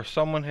area where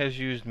someone has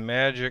used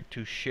magic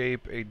to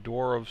shape a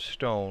door of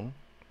stone,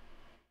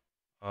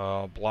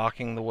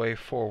 blocking the way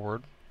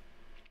forward.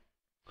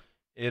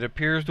 It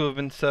appears to have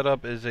been set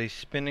up as a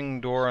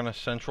spinning door on a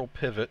central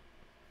pivot.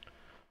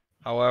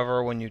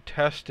 However, when you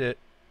test it,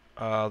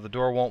 the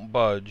door won't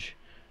budge,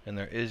 and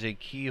there is a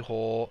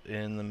keyhole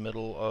in the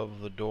middle of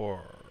the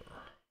door.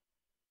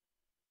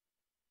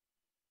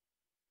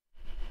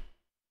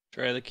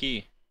 Try the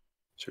key.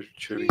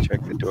 Should we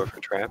check the door for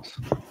traps?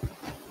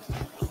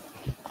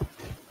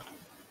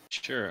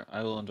 Sure,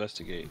 I will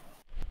investigate.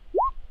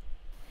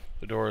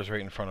 The door is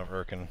right in front of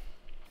Erkin.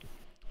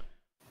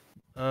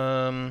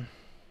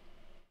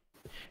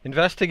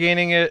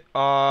 Investigating it,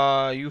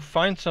 you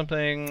find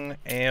something,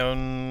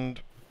 and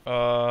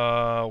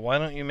why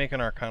don't you make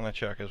an Arcana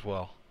check as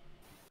well?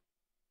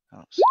 I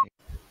don't see it.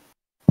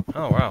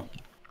 Oh wow!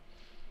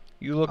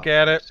 You look Oh,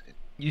 at I it. see it.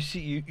 You see,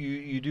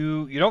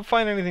 you don't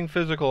find anything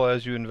physical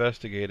as you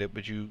investigate it,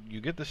 but you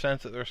get the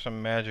sense that there's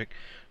some magic.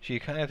 So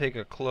you kind of take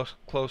a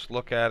close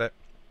look at it,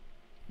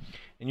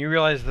 and you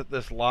realize that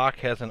this lock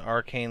has an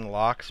arcane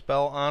lock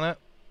spell on it.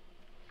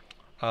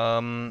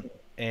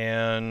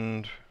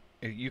 And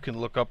you can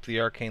look up the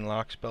arcane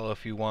lock spell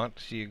if you want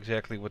to see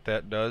exactly what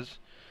that does,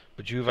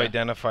 but you've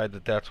identified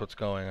that that's what's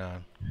going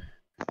on.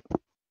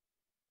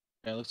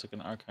 Yeah, it looks like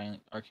an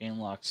arcane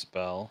lock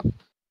spell.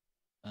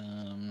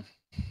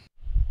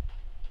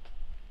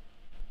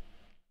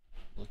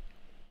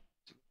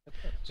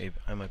 Maybe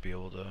I might be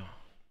able to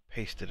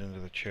paste it into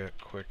the chat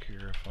quick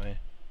here if I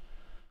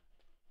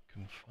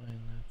can find.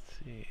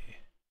 Let's see.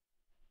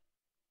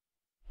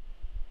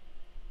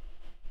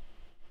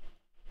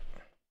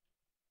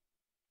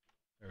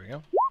 There we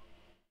go.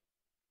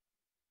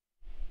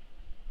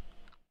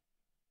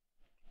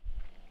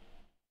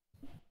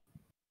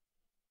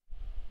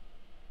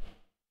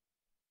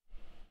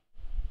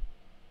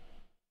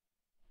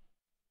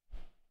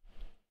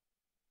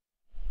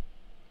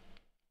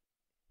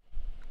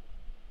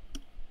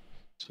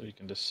 So you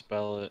can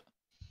dispel it.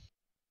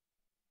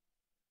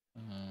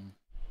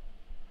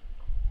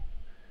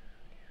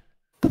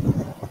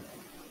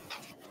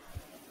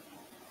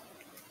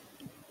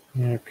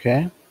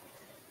 Okay.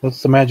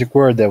 What's the magic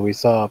word that we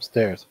saw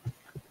upstairs?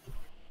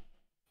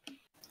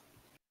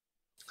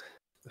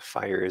 The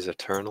fire is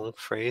eternal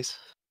phrase?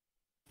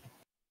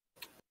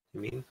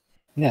 You mean?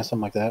 Yeah,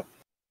 something like that.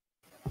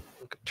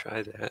 We could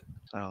try that.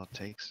 Is that all it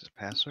takes is a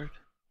password?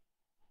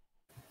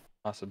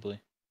 Possibly.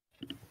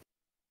 It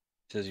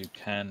says you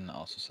can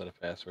also set a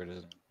password, it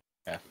doesn't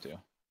have to.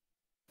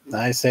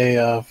 I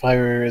say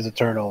fire is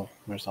eternal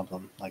or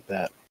something like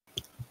that.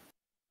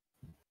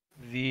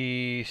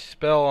 The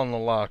spell on the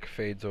lock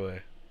fades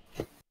away.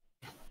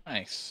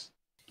 Nice.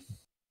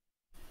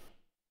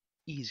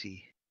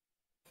 Easy.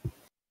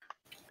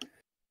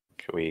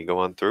 Can we go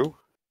on through?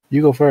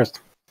 You go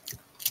first.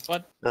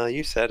 What? No,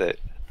 you said it.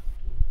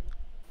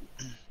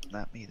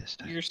 Not me this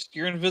time.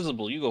 You're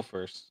invisible. You go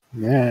first.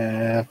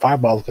 Yeah,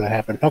 fireball's gonna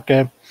happen.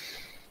 Okay.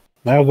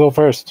 I'll go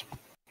first.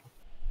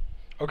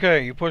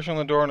 Okay, you push on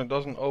the door and it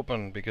doesn't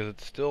open because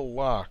it's still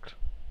locked.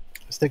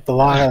 Stick the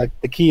lock,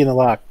 the key in the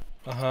lock,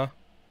 Uh-huh.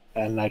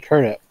 and I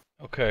turn it.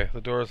 Okay,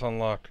 the door is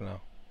unlocked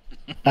now.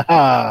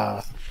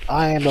 Haha!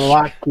 I am the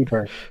lock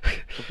keeper.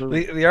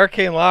 The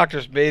arcane lock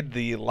just made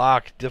the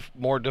lock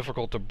more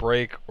difficult to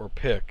break or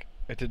pick.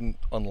 It didn't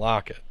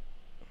unlock it.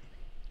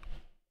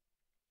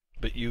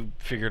 But you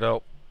figured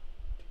out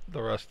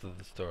the rest of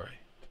the story.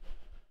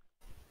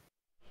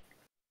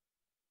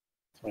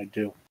 That's what I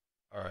do.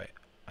 Alright.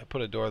 I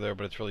put a door there,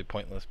 but it's really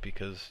pointless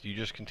because you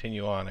just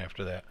continue on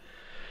after that.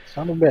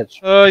 Son of a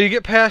bitch. You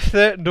get past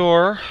that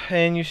door,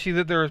 and you see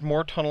that there is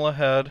more tunnel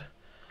ahead.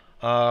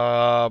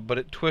 But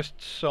it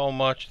twists so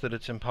much that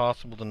it's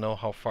impossible to know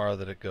how far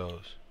that it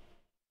goes.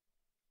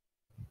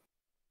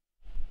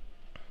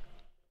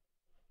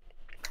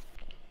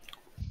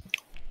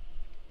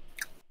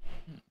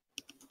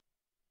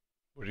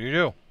 What do you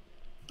do?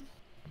 What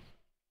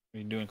are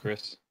you doing,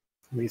 Chris?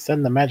 We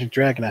send the magic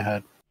dragon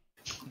ahead.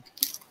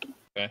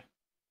 Okay.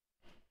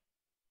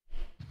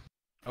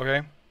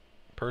 Okay.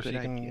 Percy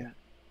Good can. idea.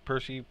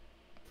 Percy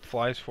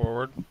flies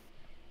forward.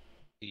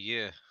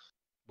 Yeah.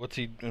 What's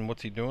he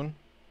doing?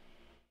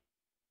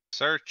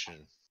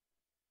 Searching.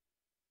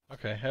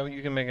 Okay.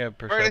 You can make a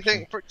For perception.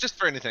 anything, just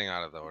for anything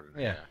out of the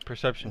ordinary. Yeah,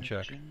 perception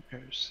check. Virgin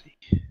Percy.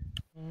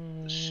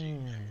 The sheep.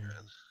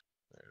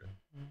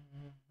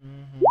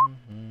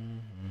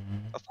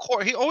 Of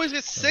course, he always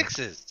gets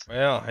sixes.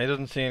 Well, he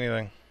doesn't see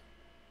anything.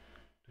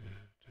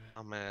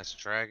 Dumbass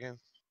dragon.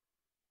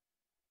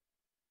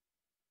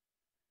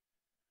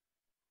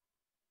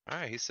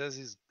 Alright, he says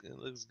it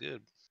looks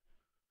good.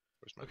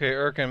 Where's my Okay,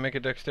 Erkin, make a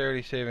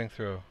dexterity saving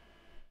throw.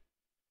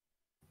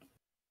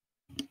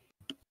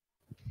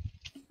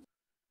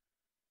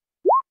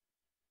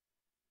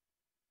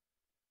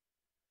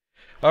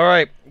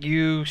 Alright,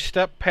 you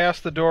step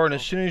past the door, and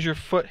as soon as your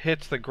foot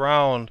hits the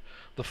ground,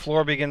 the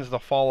floor begins to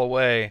fall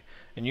away,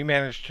 and you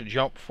manage to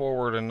jump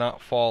forward and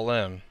not fall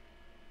in.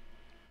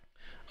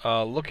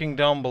 Looking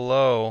down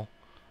below,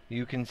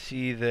 you can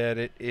see that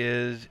it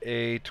is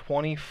a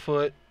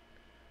 20-foot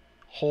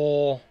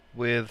hole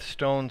with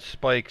stone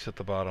spikes at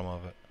the bottom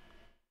of it.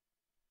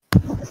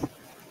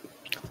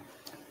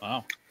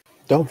 Wow.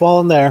 Don't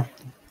fall in there.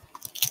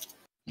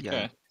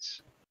 Yeah.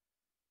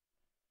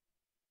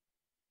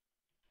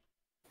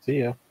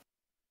 See ya.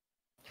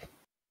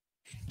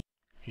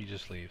 He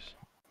just leaves.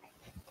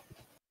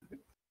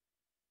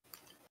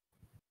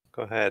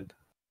 Go ahead.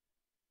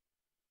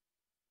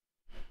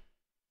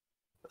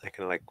 I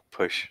can like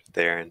push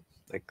there and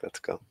like let's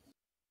go.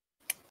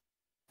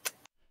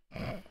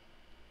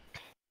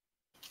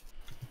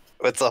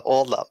 What's a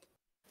hold up?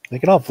 They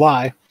can all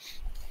fly.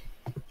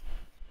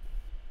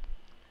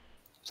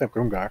 Except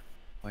Grimgar.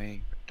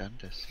 Wait,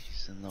 Redundus,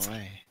 he's in the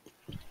way.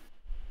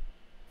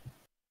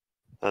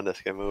 On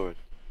this get moving.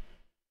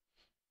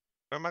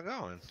 Where am I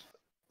going?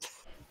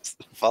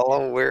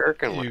 Follow where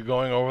Erkin You went.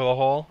 going over the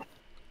hole?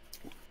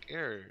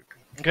 Scared.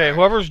 Okay,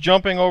 whoever's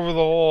jumping over the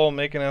hole,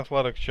 make an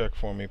athletics check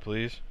for me,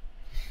 please.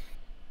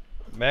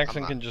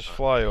 Maxon not- can just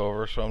fly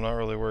over, so I'm not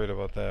really worried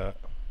about that.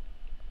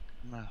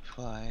 I'm gonna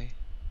fly.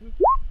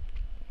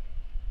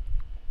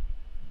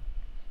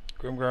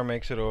 Grimgar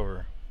makes it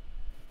over.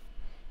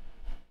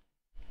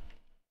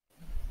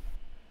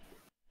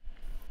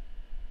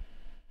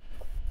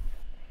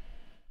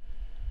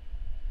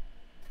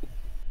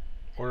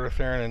 What are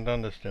Theron and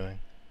Dundas doing?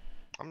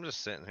 I'm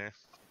just sitting here.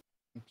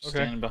 Okay.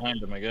 Standing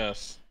behind him, I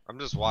guess. I'm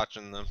just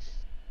watching them.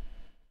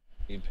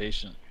 Being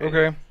patient.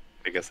 Okay.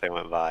 I guess they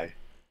went by.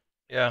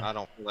 Yeah. I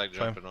don't feel like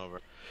Fine. jumping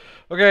over.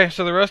 Okay,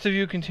 so the rest of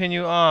you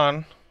continue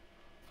on.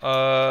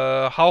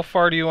 How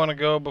far do you want to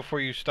go before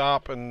you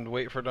stop and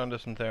wait for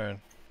Dundas and Theron?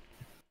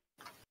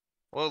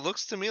 Well, it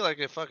looks to me like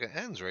it fucking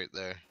ends right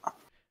there.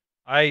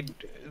 I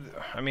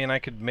mean, I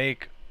could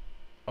make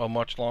a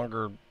much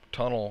longer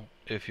tunnel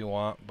if you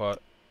want,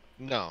 but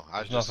No, I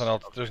there's just nothing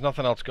else. There's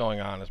nothing else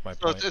going on. Is my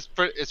So point.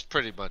 it's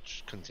pretty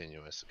much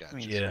continuous. Gotcha. I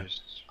mean, Yeah.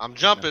 there's I'm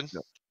jumping.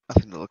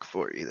 nothing to look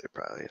for either,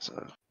 probably.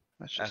 So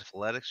that's just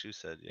Athletics, you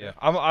said. Yeah,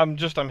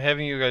 I'm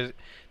having you guys.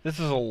 This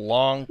is a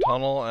long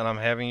tunnel, and I'm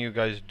having you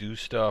guys do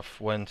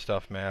stuff when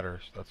stuff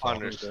matters. That's all.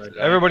 Understood.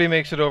 Everybody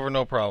makes it over,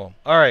 no problem.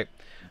 All right.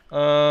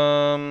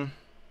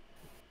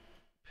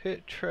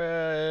 Pit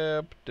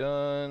trap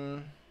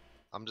done.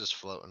 I'm just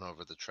floating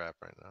over the trap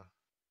right now.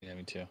 Yeah,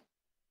 me too.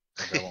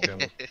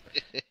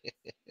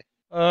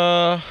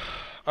 All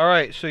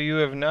right. So you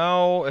have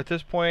now, at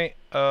this point,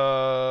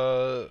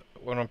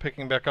 when I'm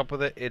picking back up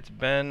with it, it's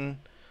been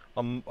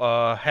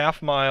a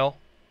half mile,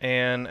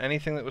 and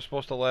anything that was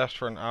supposed to last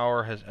for an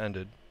hour has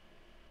ended.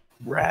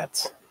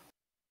 Rats.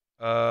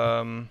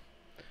 You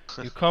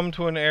come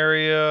to an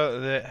area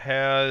that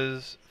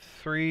has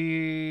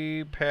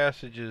 3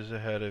 passages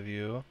ahead of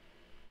you.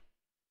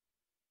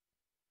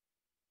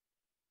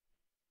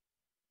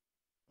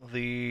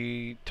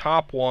 The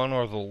top one,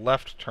 or the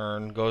left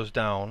turn, goes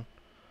down.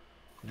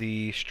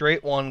 The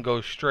straight one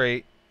goes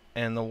straight,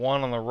 and the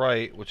one on the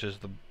right, which is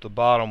the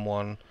bottom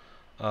one,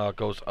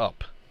 goes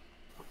up.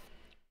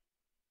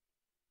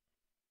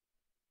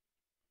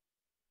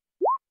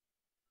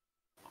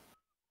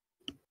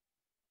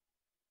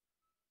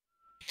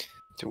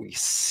 Do we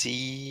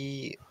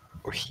see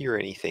or hear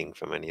anything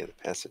from any of the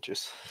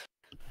passages?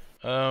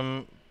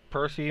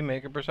 Percy,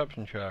 make a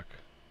perception check.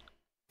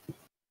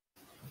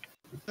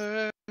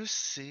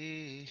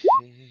 Percy.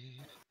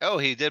 Oh,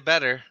 he did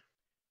better.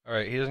 All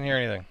right, he doesn't hear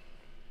anything.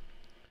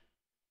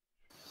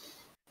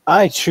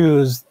 I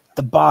choose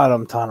the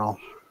bottom tunnel.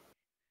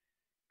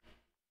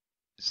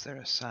 is there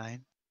a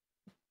sign?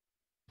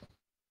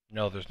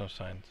 No, there's no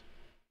signs.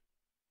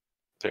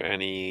 Is there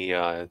any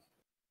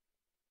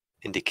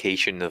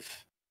indication of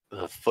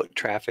foot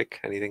traffic,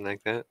 anything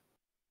like that?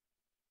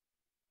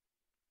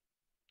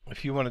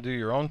 If you want to do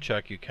your own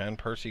check, you can.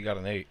 Percy got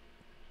an 8.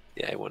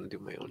 Yeah, I want to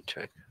do my own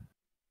check.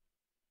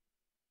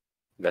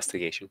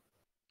 Investigation.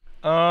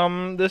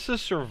 This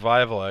is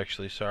survival,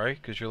 actually. Sorry,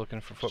 because you're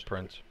looking for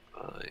footprints.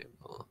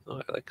 Survival.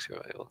 Oh, I like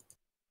survival.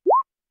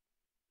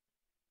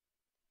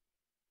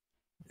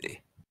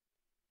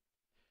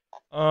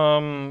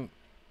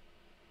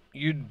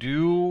 You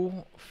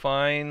do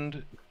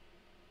find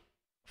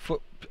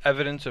foot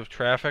evidence of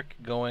traffic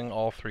going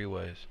all 3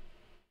 ways.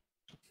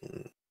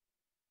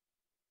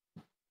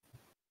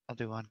 I'll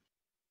do one.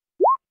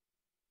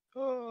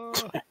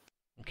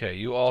 Okay,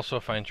 you also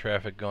find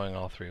traffic going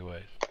all 3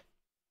 ways.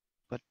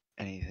 But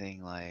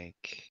anything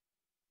like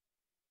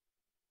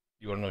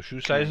You want to know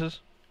shoe Can I- sizes?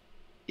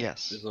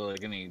 yes. Is there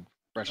like any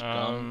fresh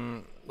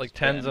gum? Like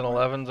Spit 10s and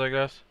anywhere? 11s, I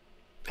guess.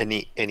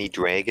 Any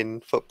dragon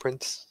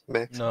footprints,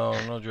 Max? No,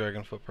 no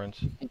dragon footprints.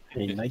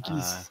 Hey,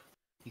 Nikes.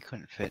 You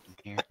couldn't fit in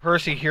here.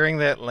 Percy, hearing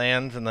that,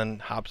 lands and then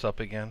hops up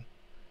again.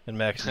 And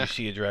Max, you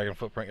see a dragon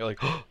footprint. You're like,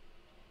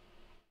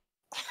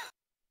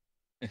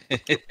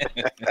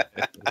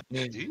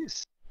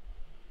 Jeez.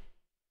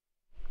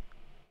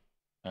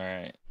 All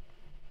right.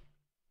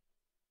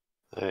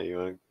 Hey, you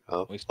want?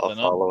 I'll We split up?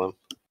 follow him.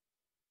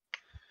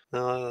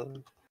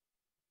 No,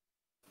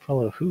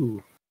 Follow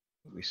who?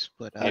 We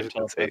split I I up. have was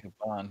gonna say- telepathic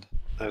bond.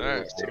 I don't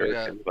Alright, know so we got-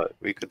 American, but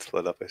we could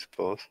split up, I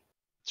suppose.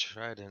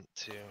 Trident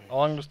too. how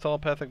long does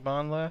telepathic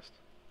bond last?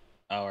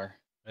 Hour.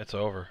 It's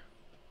over.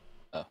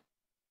 Oh.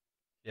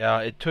 Yeah,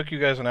 it took you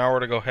guys an hour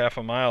to go half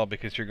a mile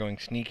because you're going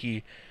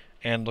sneaky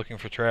and looking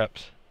for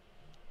traps.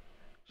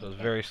 So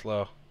it's very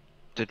slow.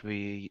 Did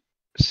we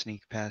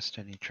sneak past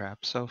any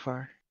traps so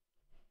far?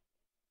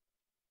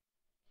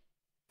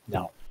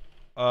 No.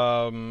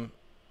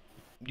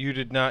 You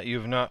did not. You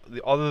have not.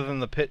 Other than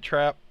the pit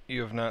trap,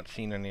 you have not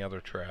seen any other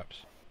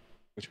traps.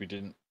 Which we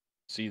didn't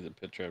see the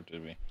pit trap,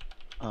 did we?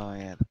 Oh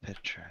yeah, the pit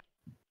trap.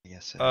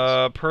 Yes, it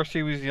is.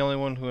 Percy was the only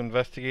one who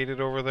investigated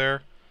over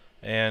there,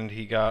 and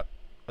he got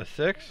a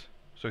 6,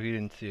 so he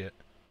didn't see it.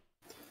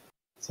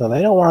 So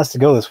they don't want us to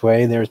go this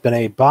way. There's been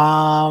a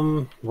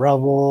bomb,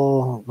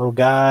 rubble, little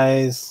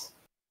guys,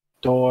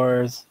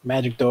 doors,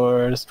 magic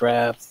doors,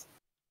 traps.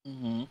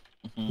 Mm-hmm.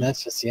 And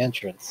that's just the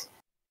entrance.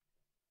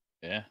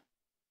 Yeah.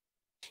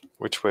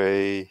 Which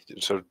way?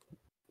 So, do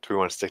we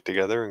want to stick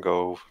together and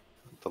go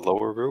the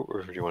lower route,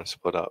 or do you want to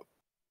split up?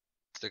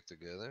 Stick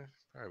together.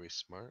 Probably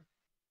smart.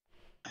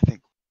 I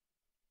think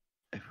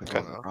if we Okay.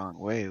 go the wrong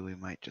way, we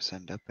might just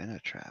end up in a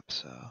trap.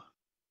 So I'm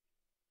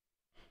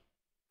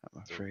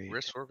The afraid.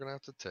 risk we're gonna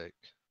have to take.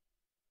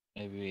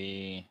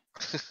 Maybe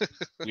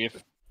we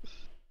have.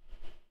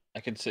 I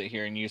could sit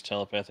here and use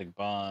telepathic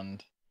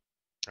bond,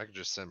 I could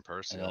just send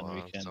Percy and then we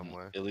along can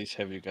somewhere. at least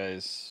have you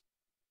guys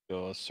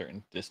go a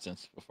certain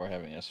distance before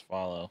having us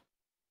follow.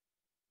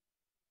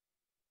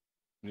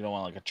 We don't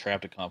want like a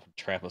trap to come up and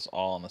trap us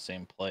all in the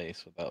same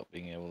place without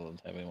being able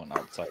to have anyone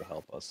outside to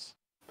help us.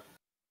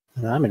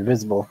 And I'm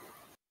invisible.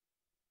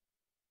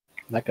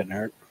 That couldn't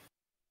hurt.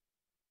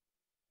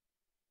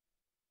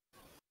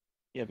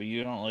 Yeah, but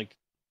you don't like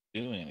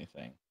doing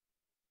anything.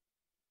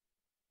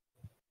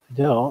 I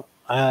don't.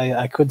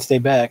 I could stay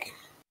back.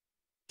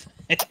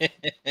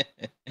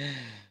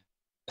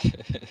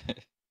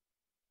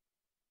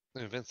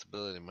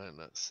 Invincibility might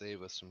not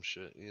save us from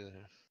shit either.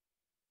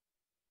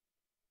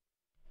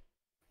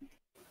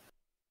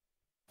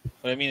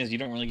 What I mean is you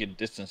don't really get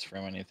distance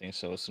from anything,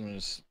 so as soon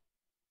as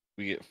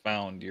we get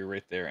found, you're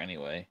right there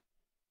anyway.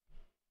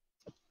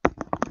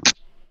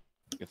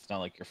 It's not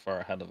like you're far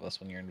ahead of us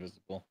when you're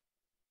invisible.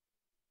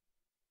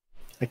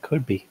 I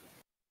could be.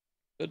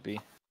 Could be.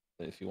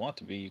 But if you want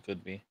to be, you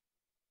could be.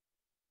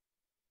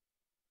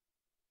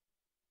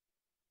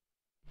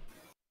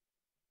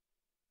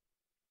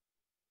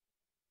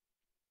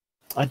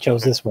 I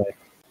chose this way.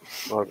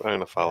 Well, I'm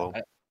gonna follow.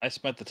 I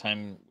spent the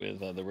time with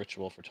the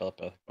ritual for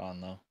telepathic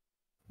bond, though.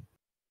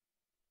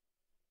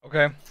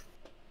 Okay.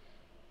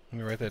 Let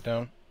me write that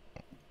down.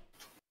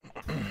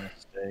 I'm gonna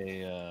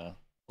stay a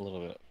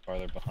little bit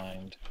farther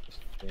behind, just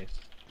in case.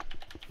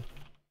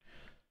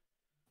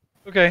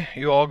 Okay,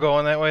 you all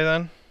going that way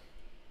then?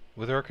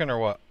 With Urkin or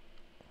what?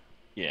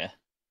 Yeah.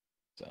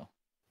 So.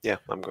 Yeah,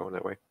 I'm going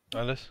that way.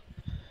 Alice?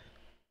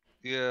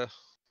 Yeah.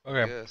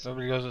 Okay, Yes.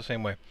 everybody goes the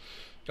same way.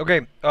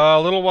 Okay,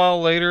 a little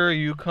while later,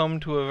 you come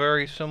to a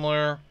very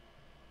similar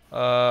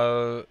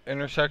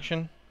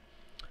intersection.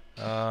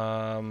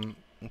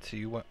 Let's see,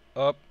 you went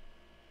up.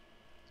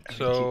 I'm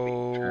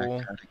keeping track So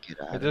how to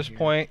get out at of this here.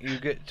 point, you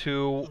get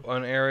to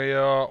an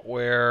area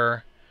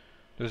where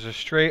there's a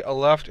straight, a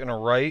left, and a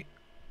right.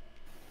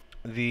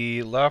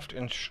 The left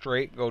and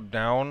straight go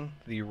down.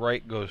 The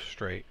right goes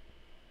straight.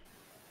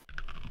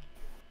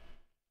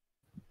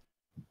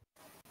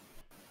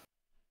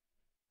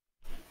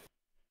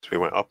 So we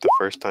went up the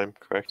first time,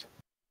 correct?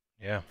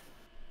 Yeah.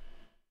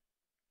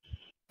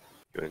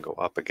 You gonna go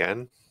up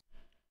again?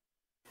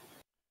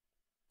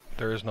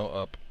 There is no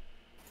up.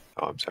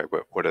 Oh, I'm sorry.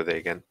 What are they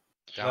again?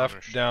 Down or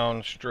Left, straight?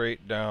 down,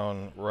 straight,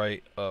 down,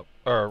 right, up,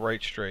 or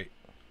right, straight.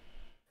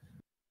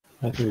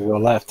 I think we go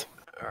left.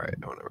 All right,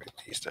 I want to write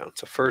these down.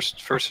 So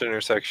first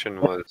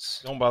intersection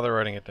was. Don't bother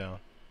writing it down.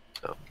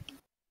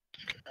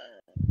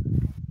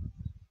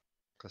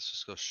 Let's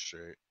just go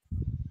straight.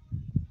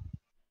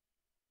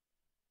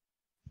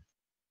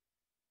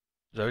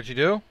 Is that what you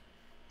do?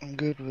 I'm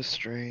good with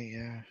straight,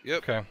 yeah.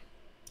 Yep. Okay.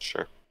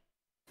 Sure.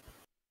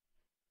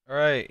 All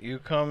right. You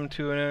come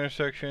to an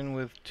intersection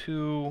with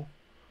two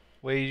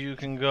ways you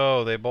can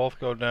go. They both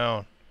go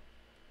down.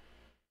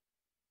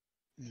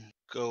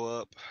 Go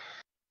up.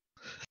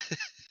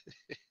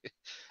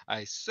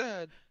 I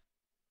said.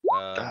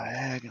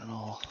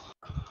 Diagonal.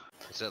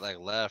 Is it like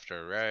left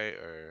or right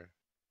or?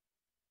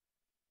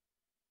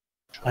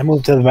 I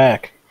moved to the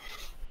back.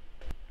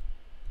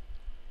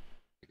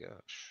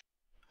 Gosh.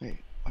 Wait,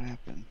 what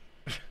happened?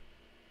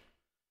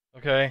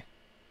 Okay.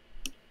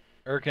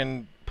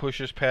 Erkin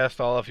pushes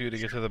past all of you to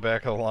get to the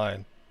back of the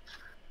line.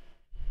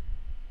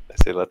 I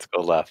say let's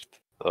go left.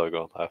 I'll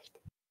go left.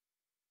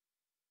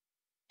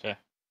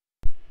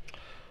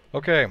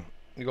 Okay.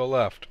 You go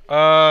left.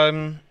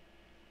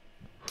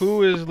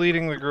 Who is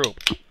leading the group?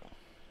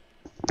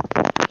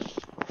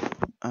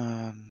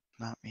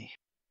 Not me.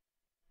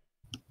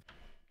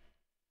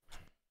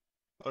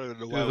 I don't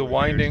know Through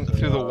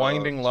the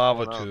winding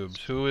lava tubes.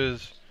 Who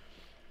is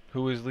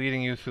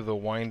leading you through the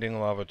winding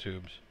lava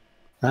tubes?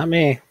 Not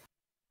me.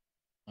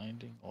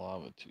 Finding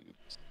lava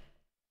tubes.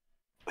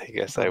 I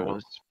guess Thought I it will.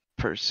 was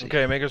Percy.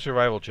 Okay, make a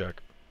survival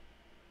check.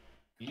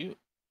 He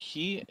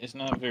is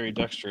not very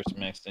dexterous,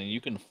 Max, and you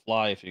can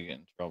fly if you get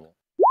in trouble.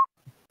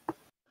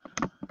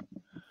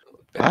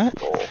 What?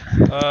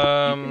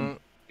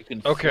 You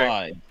can Okay.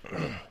 fly.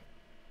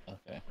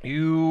 Okay.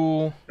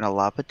 You In a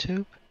lava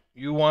tube?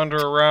 wander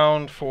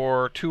around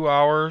for 2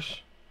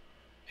 hours,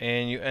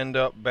 and you end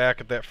up back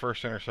at that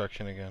first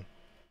intersection again.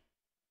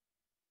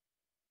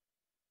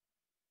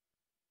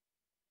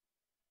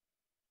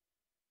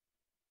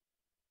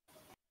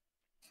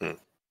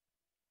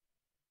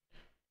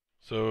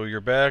 So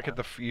you're back at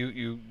the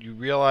you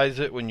realize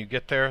it when you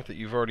get there that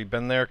you've already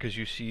been there because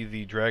you see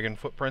the dragon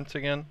footprints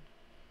again.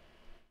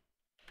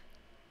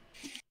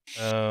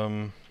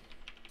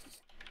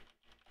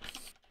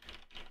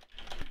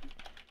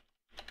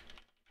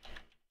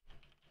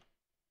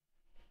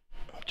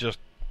 Just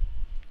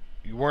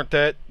you weren't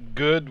that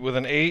good with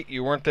an 8.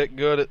 You weren't that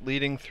good at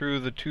leading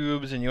through the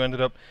tubes, and you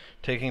ended up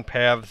taking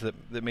paths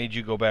that made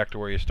you go back to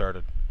where you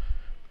started.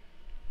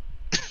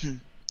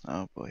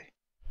 Oh boy.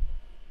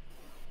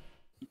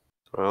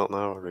 Well,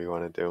 now what do you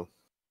want to do?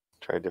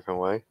 Try a different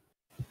way?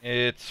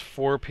 It's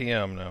 4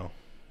 p.m. now.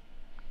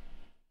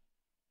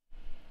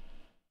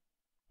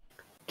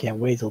 Can't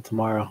wait till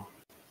tomorrow.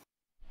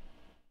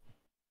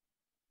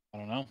 I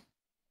don't know.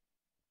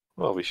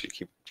 Well, we should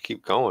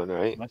keep going,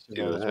 right? Unless you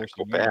Do let us that. worse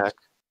Go than yours. back.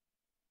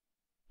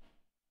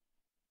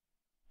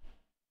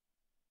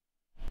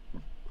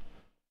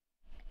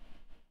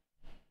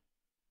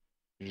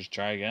 You just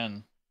try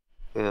again.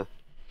 Yeah.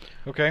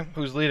 Okay,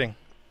 who's leading?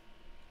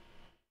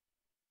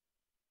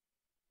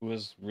 Who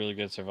was really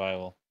good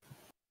survival?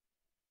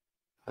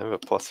 I have a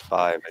 +5.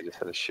 I just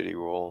had a shitty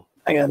roll.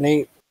 I got an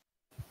 8.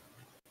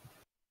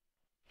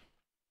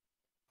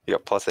 You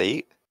got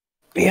 +8?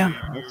 Yeah.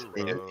 That's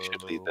Yeah, eight. you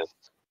should lead then.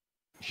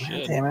 You God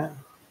should. damn it.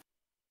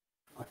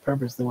 I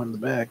purposely went in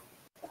the back.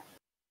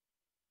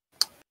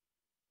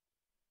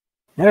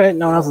 Alright,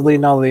 no one else is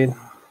leading, I'll lead.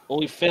 Well,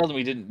 we failed and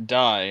we didn't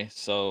die,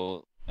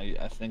 so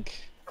I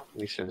think At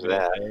least there's we're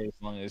that. okay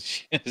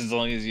as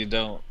long as you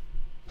don't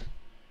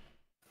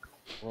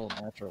roll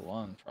an natural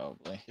 1,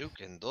 probably. You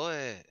can do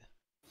it.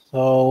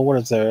 So, what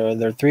is there? Are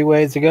there 3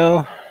 ways to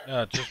go?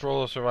 Yeah, just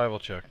roll a survival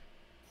check.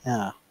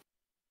 Yeah.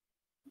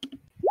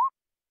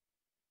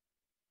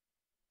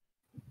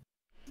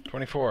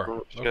 24.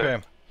 Oh, shit.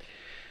 Okay.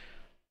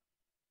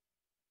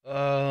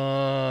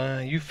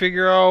 You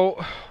figure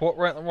out what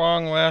went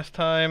wrong last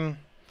time.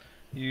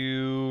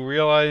 You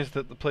realize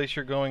that the place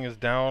you're going is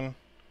down,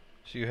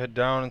 so you head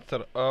down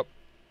instead of up.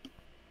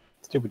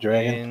 Stupid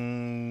dragon.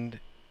 And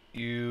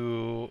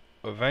you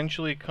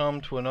eventually come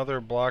to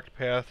another blocked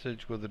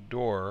passage with a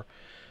door,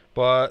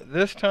 but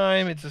this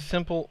time it's a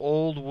simple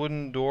old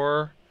wooden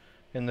door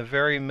in the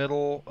very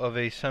middle of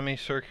a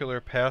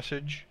semicircular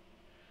passage.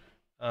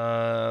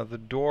 The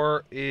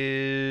door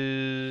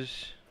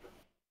is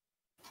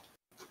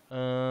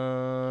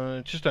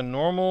just a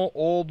normal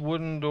old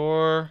wooden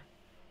door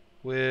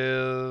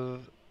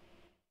with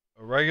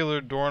a regular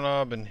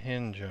doorknob and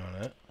hinge on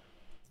it.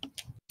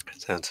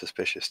 That sounds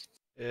suspicious.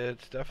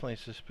 It's definitely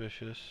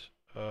suspicious.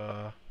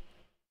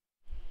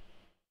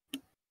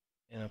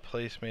 In a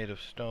place made of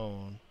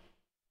stone.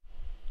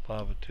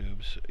 Lava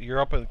tubes.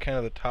 You're up at kind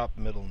of the top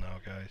middle now,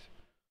 guys.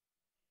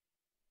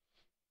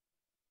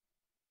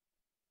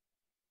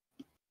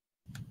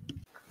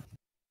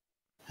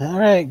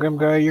 Alright,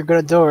 Grimgar, you're good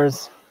at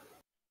doors.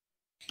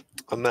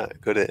 I'm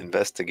not good at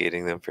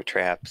investigating them for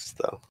traps,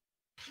 though.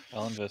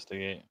 I'll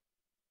investigate.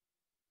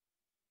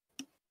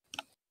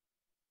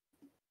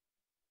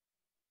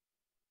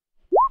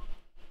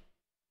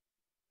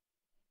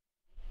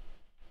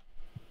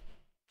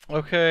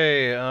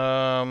 Okay,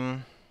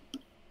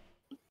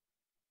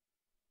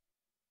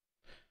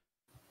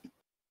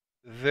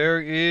 there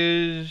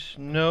is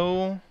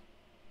no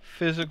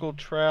physical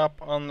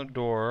trap on the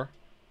door.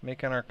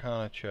 Make an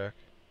Arcana check.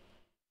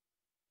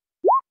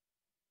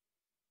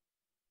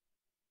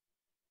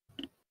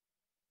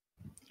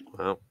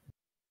 Well,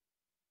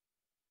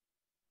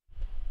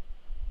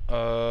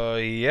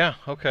 Yeah,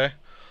 okay.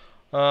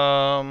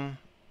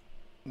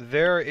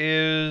 There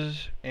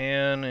is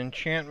an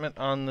enchantment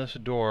on this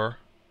door.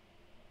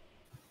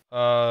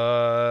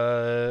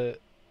 But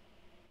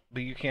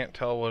you can't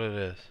tell what it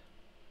is.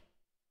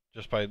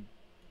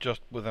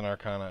 Just with an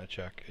Arcana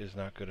check is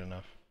not good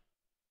enough.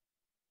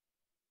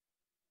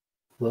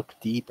 Look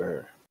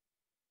deeper.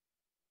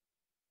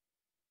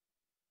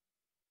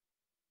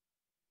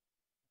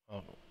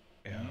 Oh,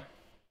 yeah.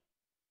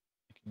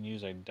 You can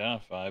use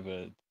identify, but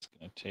it's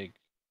gonna take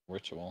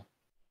ritual.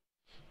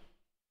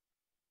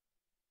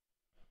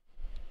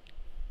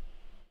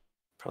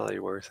 probably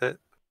worth it,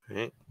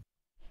 right?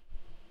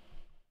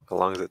 How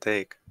long does it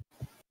take?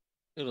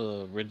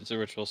 It's a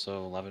ritual,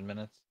 so 11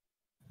 minutes.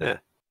 Yeah.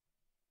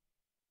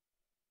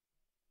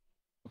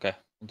 Okay,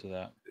 we'll do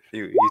that. If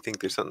you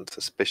think there's something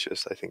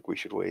suspicious, I think we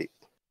should wait.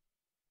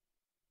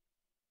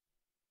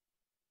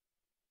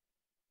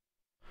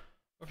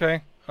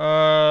 Okay.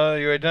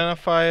 You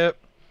identify it.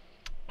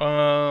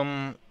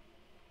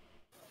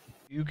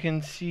 You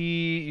can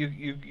see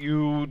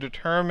you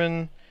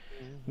determine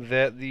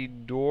that the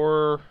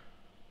door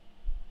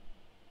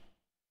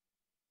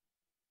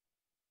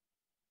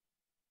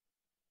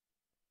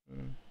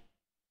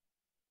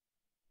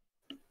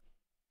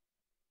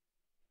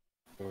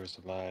Door's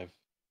alive.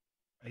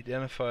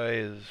 identify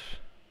is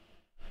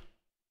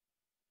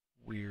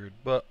weird,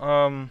 but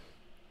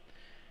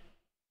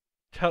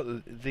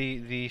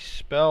the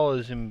spell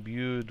is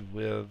imbued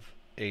with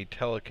a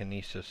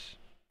telekinesis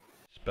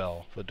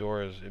spell. The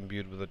door is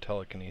imbued with a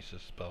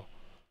telekinesis spell.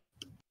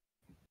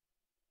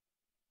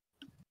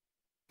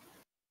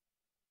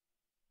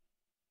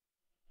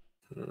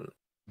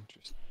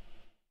 Interesting.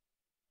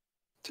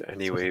 Is there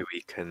any way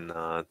we can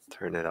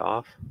turn it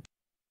off?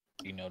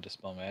 You know,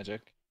 dispel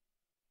magic.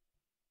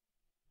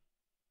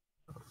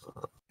 I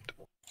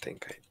don't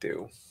think I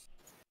do.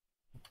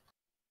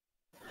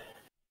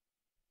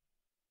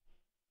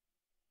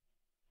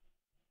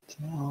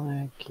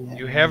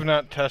 You have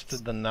not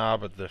tested the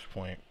knob at this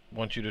point.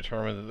 Once you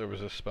determined that there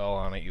was a spell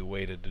on it, you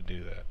waited to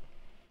do that.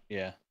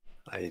 Yeah.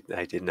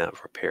 I did not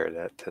prepare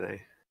that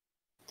today.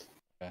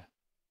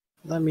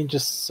 That mean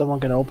just someone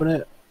can open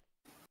it?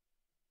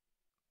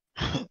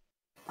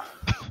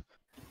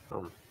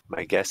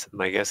 My guess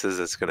is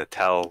it's gonna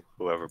tell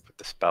whoever put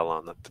the spell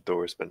on that the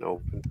door's been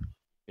opened.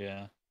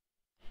 Yeah.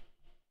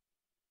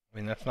 I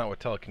mean, that's not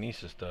what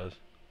telekinesis does.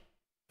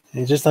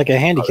 It's just like a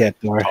handicap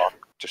door.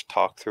 Just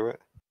talk through it.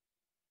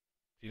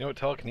 Do you know what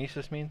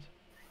telekinesis means?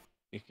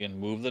 You can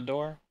move the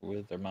door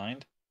with their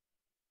mind.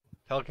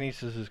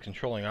 Telekinesis is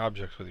controlling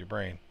objects with your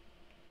brain.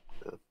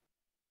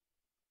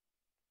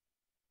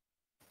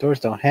 Doors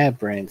don't have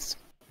brains.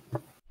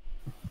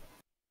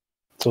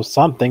 So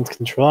something's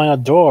controlling a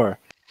door.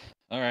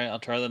 Alright, I'll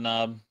try the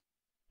knob.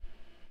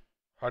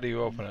 How do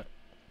you open it?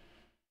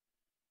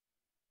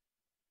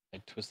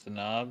 I twist the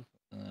knob,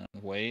 and then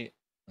wait,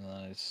 and then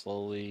I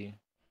slowly...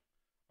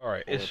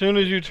 Alright, as soon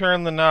as you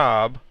turn the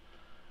knob,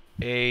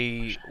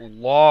 a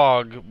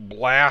log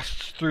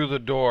blasts through the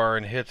door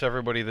and hits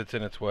everybody that's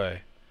in its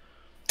way.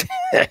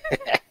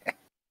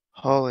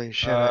 Holy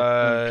shit!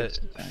 I moved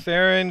just in time.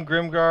 Theron,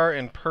 Grimgar,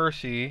 and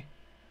Percy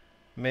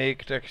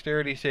make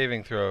dexterity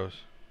saving throws.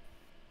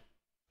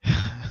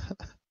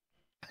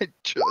 I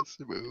just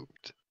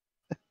moved.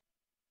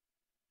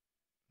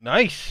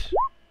 Nice!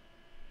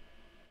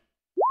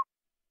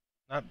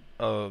 Not.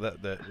 Oh,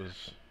 that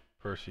was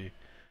Percy.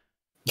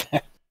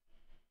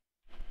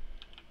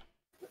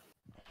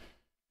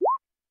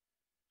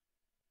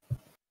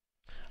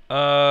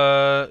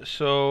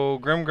 So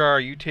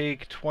Grimgar, you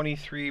take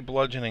 23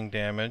 bludgeoning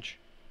damage.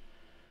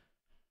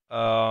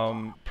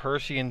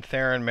 Percy and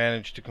Theron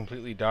managed to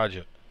completely dodge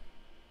it.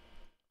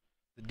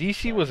 The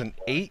DC was an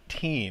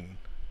 18.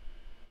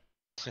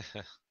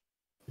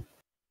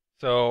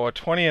 So a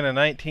 20 and a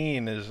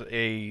 19 is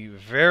a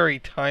very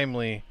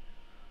timely.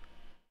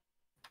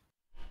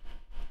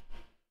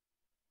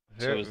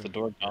 So is the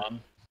door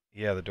gone?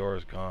 Yeah, the door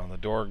is gone. The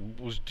door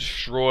was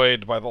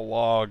destroyed by the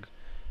log.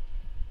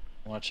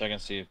 I want to check and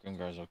see if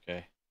Grimgar's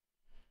okay.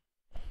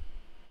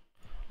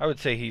 I would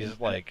say he's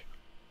like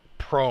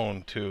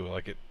prone too,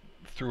 like it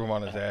threw him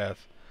on his ass.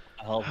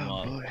 I'll help him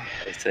Oh up. boy.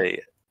 I say,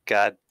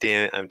 God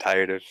damn it, I'm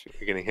tired of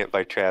getting hit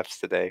by traps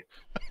today.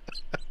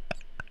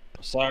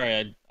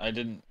 Sorry, I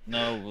didn't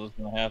know what was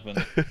going to happen.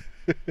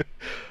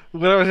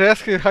 When I was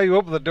asking how you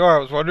open the door, I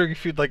was wondering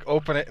if you'd like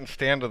open it and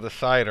stand to the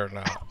side or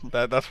not.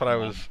 That's what I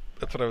was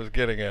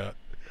getting at.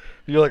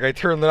 You're like, I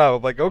turned it out.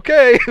 I'm like,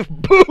 okay,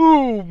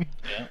 boom.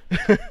 Yeah.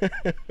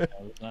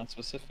 That was not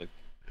specific.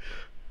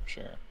 For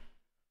sure.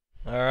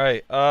 All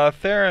right,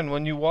 Theron.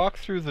 When you walk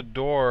through the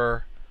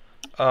door,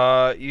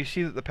 You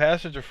see that the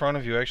passage in front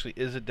of you actually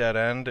is a dead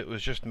end. It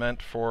was just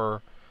meant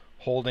for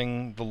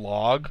holding the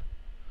log.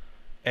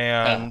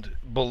 And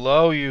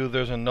below you,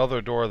 there's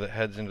another door that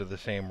heads into the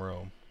same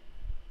room.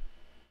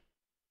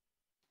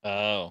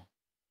 Oh.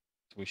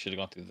 We should have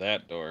gone through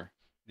that door.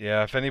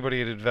 Yeah, if anybody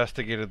had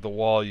investigated the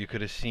wall, you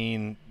could have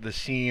seen the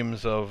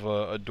seams of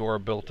a door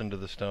built into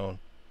the stone.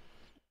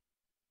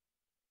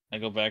 I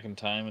go back in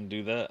time and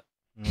do that?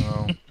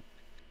 No.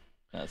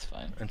 That's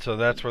fine. And so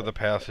that's where the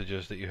passage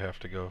is that you have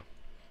to go.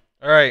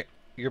 Alright,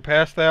 you're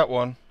past that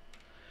one.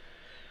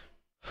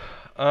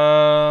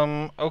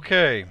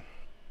 Okay.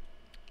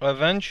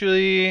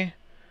 Eventually,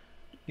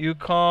 you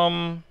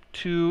come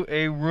to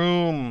a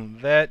room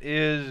that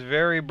is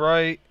very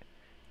bright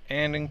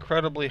and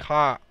incredibly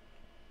hot.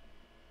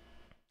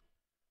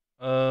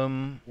 Wait,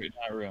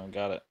 not room,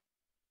 got it.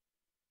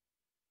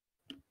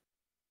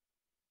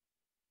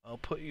 I'll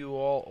put you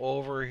all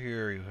over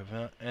here. You have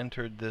not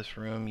entered this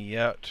room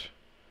yet.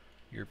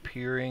 You're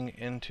peering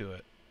into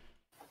it.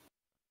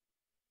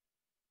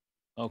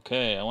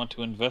 Okay, I want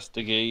to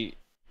investigate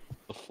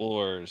the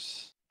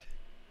floors.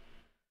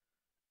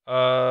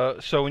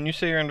 So when you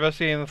say you're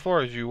investigating the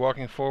floors, are you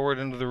walking forward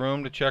into the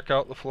room to check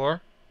out the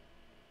floor?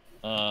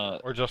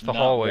 Or just the Not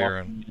hallway you're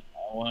in? walking-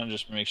 I want to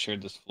just make sure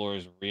this floor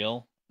is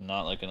real,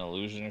 not like an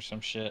illusion or some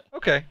shit.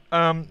 Okay,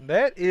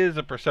 that is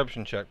a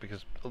perception check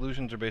because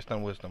illusions are based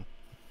on wisdom.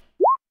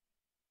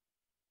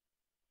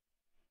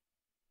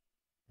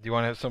 Do you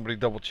want to have somebody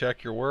double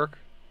check your work?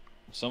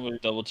 Somebody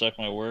double check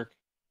my work.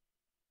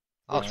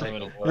 I'll I'm take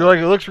having it. a- You're like,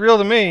 it looks real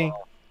to me.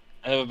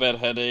 I have a bad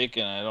headache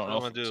and I don't know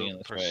I'm if gonna I'm seeing do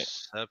this right.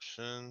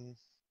 perception.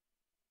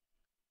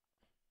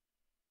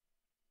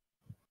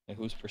 Hey,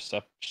 who's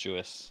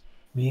perceptuous?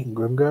 Me and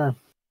Grimgar.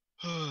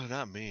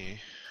 Not me.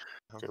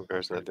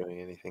 Grimgar's not doing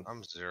anything.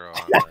 I'm 0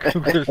 on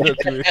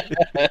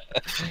that.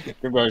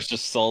 Grimgar's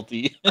just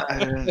salty. I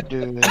didn't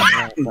do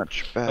that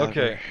much better.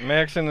 Okay,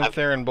 Maxon and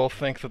Theron both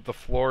think that the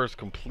floor is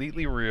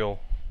completely real.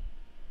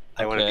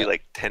 I want to Okay. be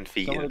like 10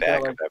 feet in Somebody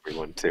back got, of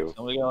everyone too.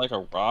 Somebody got like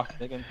a rock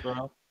they can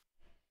throw?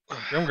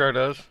 Grimgar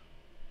does.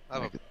 I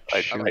have a-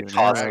 I Shoot an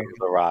toss arrow. him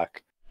the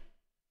rock.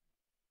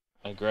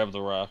 I grab the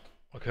rock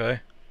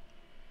Okay.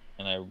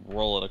 and I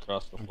roll it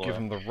across the Give floor.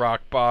 him the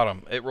rock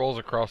bottom. It rolls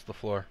across the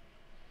floor.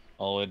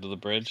 All the way to the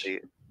bridge. See,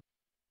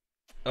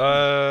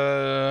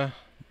 Yeah.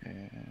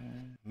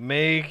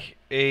 Make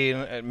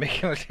an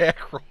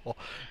attack roll.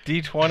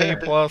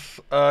 D20 plus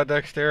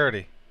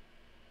dexterity.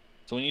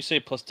 So when you say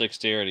plus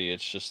dexterity,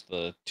 it's just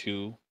the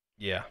 2.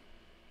 Yeah.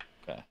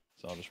 Okay.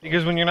 So I'll just roll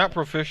Because when you're not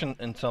proficient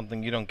in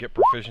something, you don't get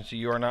proficiency.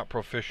 You are not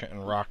proficient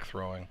in rock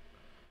throwing.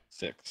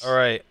 6. All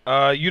right.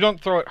 You don't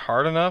throw it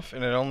hard enough,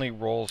 and it only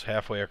rolls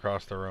halfway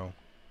across the room.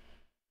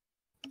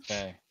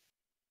 Okay.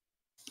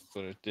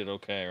 But it did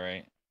okay,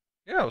 right?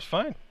 Yeah, it was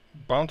fine.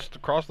 Bounced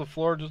across the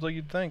floor just like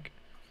you'd think.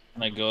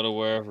 Can I go to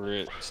wherever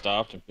it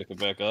stopped and pick it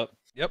back up?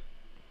 Yep.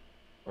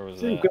 Or was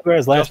Isn't that?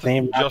 Grimgar's last just,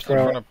 name? just in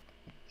front of.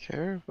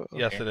 Careful.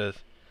 Yes, it is.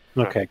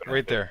 Okay.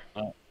 Right there.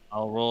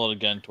 I'll roll it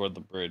again toward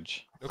the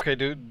bridge. Okay,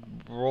 dude.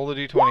 Roll the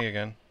d20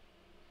 again.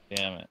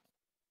 Damn it.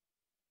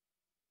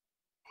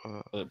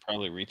 But it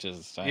probably reaches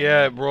its time.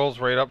 Yeah, it rolls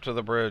right up to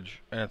the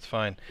bridge, and it's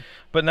fine.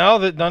 But now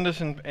that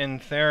Dundas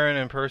and Theron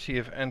and Percy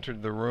have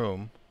entered the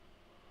room,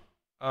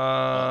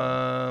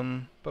 let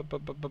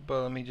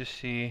me just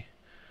see.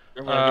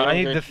 I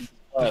need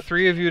the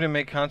 3 of you to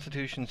make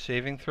Constitution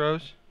saving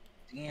throws.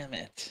 Damn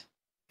it.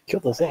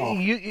 Killed us all.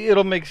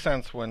 It'll make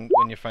sense when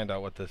you find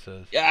out what this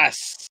is.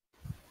 Yes!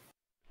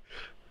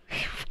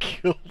 You've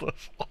killed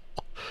us all.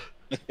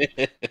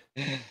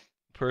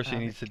 Percy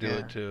needs to do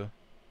it too.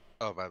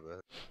 Oh, my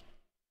bad.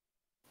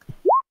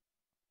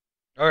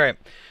 Alright,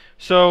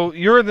 so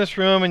you're in this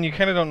room and you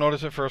kind of don't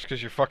notice it first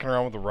because you're fucking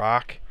around with the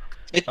rock.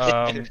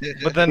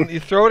 But then you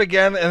throw it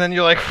again and then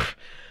you're like,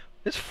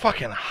 it's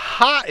fucking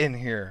hot in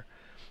here.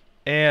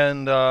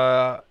 And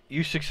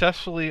you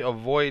successfully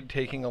avoid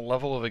taking a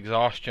level of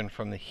exhaustion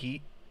from the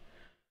heat.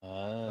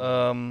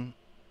 It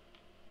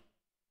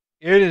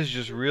is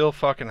just real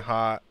fucking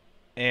hot.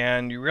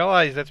 And you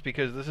realize that's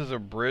because this is a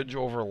bridge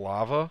over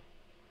lava.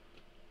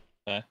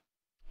 Okay.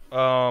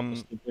 Um,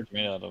 What's the bridge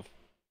made out of?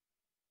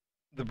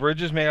 the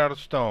bridge is made out of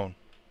stone.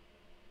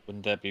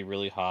 Wouldn't that be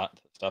really hot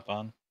to step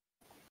on?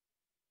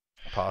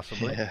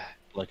 Possibly. Yeah.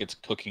 Like it's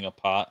cooking a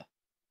pot?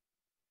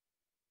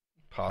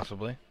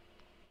 Possibly.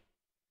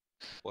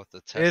 What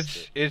the test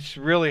it. It's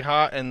really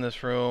hot in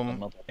this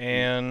room,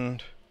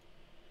 and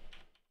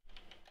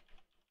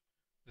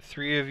the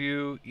 3 of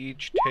you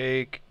each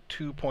take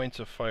 2 points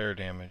of fire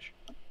damage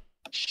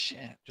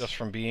Shit. just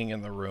from being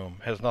in the room.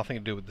 Has nothing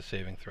to do with the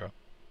saving throw.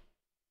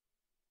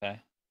 Okay.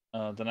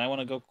 Then I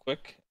want to go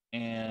quick.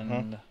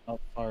 And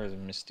how far is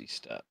Misty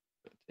Step?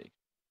 Take?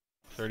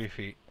 30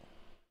 feet.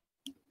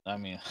 I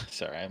mean,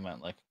 sorry, I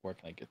meant like where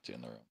can I get to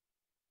in the room?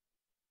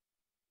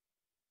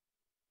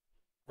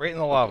 Right in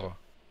the lava.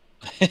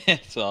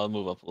 So I'll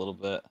move up a little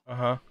bit.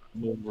 Uh-huh.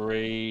 Move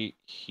right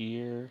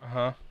here.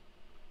 Uh-huh.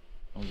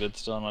 I'm good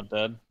still, I'm not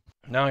dead.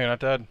 No, you're not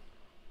dead.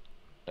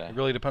 Okay. It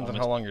really depends I'll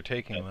on how long you're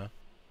taking, though.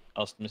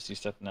 I'll Misty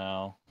Step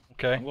now.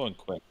 Okay. I'm going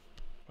quick.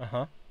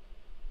 Uh-huh.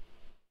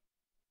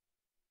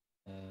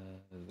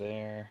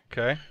 There.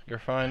 Okay, you're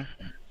fine.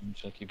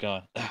 Just keep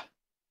going.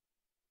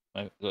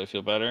 Do I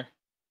feel better?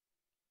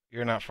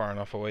 You're not far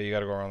enough away. You got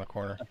to go around the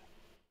corner.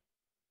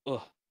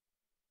 Ugh.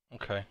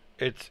 Okay.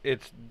 It's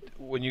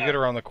when you get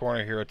around the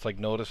corner here, it's like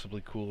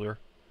noticeably cooler.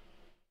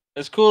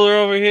 It's cooler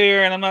over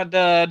here, and I'm not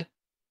dead.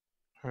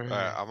 Alright,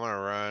 I'm gonna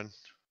run.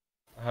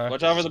 Uh-huh.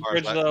 Watch out for the As far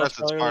as bridge, I- though.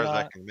 That's as Spoiler far as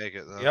I not. can make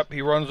it, though. Yep,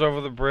 he runs over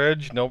the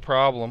bridge, no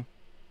problem.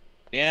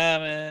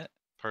 Damn it.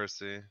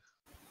 Percy.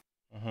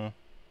 Mm-hmm.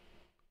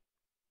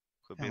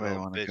 Could be a Anybody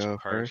little want to bitch go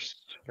Percy. first?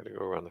 Gotta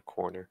go around the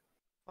corner.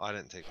 Oh, I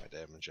didn't take my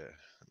damage yet.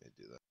 Let me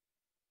do that.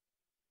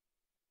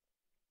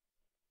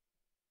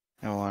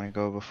 You want to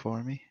go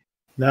before me?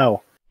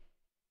 No.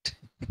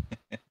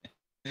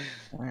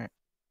 Alright.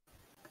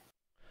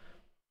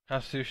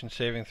 Constitution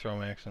saving throw,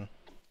 Maxon.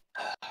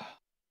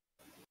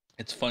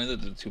 It's funny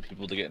that the two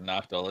people that get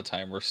knocked all the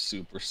time were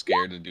super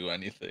scared to do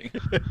anything.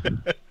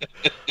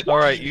 All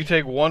right, you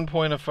take 1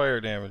 point of fire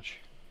damage.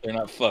 They're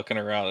not fucking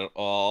around at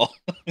all.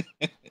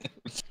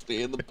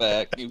 Stay in the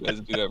back. You guys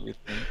do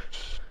everything.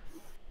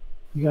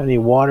 You got any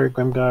water,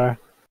 Grimgar?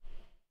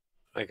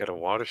 I got a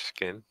water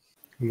skin.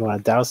 You want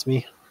to douse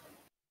me?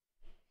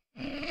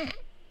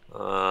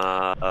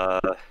 I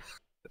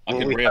Will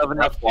can we ramp have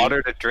enough up,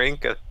 water to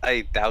drink if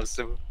I douse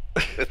him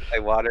with my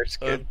water I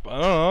skin? don't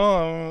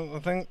know. I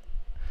think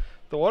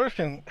the water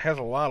skin has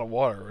a lot of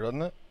water,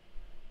 doesn't it?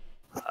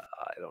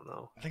 I don't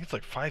know. I think it's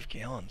like 5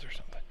 gallons or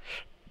something.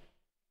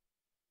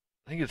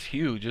 I think it's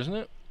huge, isn't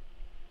it?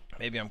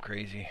 Maybe I'm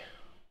crazy.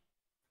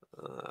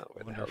 I Where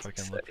the wonder hell if I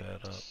does can it look say?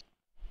 that up.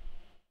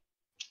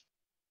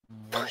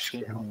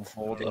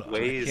 It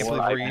weighs I can't,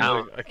 believe 5 we're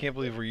pounds. I can't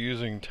believe we're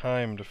using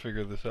time to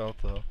figure this out,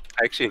 though.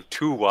 I actually have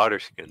 2 water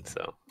skins,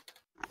 though.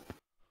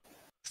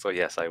 So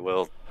yes, I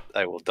will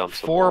dump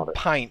some 4 water.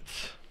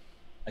 pints.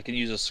 I can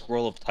use a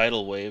scroll of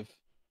tidal wave.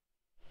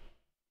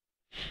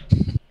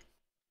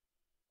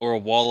 Or a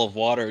wall of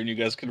water, and you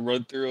guys can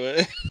run through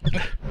it.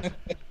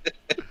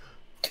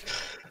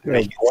 You're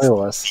gonna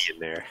boil us. In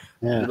there.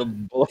 Yeah. It'll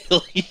boil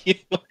you.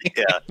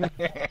 Yeah.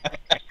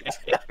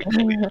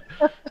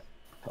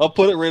 I'll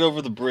put it right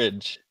over the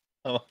bridge.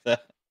 How about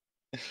that?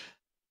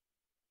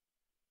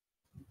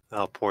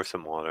 I'll pour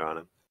some water on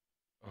him.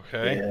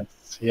 Okay.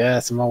 Yes.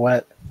 Yes, I'm all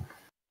wet.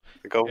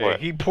 Go for Okay,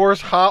 it. he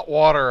pours hot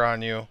water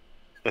on you.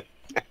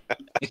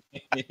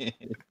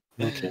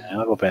 Okay,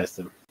 I'll go past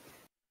him.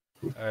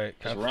 Alright,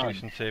 Just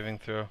Constitution saving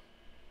throw.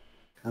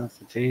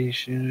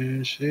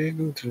 Constitution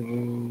saving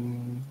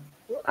throw.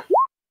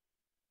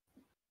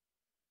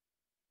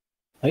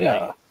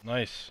 Yeah,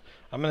 Nice.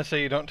 I'm gonna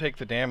say you don't take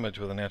the damage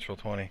with a natural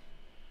 20.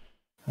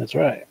 that's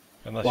right.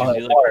 Unless Well,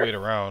 you water. wait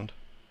around.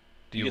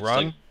 Do you It's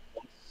run? like-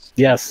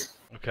 Yes.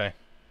 Okay.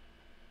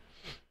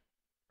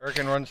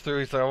 Erkin runs through.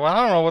 He's like, well, I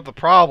don't know what the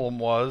problem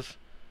was.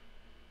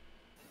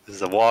 This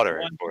is the water.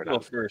 Why I don't poured you go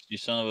on. first, you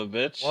son of a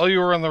bitch. While you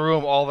were in the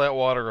room, all that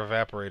water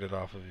evaporated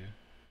off of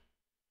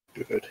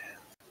you. Good.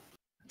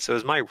 So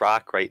is my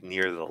rock right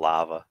near the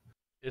lava?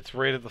 It's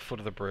right at the foot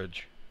of the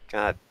bridge.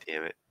 God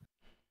damn it.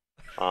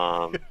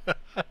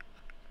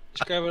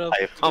 Just grab it up.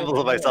 I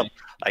humbled myself.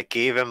 I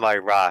gave him my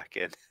rock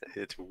and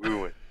it's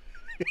ruined.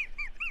 It's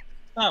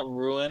not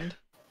ruined.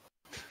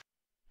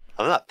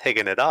 I'm not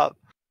picking it up.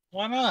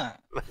 Why not?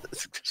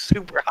 It's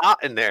super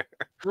hot in there.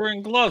 You're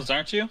wearing gloves,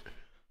 aren't you?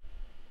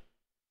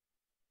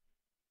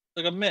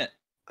 Like a mitt.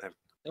 I've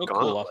It'll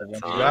cool off gauntlets You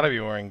eventually. on. gotta be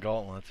wearing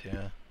gauntlets,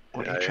 yeah.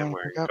 What Yeah, are you I trying am to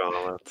wearing pick up?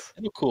 gauntlets.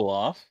 It'll cool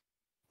off.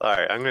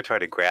 Alright, I'm gonna try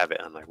to grab it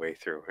on my way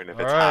through. And if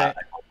it's Alright. hot,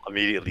 I'll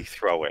immediately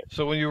throw it.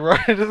 So when you run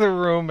into the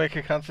room, make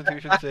a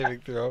Constitution saving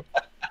throw.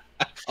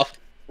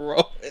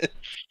 Throw it.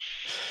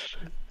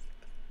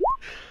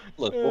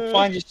 Look, we'll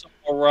find you some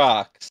more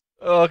rocks.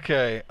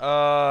 Okay.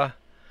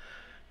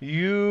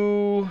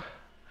 You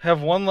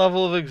have 1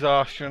 level of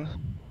exhaustion.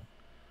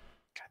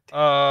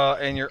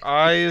 And your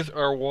eyes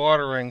are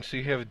watering, so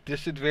you have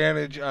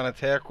disadvantage on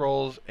attack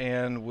rolls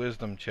and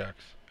wisdom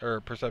checks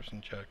or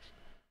perception checks.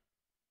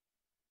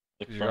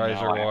 Like 'Cause from your eyes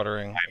now are on.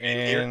 watering,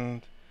 in here?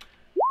 and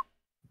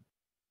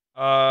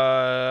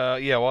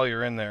yeah, while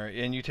you're in there,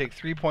 and you take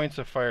 3 points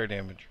of fire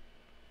damage.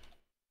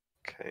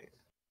 Okay.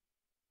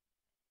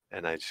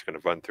 And I'm just gonna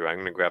run through. I'm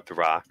gonna grab the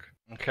rock.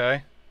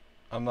 Okay,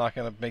 I'm not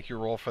gonna make you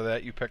roll for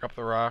that. You pick up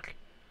the rock.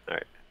 All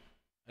right.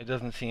 It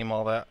doesn't seem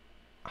all that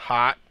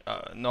hot.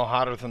 No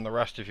hotter than the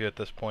rest of you at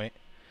this point.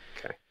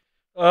 Okay.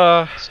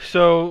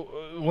 So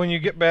when you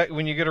get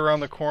around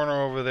the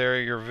corner over there,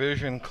 your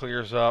vision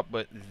clears up,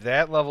 but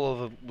that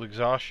level of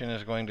exhaustion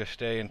is going to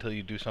stay until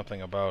you do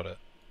something about it.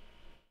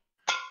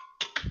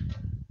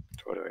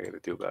 So what do I gotta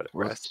do about it?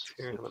 What's- Rest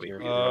here? Let what's me your-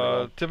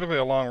 read it. Typically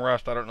a long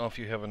rest. I don't know if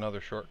you have another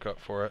shortcut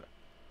for it.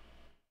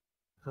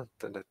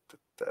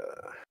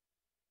 Da-da-da-da.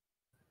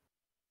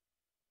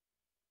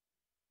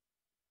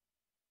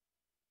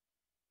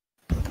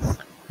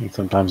 I think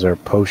sometimes there are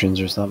potions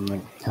or something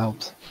that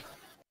helps.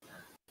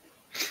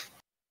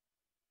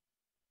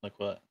 Like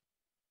what?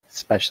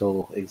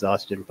 Special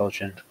exhaustion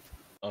potion.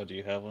 Oh, do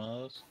you have one of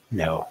those?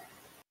 No.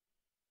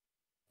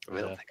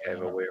 I don't think I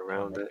have a way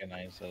around it.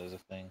 Recognize that as a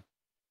thing.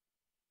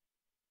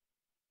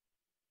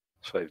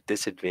 So I have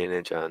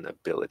disadvantage on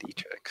ability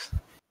checks.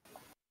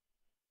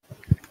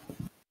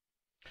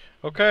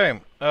 Okay.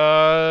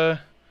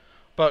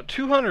 About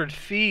 200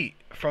 feet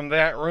from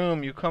that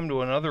room, you come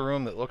to another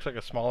room that looks like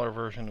a smaller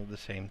version of the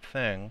same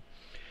thing.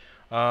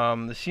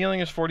 The ceiling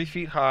is 40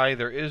 feet high.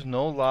 There is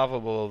no lava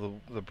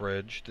below the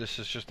bridge. This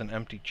is just an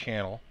empty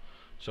channel,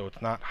 so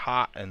it's not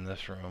hot in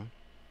this room.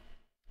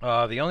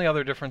 The only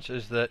other difference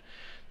is that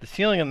the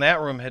ceiling in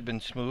that room had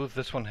been smooth.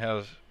 This one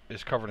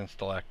is covered in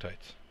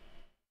stalactites.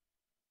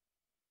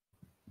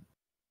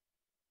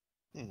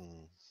 Hmm.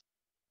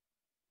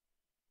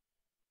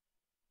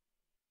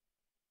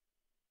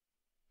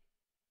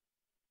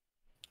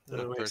 I'm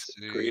gonna Otherwise,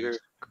 perceive, greater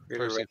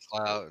perceive rest-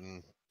 fly out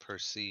and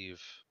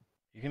perceive.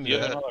 You can Do do you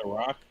have that. another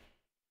rock?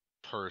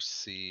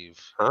 Perceive.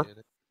 Huh? Get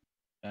it?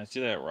 Can I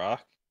see that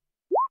rock?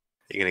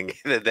 You gonna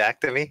give it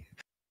back to me?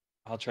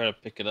 I'll try to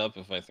pick it up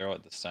if I throw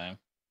it this time.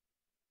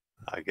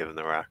 I'll give him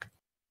the rock.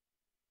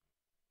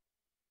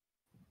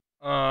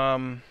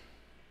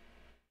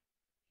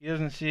 He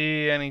doesn't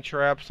see any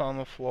traps on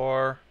the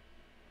floor.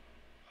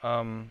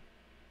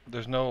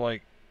 There's no,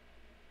 like,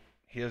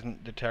 he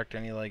doesn't detect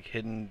any, like,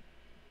 hidden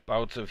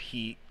bouts of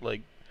heat,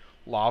 like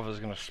lava's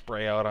gonna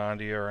spray out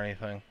onto you or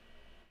anything.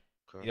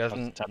 Okay. He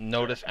doesn't temperature?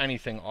 notice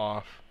anything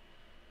off.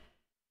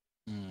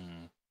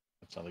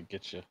 That's how they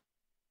get you.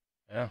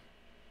 Yeah.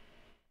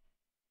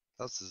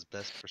 That's his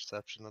best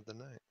perception of the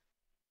night.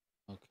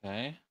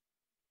 Okay.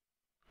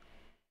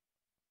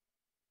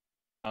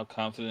 How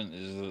confident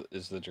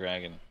is the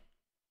dragon?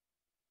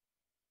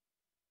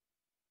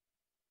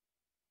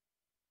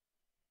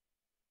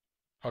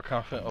 How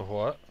confident of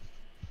what?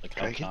 Like,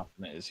 how Dragon?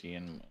 confident is he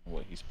in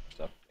what he's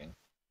perceiving?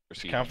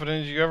 As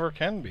confident as you ever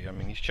can be. I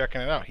mean, he's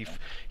checking it out.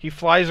 He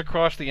flies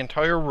across the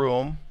entire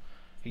room.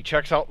 He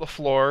checks out the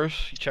floors.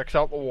 He checks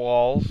out the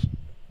walls.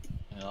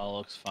 It all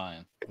looks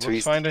fine. So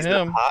Looks fine to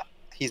him. Not hot.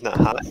 He's not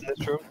hot in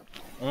this room.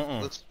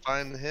 Mm-mm. Let's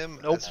find him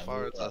Nope. as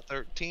far as a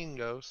 13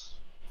 goes.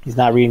 He's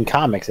not reading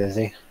comics, is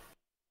he?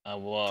 I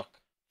walk.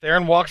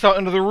 Theron walks out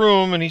into the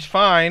room and he's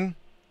fine.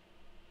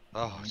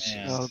 Oh, Man.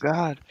 jeez. Oh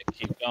God. I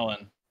keep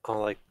going. I'll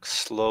like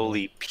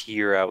slowly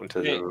peer out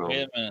into the room.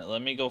 Wait a minute.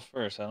 Let me go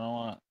first. I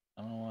don't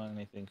want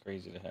anything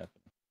crazy to happen.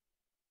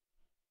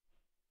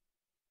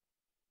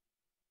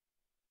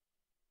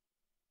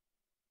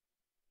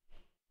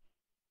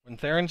 When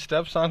Theron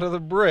steps onto the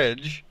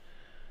bridge,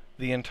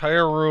 the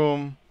entire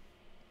room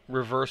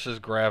reverses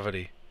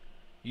gravity.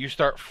 You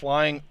start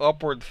flying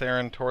upward,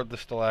 Theron, toward the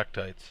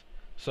stalactites.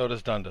 So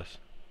does Dundas.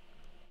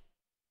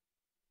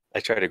 I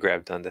try to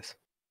grab Dundas.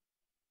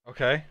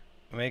 Okay.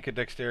 Make a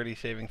dexterity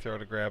saving throw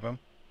to grab him.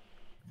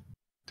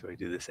 Do I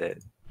do this at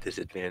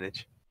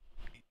disadvantage?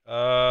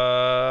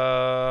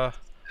 I'm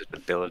It's an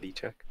ability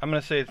check.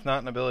 gonna say it's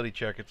not an ability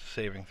check, it's a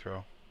saving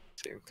throw.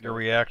 Saving You're throw.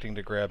 reacting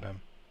to grab him.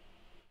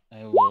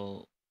 I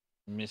will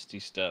Misty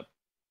Step.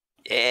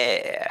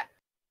 Yeah.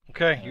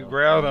 Okay, you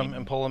grab him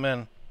and pull him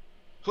in.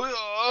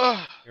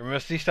 Hoo-yah! You're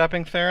misty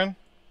stepping, Theron?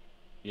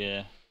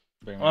 Yeah.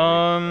 Bring my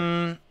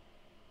weight.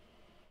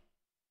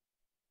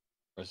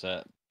 Or is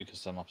that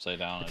because I'm upside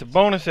down? It's a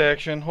bonus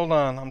action. Hold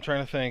on, I'm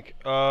trying to think.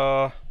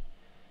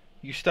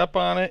 You step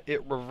on it,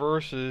 it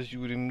reverses. You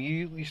would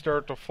immediately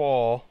start to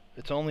fall.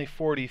 It's only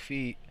 40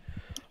 feet.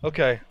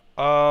 Okay.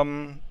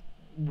 To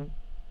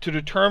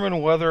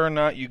determine whether or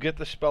not you get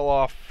the spell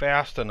off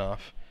fast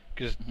enough,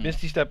 because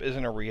Misty Step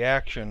isn't a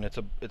reaction, it's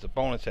a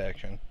bonus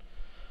action.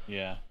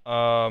 Yeah.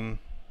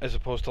 As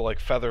opposed to like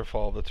Feather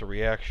Fall, that's a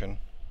reaction.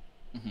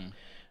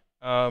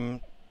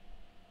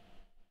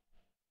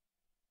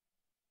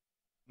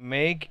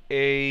 Make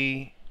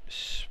a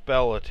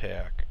spell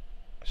attack.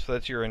 So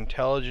that's your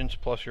intelligence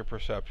plus your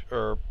perception,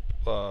 or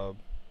come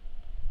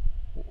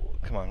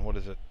on, what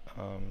is it?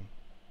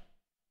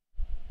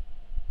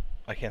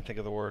 I can't think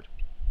of the word.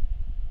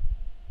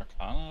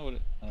 Arcana?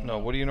 No,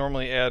 what do you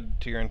normally add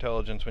to your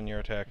intelligence when you're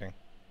attacking?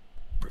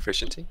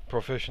 Proficiency?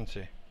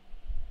 Proficiency.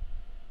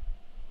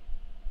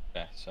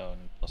 Okay, so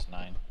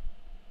 +9.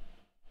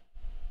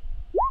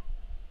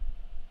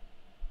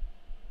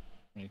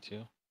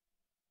 22.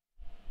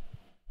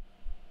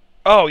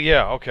 Oh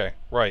yeah, okay,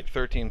 right.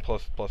 13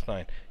 plus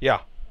 9.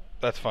 Yeah,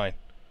 that's fine.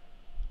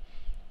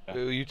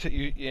 Okay.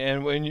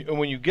 And when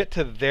you get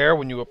to there,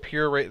 when you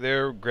appear right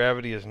there,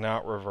 gravity is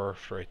not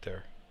reversed right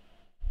there.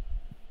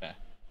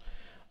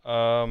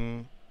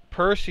 Okay.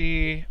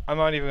 Percy, I'm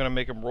not even gonna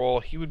make him roll.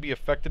 He would be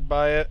affected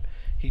by it.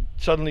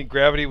 Suddenly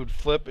gravity would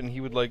flip and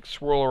he would like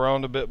swirl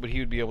around a bit, but he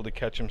would be able to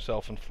catch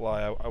himself and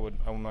fly.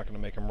 I'm not gonna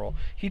make him roll.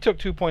 He took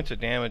 2 points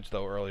of damage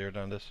though earlier,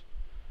 Dundas.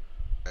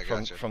 I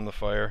gotcha. From the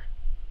fire.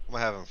 I'm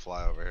gonna have him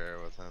fly over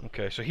here with him.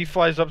 Okay, so he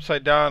flies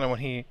upside down, and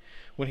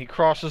when he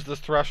crosses this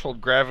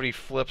threshold, gravity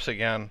flips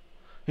again.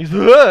 He's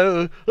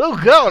oh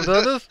god,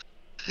 Dundas.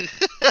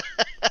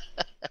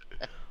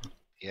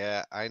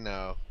 Yeah, I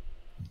know.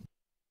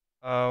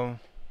 I'm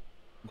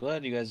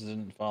glad you guys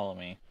didn't follow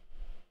me.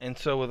 And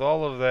so with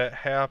all of that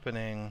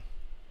happening,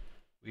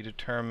 we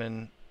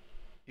determine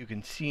you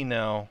can see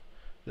now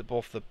that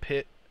both the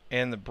pit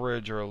and the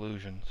bridge are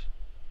illusions.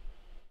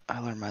 I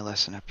learned my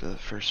lesson after the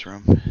first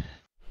room.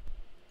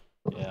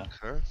 Yeah.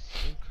 Okay.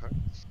 Okay.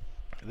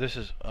 This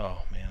is,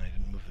 oh man, I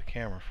didn't move the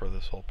camera for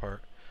this whole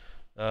part.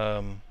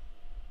 Yeah,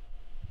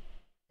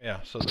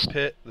 so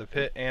the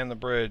pit and the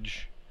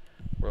bridge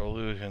were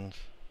illusions,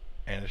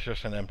 and it's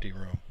just an empty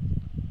room.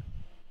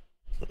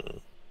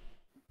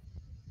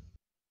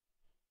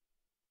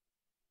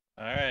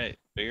 All right,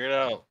 figure it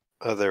out.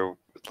 Are there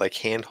like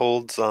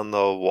handholds on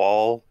the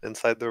wall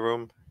inside the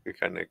room you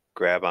kind of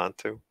grab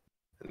onto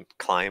and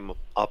climb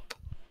up,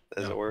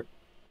 as No. it were?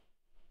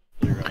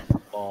 You're gonna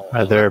fall. Are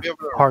out. there Be able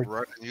to parts?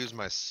 run and use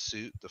my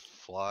suit to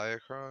fly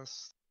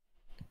across.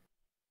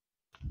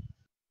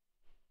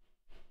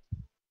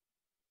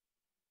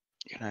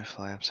 Can I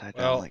fly upside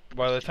down Well, like?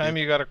 by the Bruce time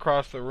did? you got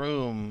across the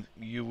room,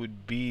 you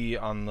would be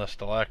on the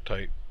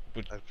stalactite,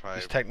 which I'd probably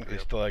is technically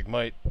be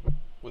stalagmite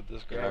with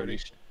this Gravity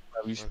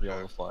gravity. should be able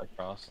Okay. to fly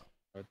across.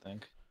 I would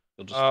think.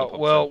 You'll just flip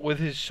Well,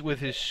 upside with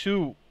his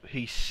suit,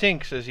 he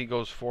sinks as he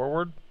goes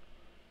forward.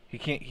 He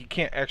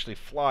can't actually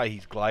fly.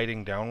 He's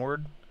gliding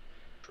downward.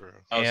 true.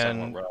 I was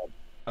talking and- about Rob.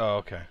 Oh,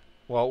 okay.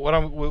 Well, what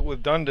I'm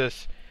with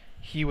Dundas,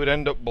 he would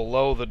end up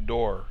below the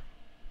door,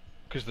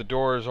 because the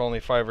door is only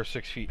 5 or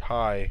 6 feet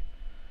high,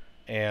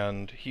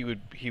 and he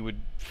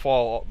would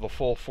fall the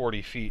full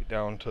 40 feet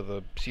down to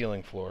the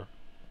ceiling floor.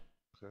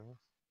 Okay.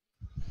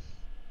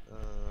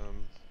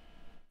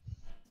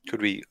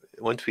 Could we,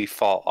 once we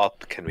fall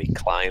up, can we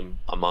climb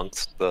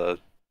amongst the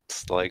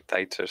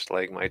stalactites or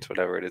stalagmites,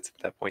 whatever it is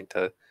at that point,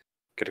 to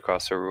get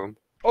across the room?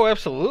 Oh,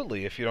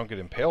 absolutely! If you don't get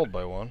impaled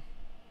by one.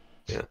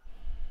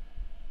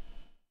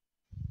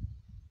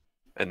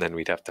 And then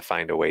we'd have to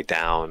find a way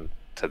down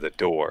to the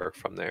door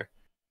from there.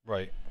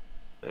 Right.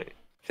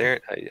 Theron,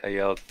 I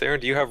yelled,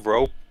 Theron, do you have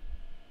rope?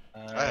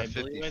 I have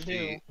believe 50 I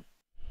do. feet.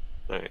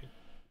 Alright.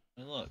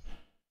 Hey, look.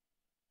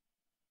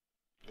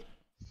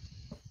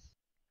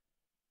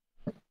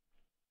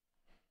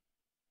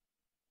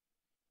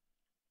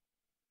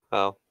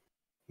 Well,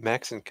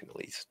 Maxon can at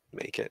least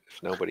make it,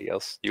 if nobody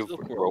else. You have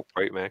Silk rope. rope,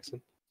 right,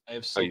 Maxon? I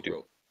have you silk do.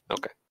 rope.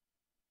 Okay.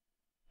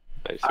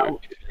 I see. Ow. I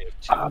have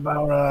two. How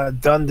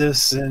about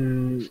Dundas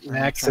and I'm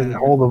Max trying and to-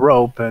 hold the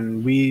rope,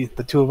 and we,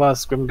 the two of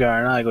us, Grimgar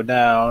and I, go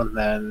down.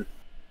 Then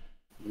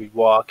we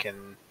walk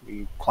and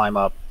we climb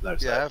up.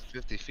 There's Yeah, I have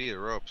 50 feet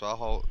of rope, so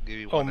I'll give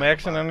you Oh, one.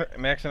 end of mine.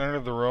 Maxon under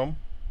the room.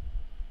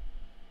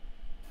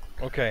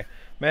 Okay,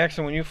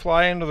 Maxon, when you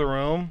fly into the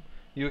room,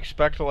 you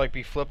expect to like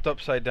be flipped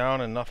upside down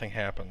and nothing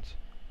happens.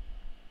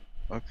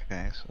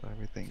 Okay, so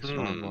everything's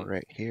normal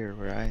right here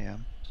where I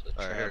am. The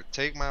Alright, trap, here,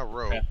 take my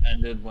rope. trap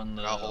ended when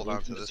the I'll hold on to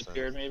illusion this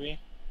disappeared, maybe.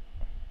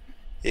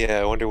 Yeah,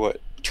 I wonder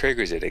what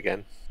triggers it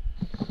again.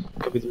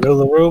 could be the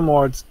middle of the room,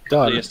 or it's It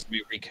done. has to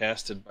be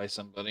recasted by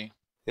somebody.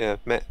 Yeah,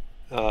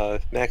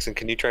 Maxon,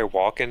 can you try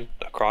walking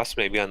across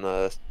maybe on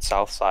the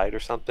south side or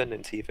something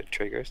and see if it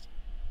triggers?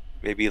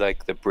 Maybe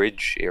like the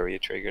bridge area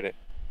triggered it.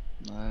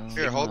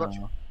 Here, hold up.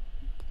 No.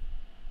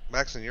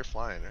 Maxon, you're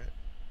flying, right?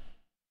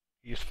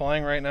 He's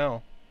flying right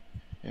now.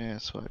 Yeah,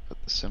 so I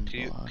put the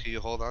symbol on. Can you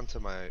hold on to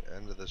my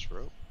end of this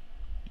rope?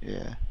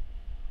 Yeah.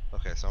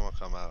 Okay, so I'm gonna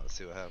come out and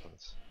see what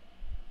happens.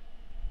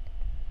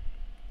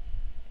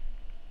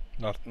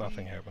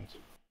 Nothing happens.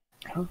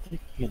 I don't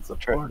think he can Try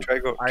support it. try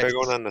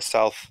going on the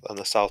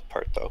south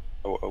part though,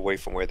 away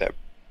from where that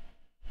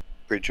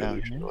bridge Down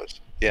illusion here? was.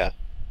 Yeah,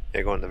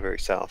 go on the very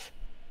south,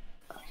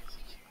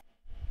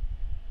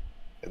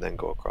 and then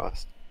go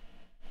across.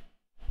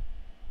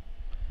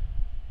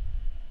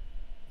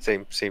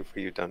 Same for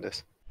you,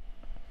 Dundas.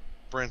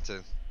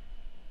 Brenton,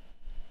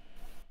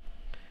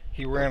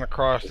 He ran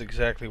across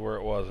exactly where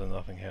it was and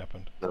nothing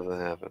happened. Nothing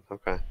happened.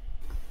 Okay.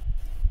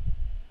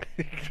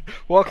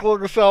 Walk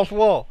along the south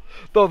wall.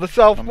 No, the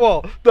south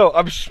wall. No,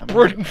 I'm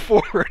sprinting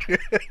forward.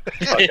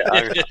 Okay,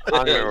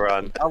 I'm gonna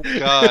run. oh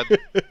god,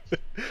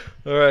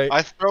 All right.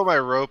 I throw my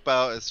rope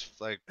out. It's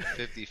like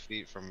 50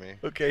 feet from me.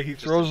 Okay, he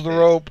just throws in the case.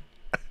 rope.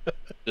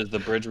 Does the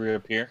bridge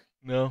reappear?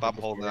 No, I'm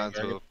holding on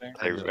to it.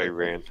 I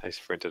ran. I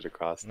sprinted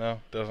across. no,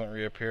 doesn't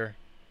reappear.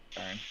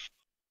 Darn.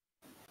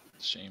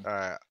 Shame.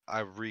 Alright, I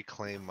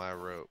reclaim my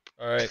rope.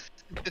 All right,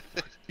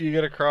 you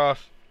get across.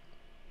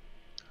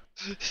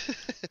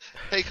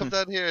 Hey, come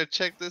down here and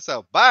check this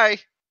out. Bye.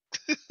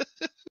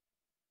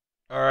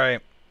 All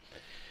right.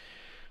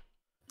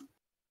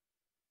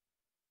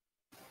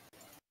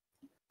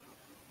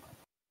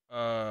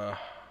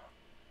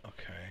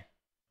 Okay.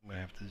 I'm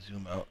gonna have to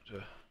zoom out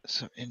to.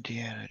 Some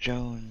Indiana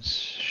Jones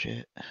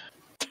shit.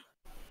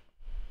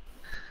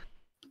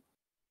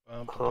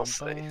 I'll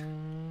say.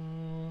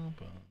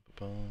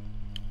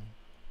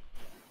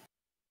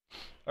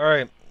 All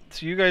right.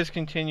 So you guys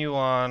continue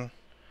on.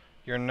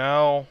 You're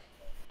now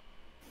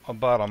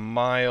about a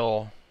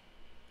mile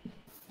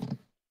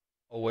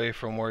away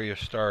from where you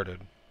started.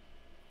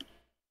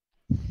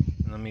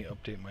 Let me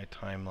update my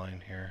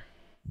timeline here.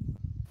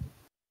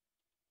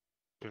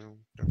 Dun,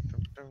 dun,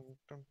 dun, dun,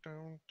 dun,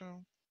 dun,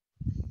 dun.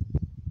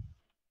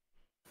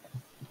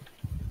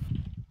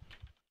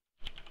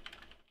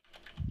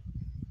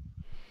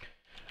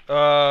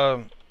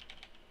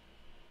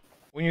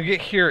 when you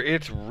get here,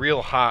 it's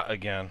real hot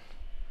again.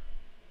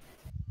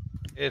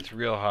 It's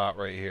real hot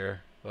right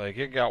here. Like,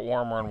 it got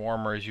warmer and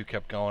warmer as you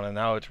kept going, and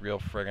now it's real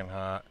friggin'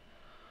 hot.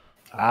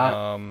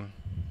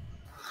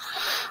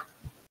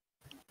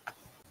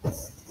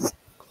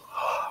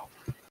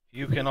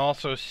 You can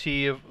also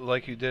see,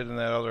 like you did in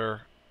that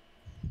other,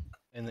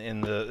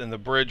 in the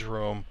bridge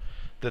room,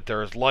 that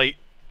there's light,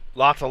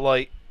 lots of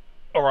light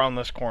around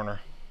this corner.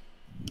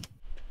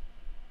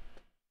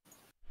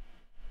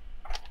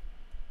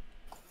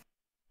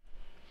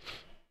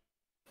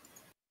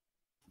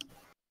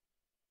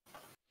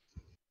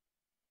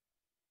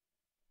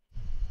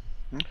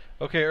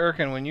 Okay,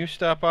 Erkin, when you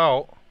step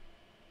out,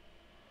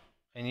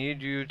 I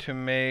need you to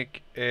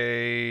make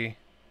a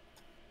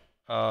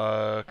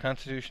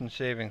Constitution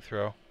saving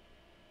throw.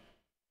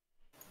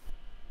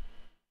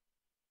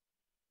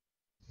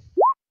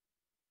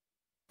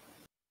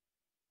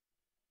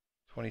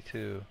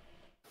 $22.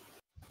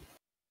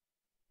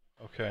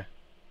 Okay.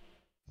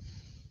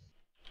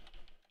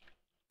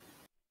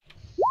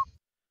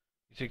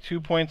 You take 2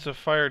 points of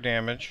fire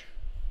damage,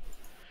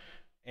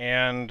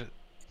 and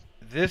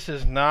this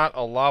is not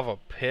a lava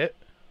pit.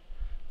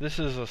 This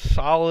is a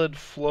solid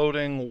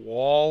floating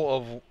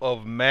wall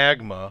of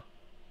magma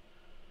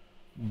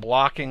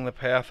blocking the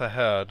path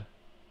ahead.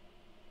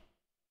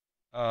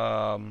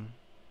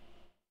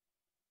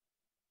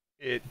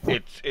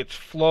 It's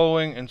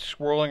flowing and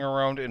swirling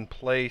around in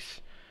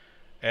place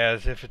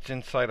as if it's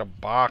inside a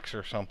box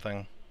or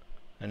something,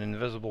 an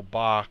invisible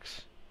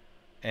box,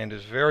 and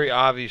is very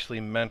obviously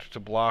meant to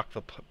block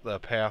the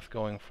path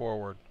going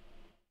forward.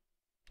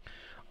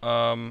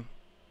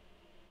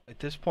 At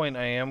this point,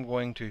 I am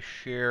going to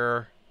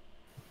share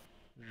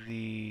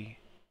the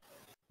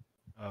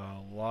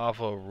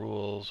lava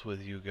rules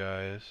with you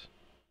guys.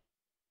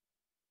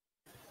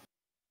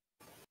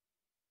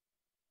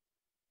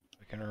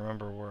 I can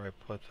remember where I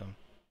put them.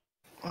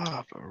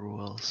 Lava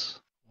rules.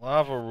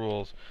 Lava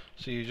rules.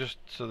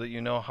 So that you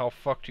know how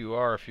fucked you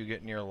are if you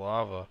get near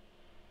lava.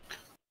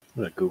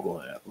 I'm gonna Google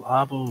that.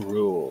 Lava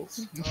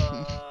rules.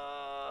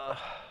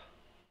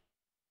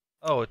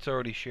 Oh, it's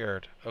already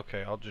shared.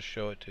 Okay, I'll just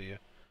show it to you.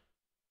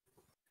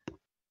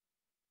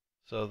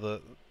 So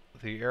the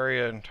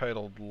area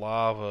entitled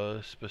lava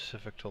is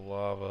specific to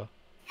lava.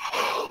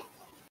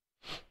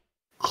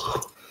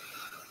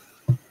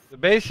 The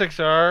basics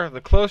are,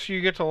 the closer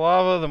you get to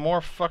lava, the more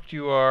fucked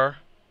you are.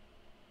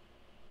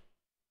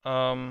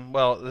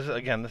 Well,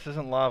 this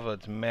isn't lava,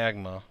 it's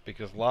magma,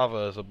 because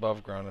lava is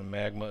above ground and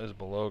magma is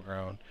below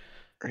ground.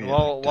 Yeah,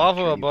 While like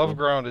lava Dr. above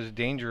Evil. ground is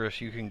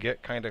dangerous, you can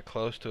get kind of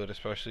close to it,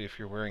 especially if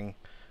you're wearing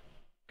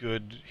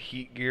good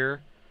heat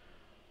gear.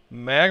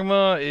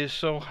 Magma is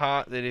so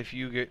hot that if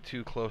you get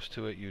too close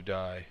to it, you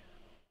die.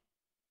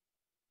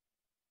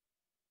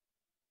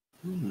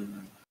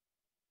 And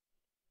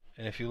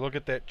if you look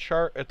at that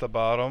chart at the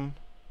bottom,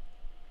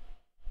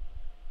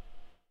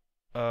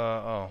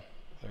 oh,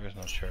 there is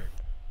no chart.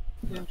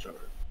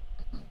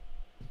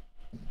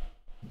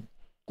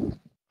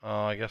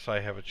 Oh, I guess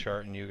I have a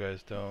chart and you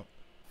guys don't.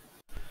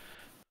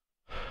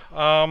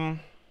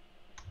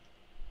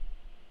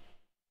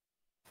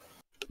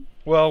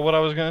 Well, what I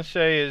was gonna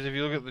say is, if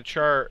you look at the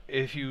chart,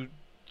 if you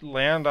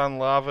land on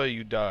lava,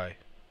 you die.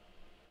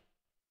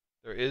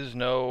 There is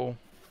no,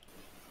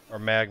 or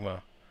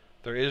magma.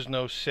 There is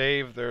no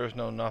save, there is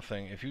no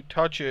nothing. If you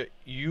touch it,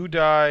 you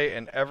die,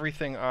 and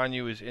everything on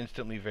you is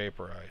instantly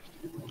vaporized.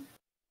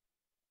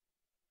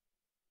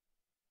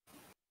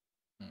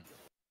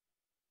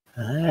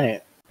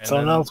 Alright. And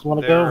Someone then else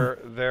want to go?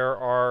 There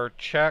are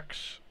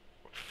checks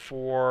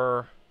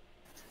for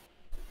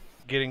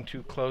getting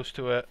too close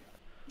to it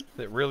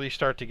that really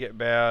start to get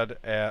bad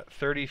at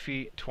 30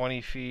 feet,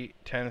 20 feet,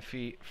 10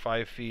 feet,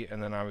 5 feet,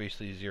 and then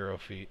obviously 0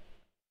 feet.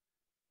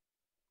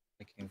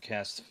 I can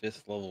cast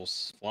 5th level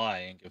fly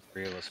and give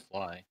 3 of us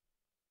fly.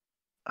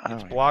 I don't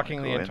It's even blocking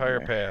wanna the go in entire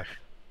there. path.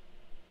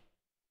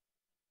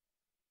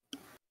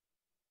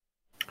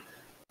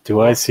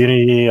 Do I see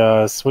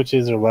any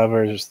switches or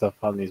levers or stuff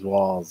on these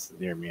walls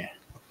near me?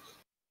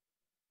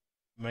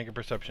 Make a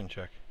perception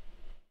check.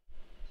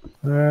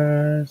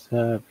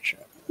 Perception.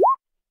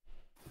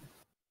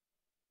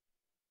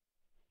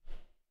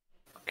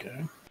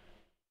 Okay.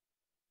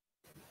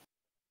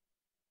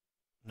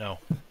 No.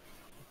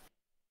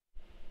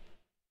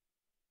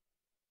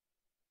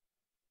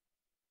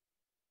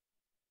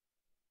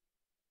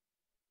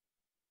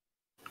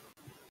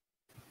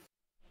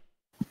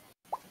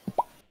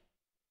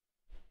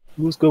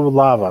 Who's good with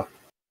lava?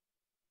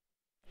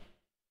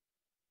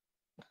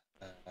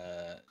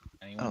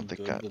 Anyone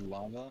think good with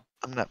lava?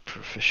 I'm not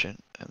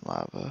proficient in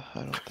lava, I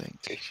don't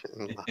think.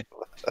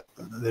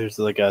 There's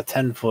like a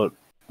 10-foot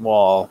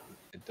wall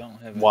I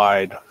don't have any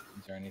wide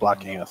weapons or anything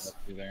blocking like us.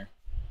 that either.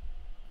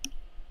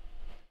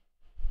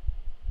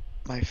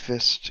 My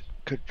fist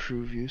could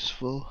prove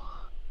useful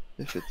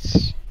if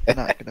it's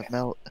not gonna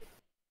melt. I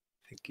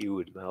think you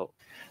would melt.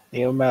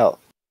 It'll melt.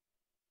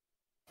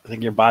 I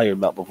think your body would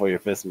melt before your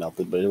fist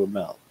melted, but it would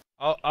melt.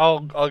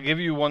 I'll give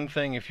you one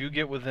thing. If you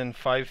get within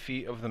 5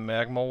 feet of the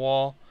magma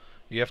wall,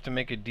 You have to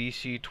make a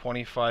DC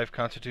 25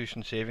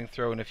 Constitution saving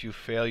throw, and if you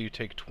fail, you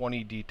take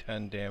 20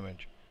 D10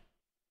 damage.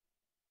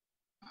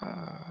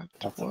 Not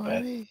so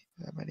bad. 20?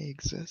 That many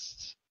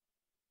exists?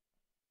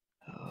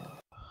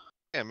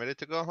 Yeah, I'm ready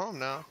to go home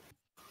now.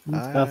 Who's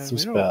got some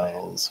we don't-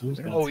 spells? Who's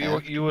we got don't Oh,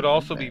 have you to would go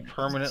also in be there.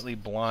 permanently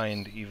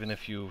blind even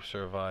if you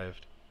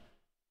survived.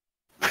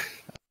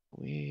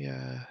 We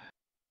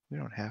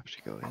don't have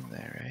to go in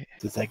there, right?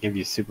 Does that give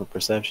you super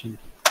perception?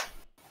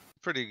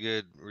 Pretty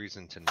good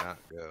reason to not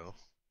go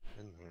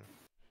in there.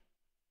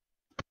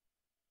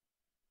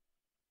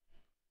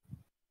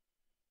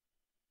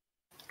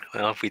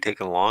 Well, if we take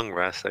a long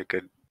rest, I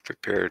could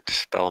prepare to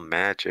spell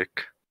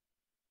magic.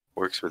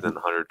 Works within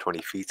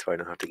 120 feet, so I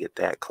don't have to get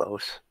that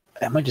close.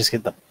 I might just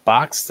get the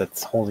box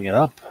that's holding it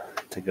up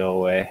to go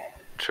away.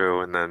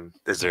 True, and then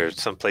is there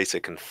some place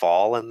it can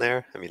fall in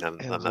there? I mean, I'm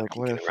It not was like,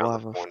 what peeking if around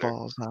lava the corner.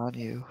 falls on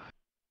you?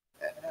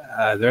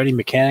 Are there any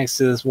mechanics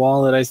to this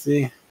wall that I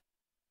see?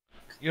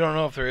 You don't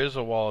know if there is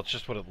a wall, it's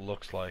just what it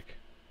looks like.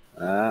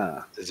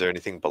 Ah, Is there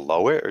anything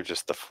below it, or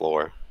just the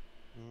floor?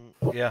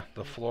 Yeah,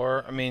 the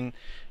floor. I mean,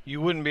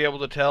 you wouldn't be able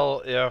to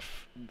tell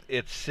if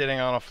it's sitting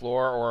on a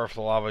floor or if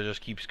the lava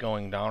just keeps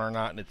going down or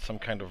not, and it's some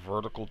kind of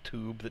vertical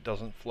tube that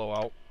doesn't flow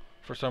out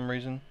for some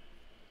reason.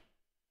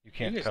 You What are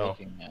can't you guys tell.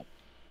 looking at?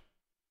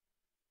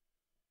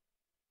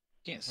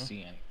 Can't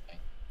see anything.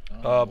 I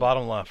don't know what-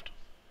 Bottom left.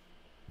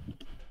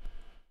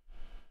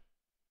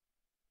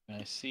 I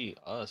mean, I see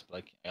us,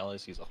 but all I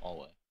see is a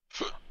hallway.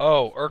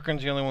 Oh,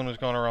 Urkin's the only one who's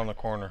gone around the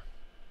corner.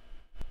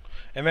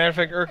 As a matter of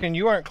fact, Urkin,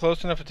 you aren't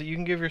close enough to. You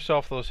can give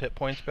yourself those hit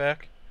points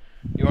back.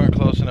 You aren't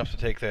close enough to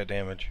take that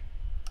damage.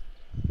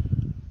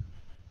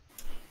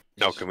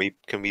 No, can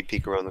we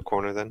peek around the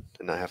corner then,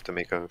 and not have to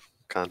make a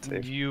con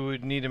save? You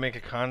would need to make a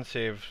con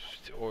save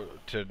or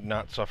to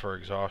not suffer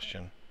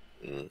exhaustion.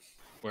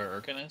 Where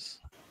Urkin is?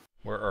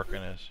 Where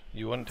Urkin is,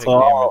 you wouldn't take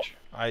So-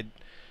 damage.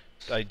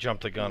 I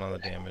jumped the gun on the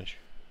damage.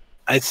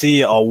 I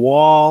see a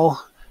wall.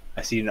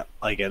 I see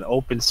like an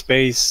open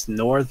space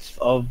north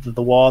of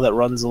the wall that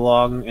runs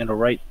along in a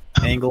right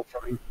angle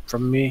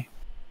from me.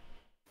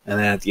 And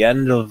then at the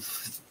end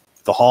of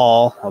the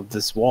hall of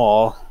this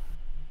wall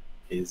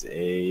is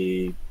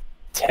a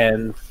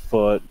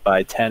 10-foot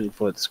by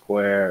 10-foot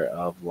square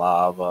of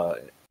lava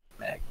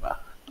magma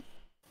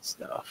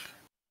stuff.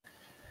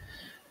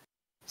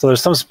 So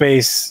there's some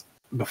space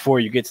before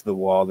you get to the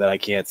wall that I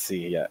can't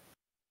see yet.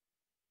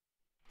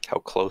 How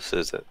close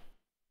is it?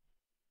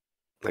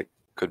 Like,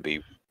 could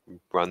we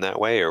run that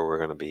way, or we're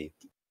gonna be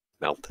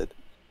melted?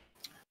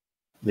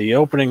 The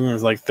opening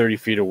is like 30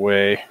 feet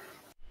away.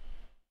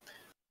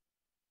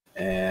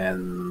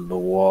 And the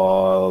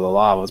wall, the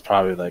lava is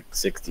probably like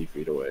 60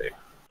 feet away.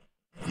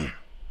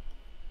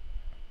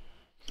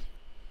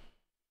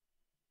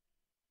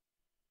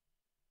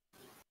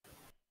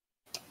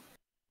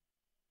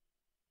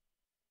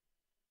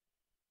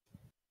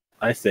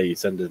 I say you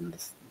send in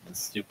this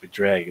stupid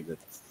dragon that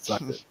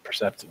sucks at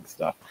percepting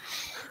stuff.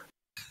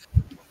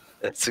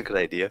 That's a good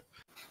idea.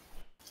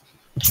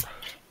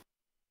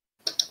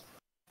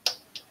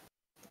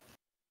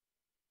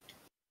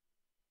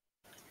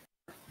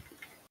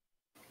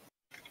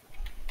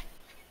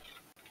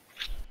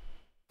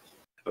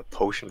 A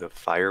potion of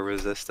fire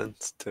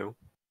resistance too.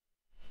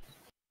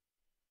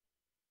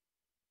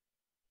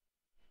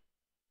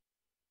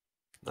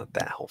 Not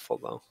that helpful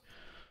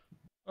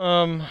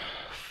though.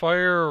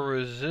 Fire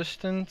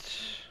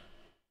resistance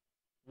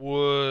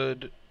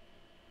would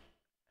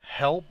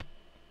help,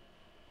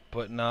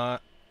 but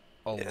not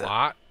a Yeah.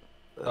 lot.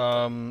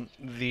 Not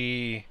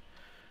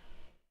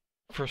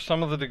For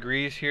some of the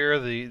degrees here,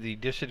 the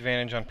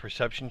disadvantage on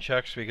perception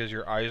checks because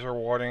your eyes are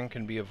watering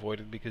can be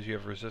avoided because you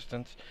have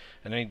resistance,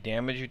 and any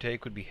damage you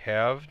take would be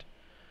halved.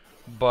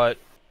 But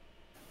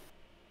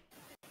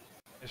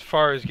as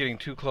far as getting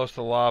too close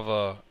to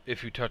lava,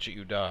 if you touch it,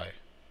 you die.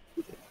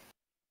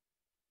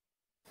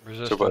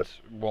 Resistance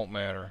won't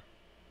matter.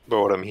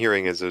 But what I'm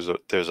hearing is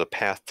there's a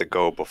path to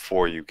go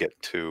before you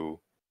get to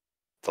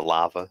the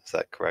lava. Is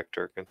that correct,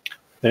 Durkin?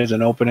 There's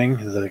an opening.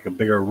 There's like a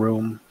bigger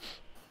room.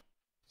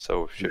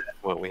 So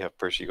why don't we have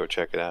Percy go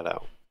check that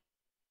out?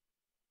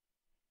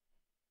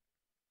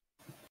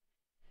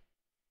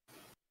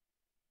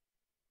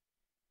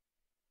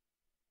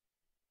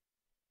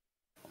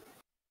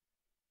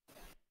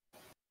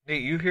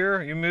 Nate, you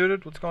here? You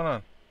muted? What's going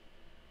on?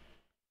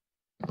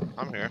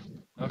 I'm here.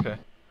 Okay.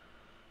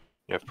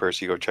 You have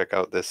Percy go check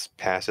out this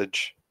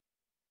passage.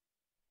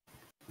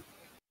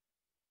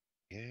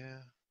 Yeah.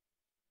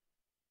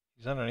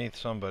 He's underneath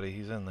somebody.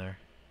 He's in there.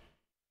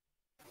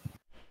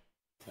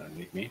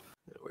 Underneath me.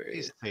 Where is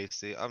He's it?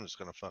 tasty. I'm just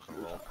gonna fucking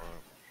roll for him.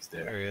 He's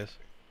There there. he is.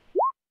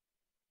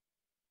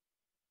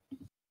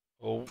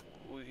 Well,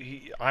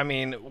 I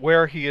mean,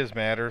 where he is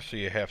matters, so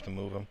you have to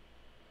move him.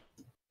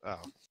 Oh.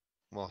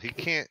 Well, he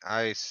can't.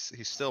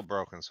 He's still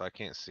broken, so I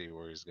can't see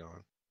where he's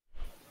going.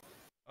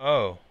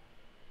 Oh.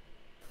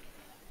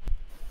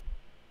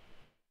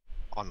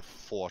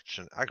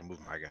 Unfortunate. I can move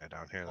my guy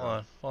down here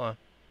though. Hold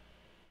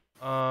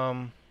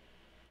on.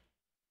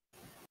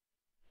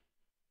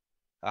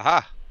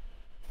 Aha!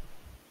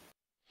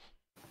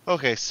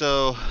 Okay,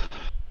 so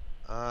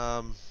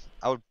I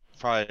would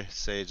probably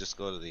say just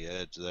go to the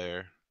edge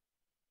there.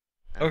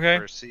 And Okay.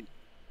 Percy,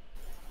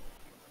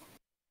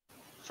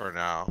 for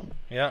now.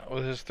 Yeah,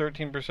 with his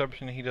 13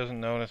 perception, he doesn't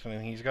notice,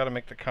 and he's got to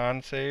make the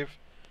con save.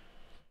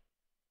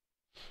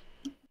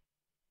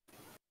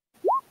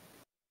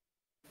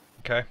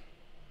 Okay.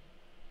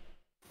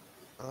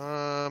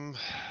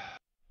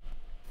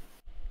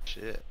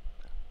 Shit.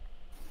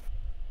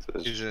 So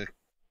it's- He's gonna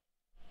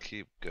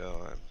keep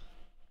going.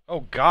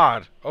 Oh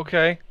God.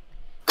 Okay.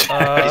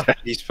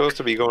 he's supposed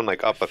to be going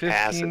like up a 15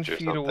 passage or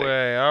feet something.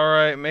 away. All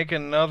right, make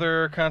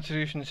another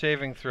Constitution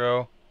saving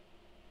throw.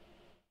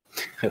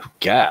 Oh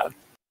God.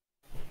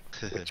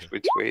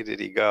 Which way did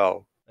he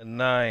go? A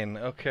 9.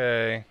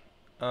 Okay.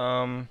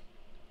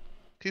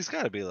 He's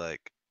got to be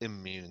like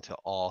immune to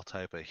all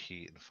type of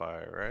heat and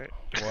fire,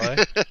 right?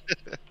 Why?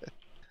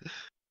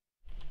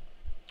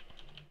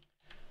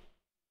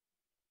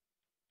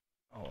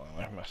 Hold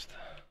on, I must.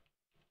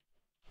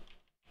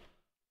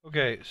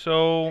 Okay,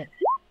 so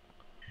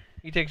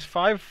he takes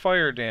 5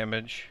 fire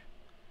damage.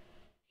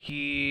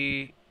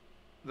 The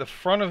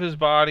front of his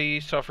body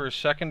suffers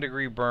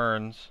 2nd-degree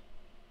burns.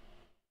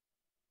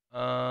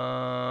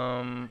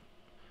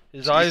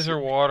 His eyes are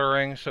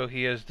watering, so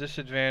he has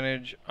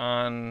disadvantage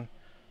on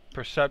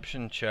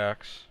perception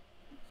checks.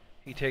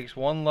 He takes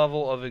 1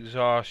 level of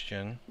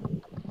exhaustion,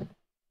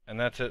 and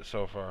that's it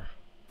so far.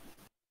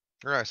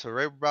 Alright, so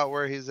right about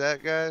where he's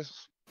at,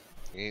 guys.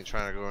 He ain't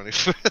trying to go any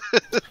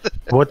further.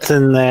 What's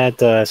in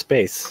that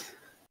space?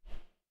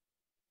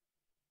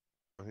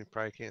 He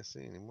probably can't see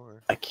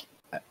anymore. I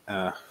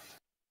can't,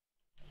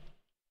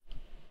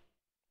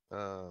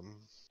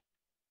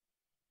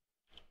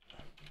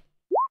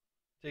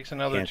 Takes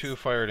another Can't- 2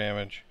 fire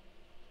damage.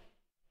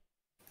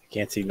 I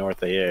can't see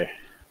north of here.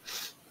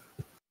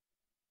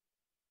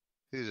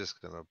 He's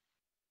just gonna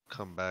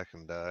come back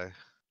and die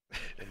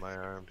in my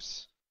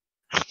arms.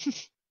 All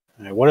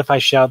right, what if I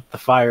shout "The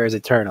fire is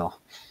eternal"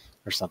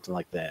 or something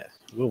like that?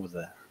 What was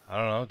that? I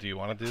don't know. Do you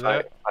want to do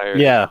Fire, that? fire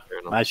Yeah.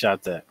 eternal. I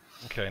shot that.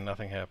 Okay,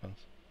 nothing happens.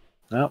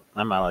 Nope,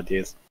 I'm out of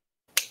ideas.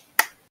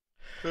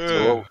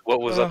 So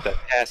what was up that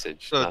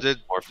passage? So Nothing did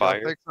more y'all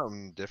fire? think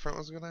something different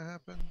was gonna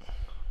happen?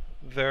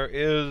 There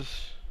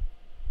is.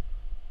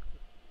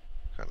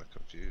 Kind of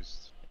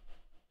confused.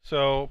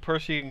 So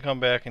Percy can come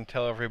back and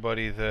tell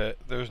everybody that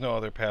there's no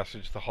other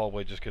passage. The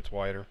hallway just gets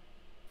wider.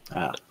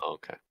 Ah,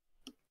 Okay.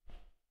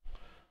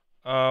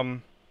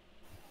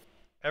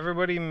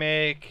 Everybody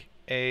make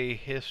a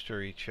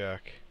history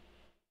check.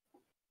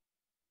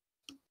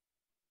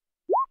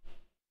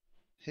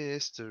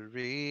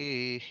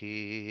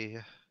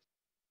 History.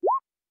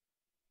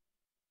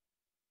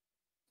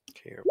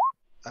 Okay.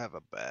 I have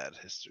a bad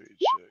history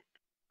check.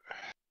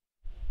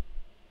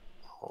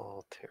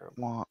 All terrible.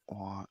 Wah,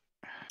 wah.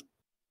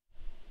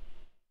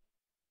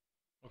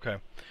 Okay.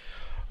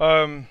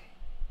 Oh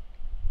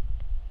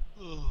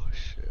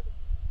shit.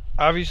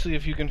 Obviously,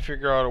 if you can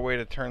figure out a way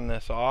to turn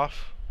this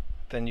off,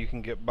 then you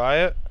can get by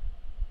it.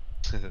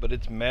 But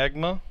it's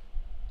magma,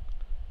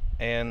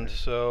 and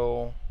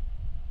so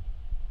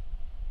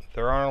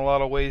there aren't a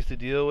lot of ways to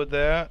deal with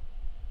that.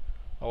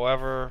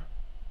 However,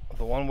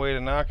 the one way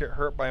to not get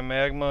hurt by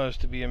magma is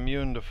to be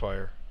immune to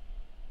fire.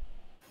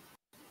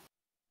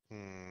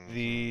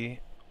 The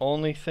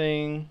only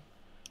thing,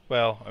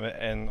 well, I mean,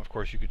 and of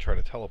course you could try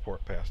to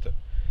teleport past it.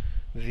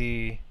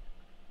 The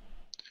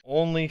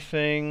only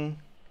thing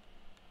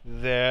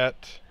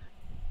that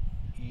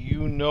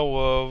you know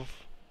of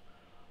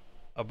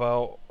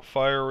about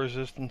fire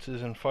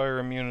resistances and fire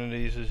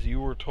immunities is you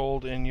were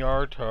told in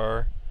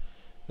Yartar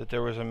that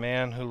there was a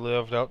man who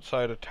lived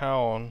outside of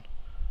town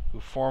who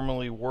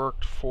formerly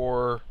worked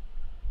for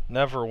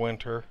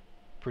Neverwinter,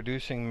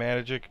 producing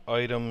magic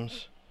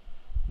items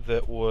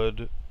that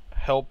would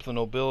help the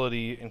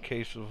nobility in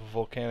case of a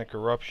volcanic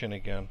eruption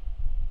again.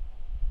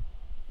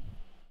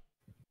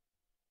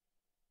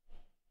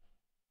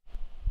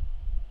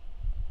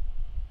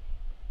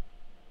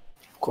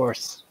 of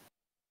course.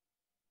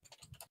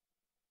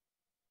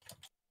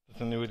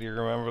 Does anybody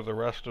remember the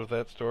rest of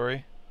that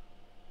story?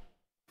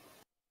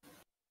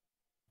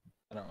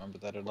 I don't remember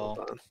that at Hold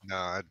all. on. No,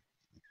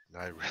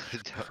 I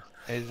really don't.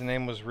 His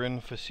name was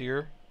Ryn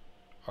Fasir.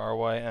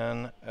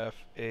 Rynfasir.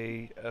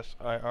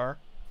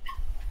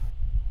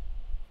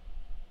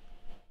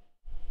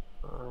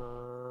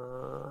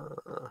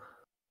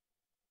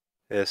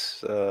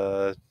 This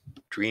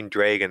green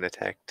dragon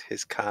attacked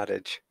his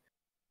cottage.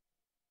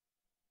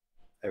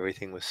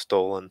 Everything was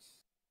stolen.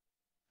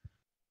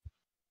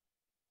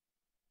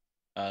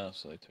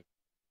 So they took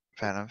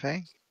Phantom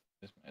Fang?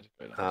 his magic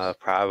items.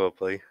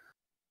 Probably.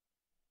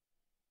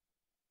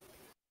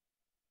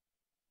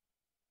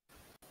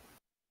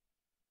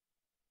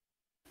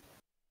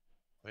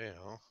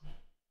 Well,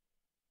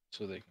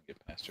 So they can get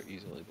past her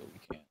easily, but we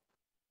can't.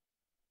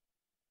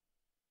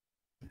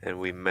 And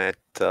we met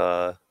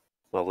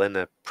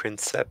Melina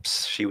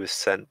Princeps. She was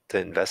sent to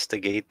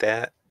investigate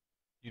that.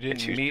 You And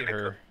didn't she was meet gonna go-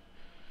 her.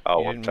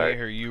 Oh, You I'm didn't sorry. meet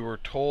her. You were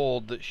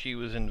told that she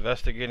was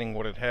investigating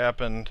what had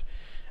happened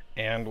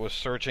and was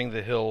searching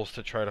the hills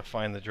to try to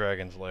find the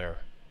dragon's lair.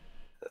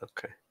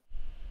 Okay.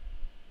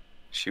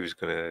 She was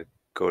gonna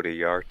go to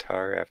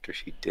Yartar after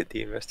she did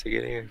the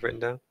investigating I've written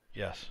down?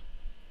 Yes.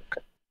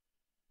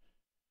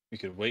 We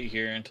could wait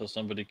here until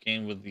somebody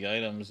came with the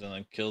items and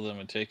then kill them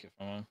and take it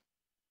from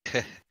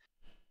them.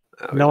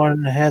 No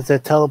one has a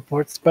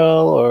teleport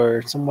spell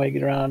or some way to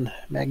get around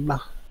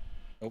magma.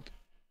 Nope.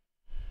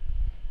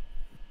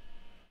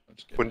 I'm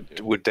just kidding, dude.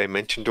 Would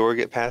Dimension Door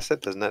get past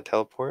it? Doesn't that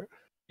teleport?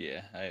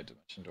 Yeah, I had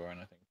Dimension Door, and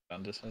I think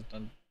Bendis has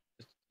done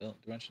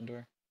Dimension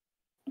Door.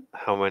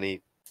 How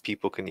many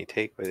people can you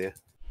take with you?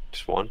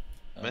 Just one?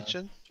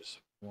 Mention? Just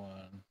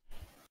one.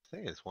 I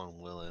think it's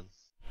one willing.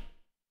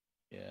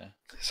 Yeah.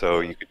 So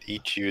you could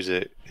each use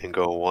it and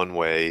go one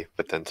way,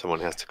 but then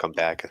someone has to come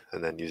back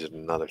and then use it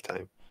another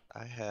time.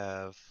 I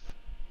have.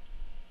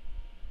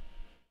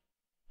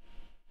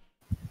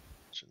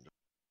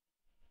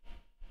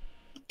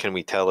 Can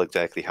we tell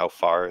exactly how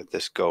far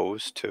this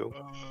goes to?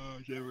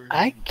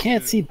 I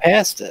can't see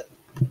past it.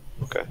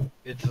 Okay.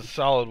 It's a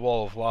solid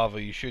wall of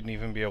lava. You shouldn't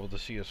even be able to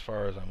see as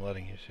far as I'm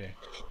letting you see.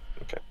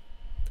 Okay.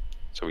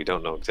 So we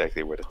don't know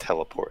exactly where to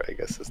teleport, I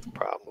guess is the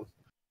problem.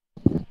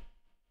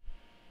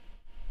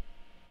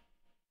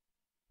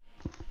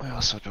 We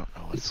also don't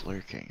know what's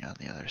lurking on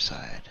the other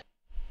side.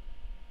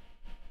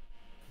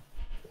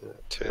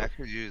 Too. I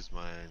could use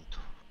mine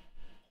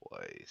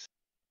twice.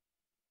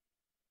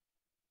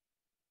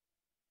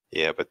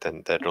 Yeah, but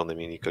then that'd only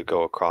mean you could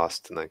go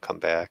across and then come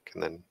back,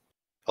 and then...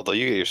 Although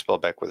you get your spell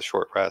back with a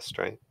short rest,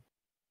 right?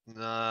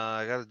 Nah,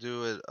 I gotta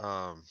do it.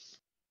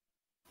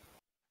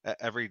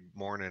 Every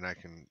morning I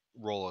can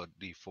roll a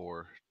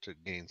d4 to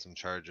gain some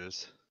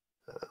charges.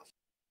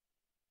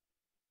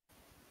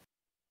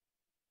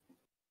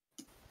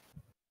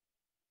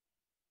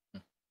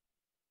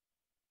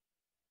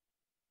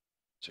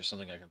 Is there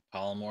something I can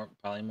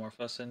polymorph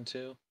us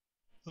into?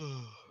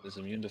 Is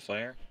immune to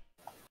fire?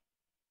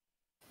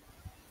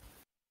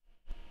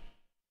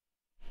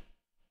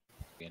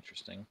 Be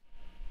interesting.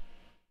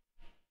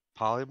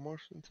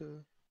 Polymorph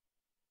into?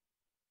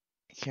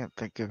 I can't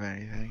think of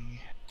anything.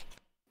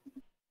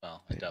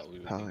 Well, I doubt we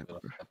would be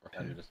good upper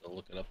headed to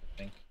look it up, I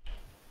think.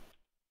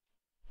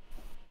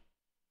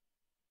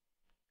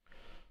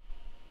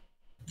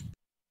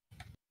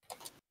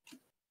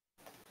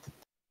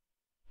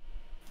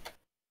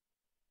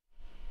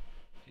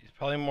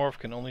 Polymorph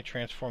can only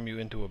transform you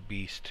into a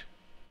beast.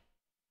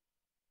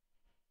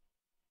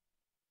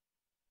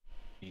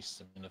 Beasts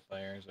immune to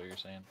fire is what you're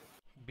saying?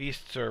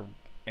 Beasts are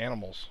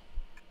animals.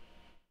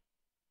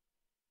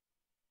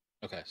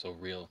 Okay, so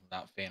real,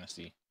 not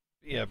fantasy.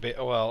 Yeah,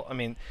 well, I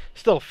mean,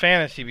 still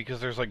fantasy because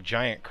there's like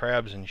giant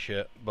crabs and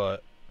shit,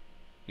 but,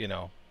 you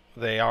know,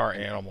 they are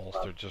animals.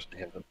 They're just... They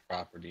have the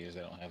properties,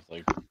 they don't have,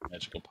 like,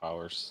 magical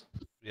powers.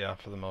 Yeah,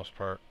 for the most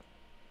part.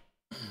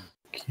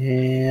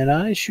 Can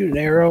I shoot an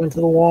arrow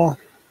into the wall?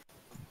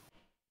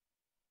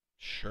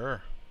 Sure.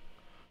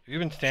 Have you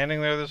been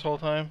standing there this whole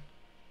time?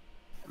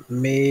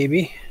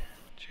 Maybe.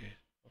 Jeez.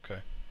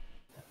 Okay.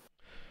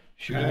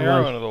 Shoot an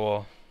arrow into the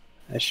wall.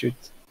 I shoot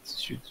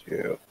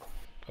you.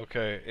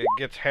 Okay, it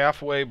gets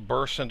halfway,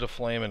 bursts into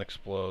flame, and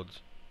explodes.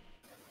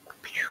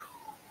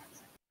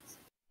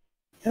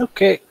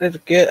 Okay, let's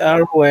get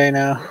out of the way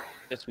now.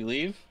 Guess we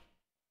leave?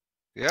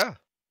 Yeah.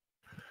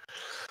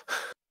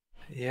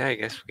 Yeah, I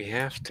guess we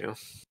have to.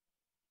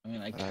 I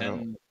mean, I I can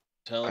don't-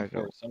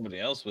 teleport somebody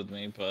else with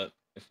me, but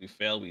if we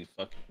fail, we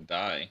fucking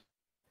die.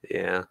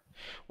 Yeah.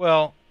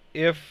 Well,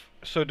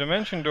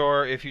 Dimension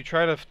Door, if you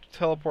try to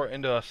teleport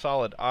into a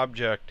solid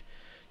object,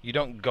 you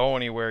don't go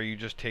anywhere, you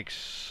just take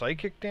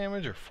psychic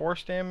damage or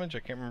force damage, I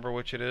can't remember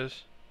which it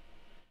is.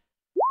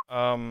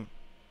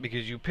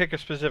 Because you pick a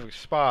specific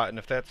spot, and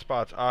if that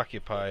spot's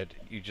occupied,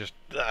 you just...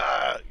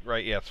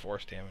 right, yeah, it's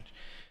force damage.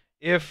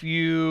 If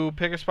you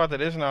pick a spot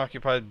that isn't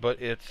occupied,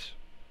 but it's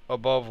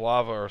above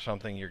lava or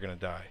something, you're gonna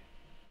die.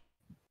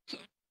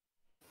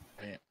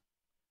 Damn.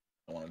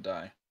 I want to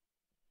die.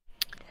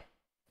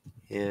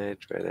 Yeah, I'd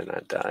rather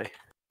not die.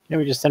 Can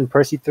we just send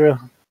Percy through?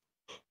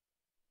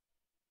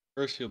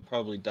 First, he'll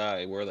probably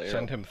die. Where the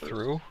Send arrow him first.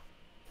 through?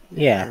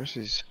 Yeah.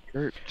 Percy's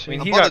hurt. I mean,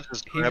 I'm he about got... to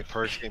just grab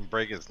Percy and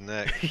break his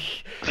neck.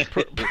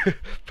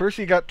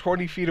 Percy got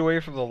 20 feet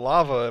away from the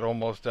lava and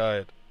almost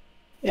died.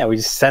 Yeah, we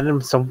just send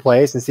him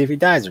someplace and see if he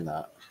dies or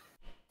not.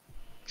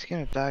 He's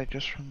gonna die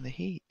just from the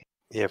heat.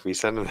 Yeah, if we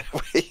send him that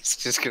way, he's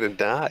just gonna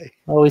die.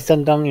 Well, we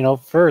send him,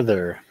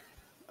 further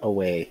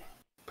away,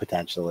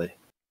 potentially.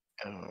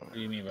 What do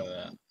you mean by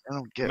that? I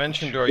don't get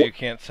Dimension Door, you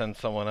can't send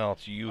someone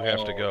else. You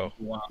have to go.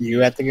 You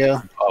have to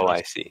go? Oh,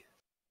 I see.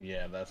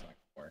 Yeah, that's not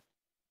gonna work.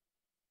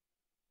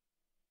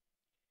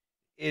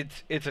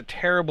 It's a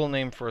terrible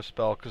name for a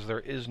spell because there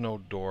is no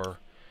door.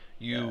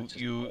 Yeah, You it's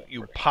just you a you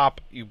break.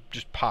 pop. You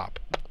just pop,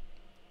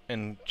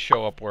 and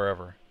show up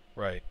wherever.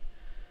 Right.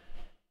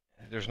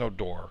 There's no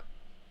door.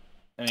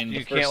 I mean, the You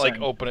first can't like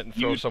time open it and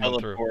throw you someone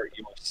through. teleport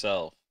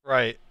yourself.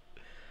 Right.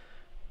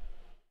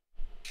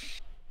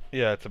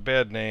 Yeah, it's a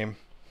bad name.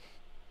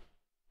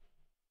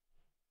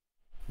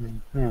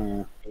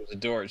 Hmm. It was a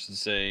door. It should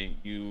say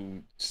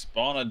you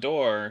spawn a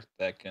door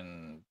that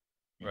can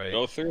Right.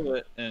 go through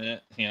it, and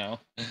it, pretty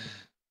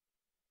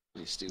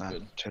Not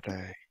stupid.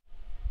 today.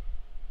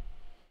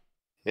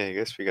 Yeah, I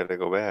guess we got to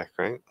go back,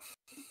 right?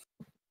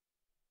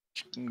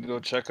 You can go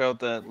check out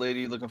that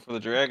lady looking for the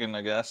dragon,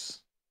 I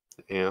guess.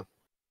 Yeah.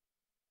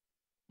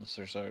 Unless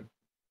there's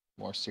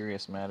more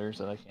serious matters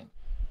that I can't.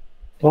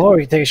 Or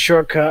we can take a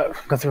shortcut,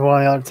 go through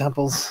one of the other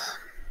temples.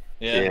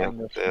 Yeah, Yeah, I can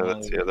go yeah, from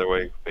that's the other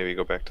way. Maybe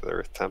go back to the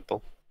Earth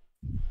Temple.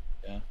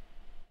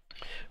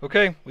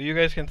 Okay, well, you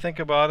guys can think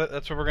about it.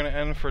 That's where we're going to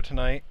end for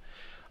tonight.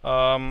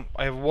 I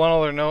have one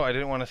other note I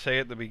didn't want to say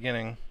at the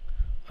beginning,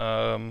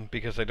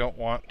 because I don't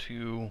want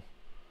to.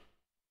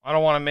 I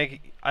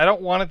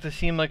don't want it to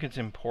seem like it's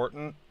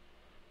important,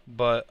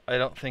 but I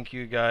don't think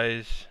you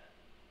guys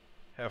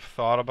have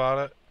thought about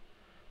it.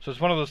 So it's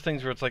one of those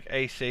things where it's like,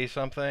 I say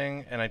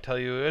something, and I tell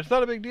you it's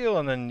not a big deal,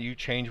 and then you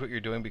change what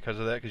you're doing because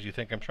of that, because you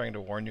think I'm trying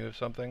to warn you of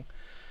something.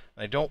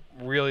 I don't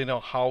really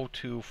know how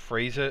to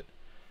phrase it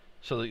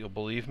so that you'll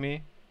believe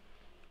me.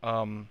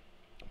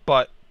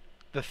 But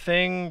the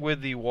thing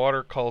with the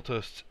water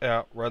cultists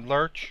at Red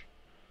Larch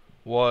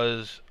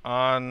was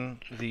on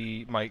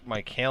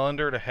my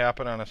calendar to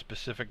happen on a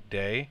specific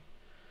day.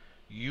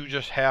 You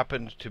just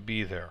happened to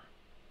be there.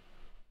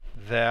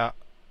 That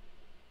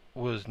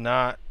was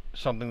not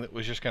something that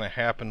was just going to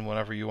happen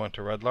whenever you went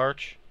to Red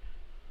Larch.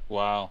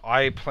 Wow.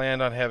 I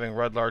planned on having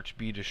Red Larch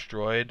be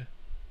destroyed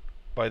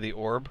by the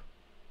orb.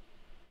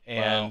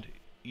 And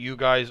you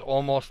guys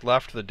almost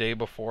left the day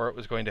before it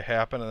was going to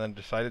happen and then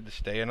decided to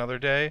stay another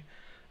day.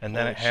 And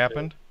then Holy it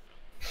happened.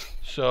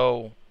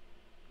 So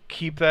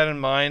keep that in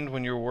mind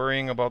when you're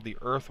worrying about the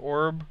Earth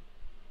orb,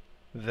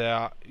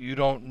 that you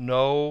don't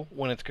know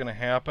when it's going to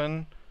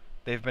happen.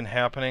 They've been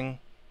happening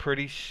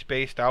pretty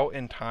spaced out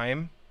in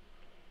time.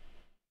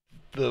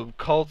 The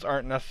cults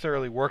aren't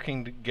necessarily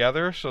working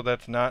together, so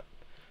that's not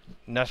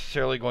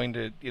necessarily going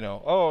to, they're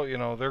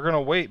going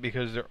to wait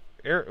because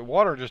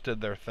water just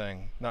did their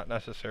thing. Not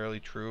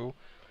necessarily true.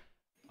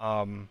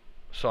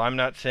 So I'm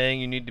not saying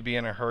you need to be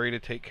in a hurry to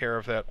take care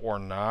of that or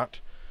not,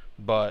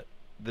 but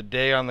the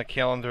day on the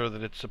calendar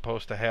that it's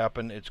supposed to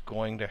happen, it's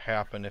going to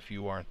happen if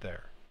you aren't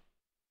there.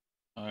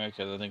 Alright,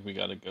 because I think we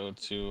gotta go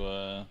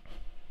to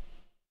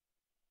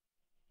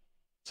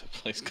it's a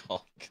place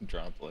called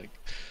Drop Lake.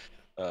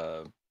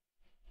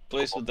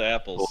 Place with the Golden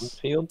apples.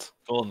 Fields?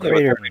 Golden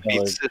Greater Field. Be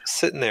Village.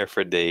 sitting there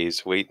for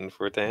days waiting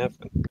for it to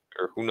happen.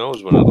 Or who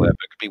knows when it'll happen.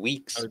 It could be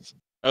weeks.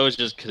 I was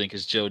just kidding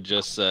because Joe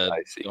just said,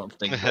 I see. "Don't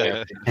think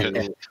about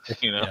it."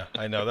 Yeah,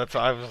 I know. That's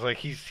I was like,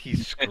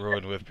 he's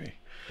screwing with me.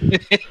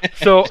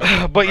 So,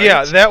 but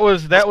yeah, that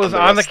was Spend on the the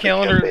rest of the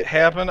calendar. campaign It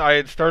happened. I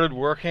had started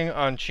working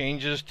on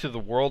changes to the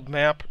world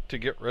map to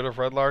get rid of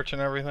Red Larch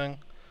and everything.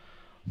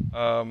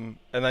 And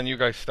then you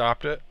guys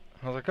stopped it.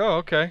 I was like,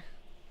 oh, okay.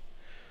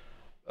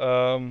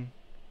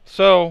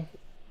 So,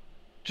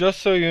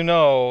 just so you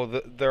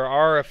know, there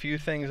are a few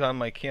things on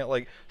my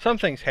like some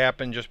things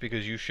happen just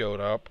because you showed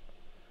up.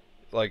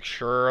 Like,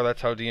 sure,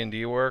 that's how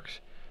D&D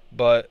works,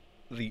 but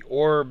the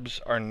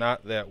orbs are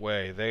not that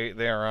way.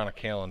 They are on a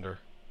calendar.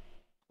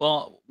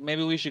 Well,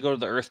 maybe we should go to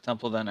the Earth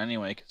Temple then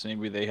anyway, because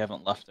maybe they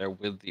haven't left there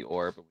with the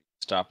orb, and we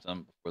can stop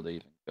them before they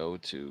even go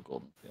to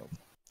Golden Field.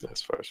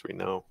 As far as we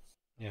know.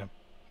 Yeah.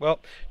 Well,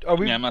 are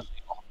we I'm not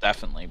saying I'll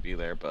definitely be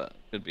there, but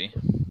could be.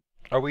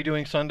 are we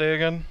doing Sunday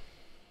again?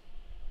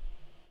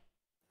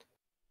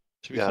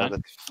 Should be Yeah, fine.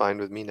 that's fine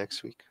with me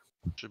next week.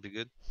 Should be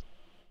good.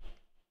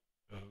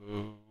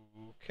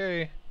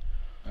 Okay.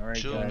 All right,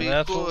 Should guys. And be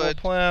that's what we'll good.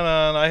 plan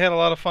on. I had a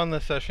lot of fun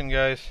this session,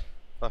 guys.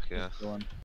 Fuck yeah. Going.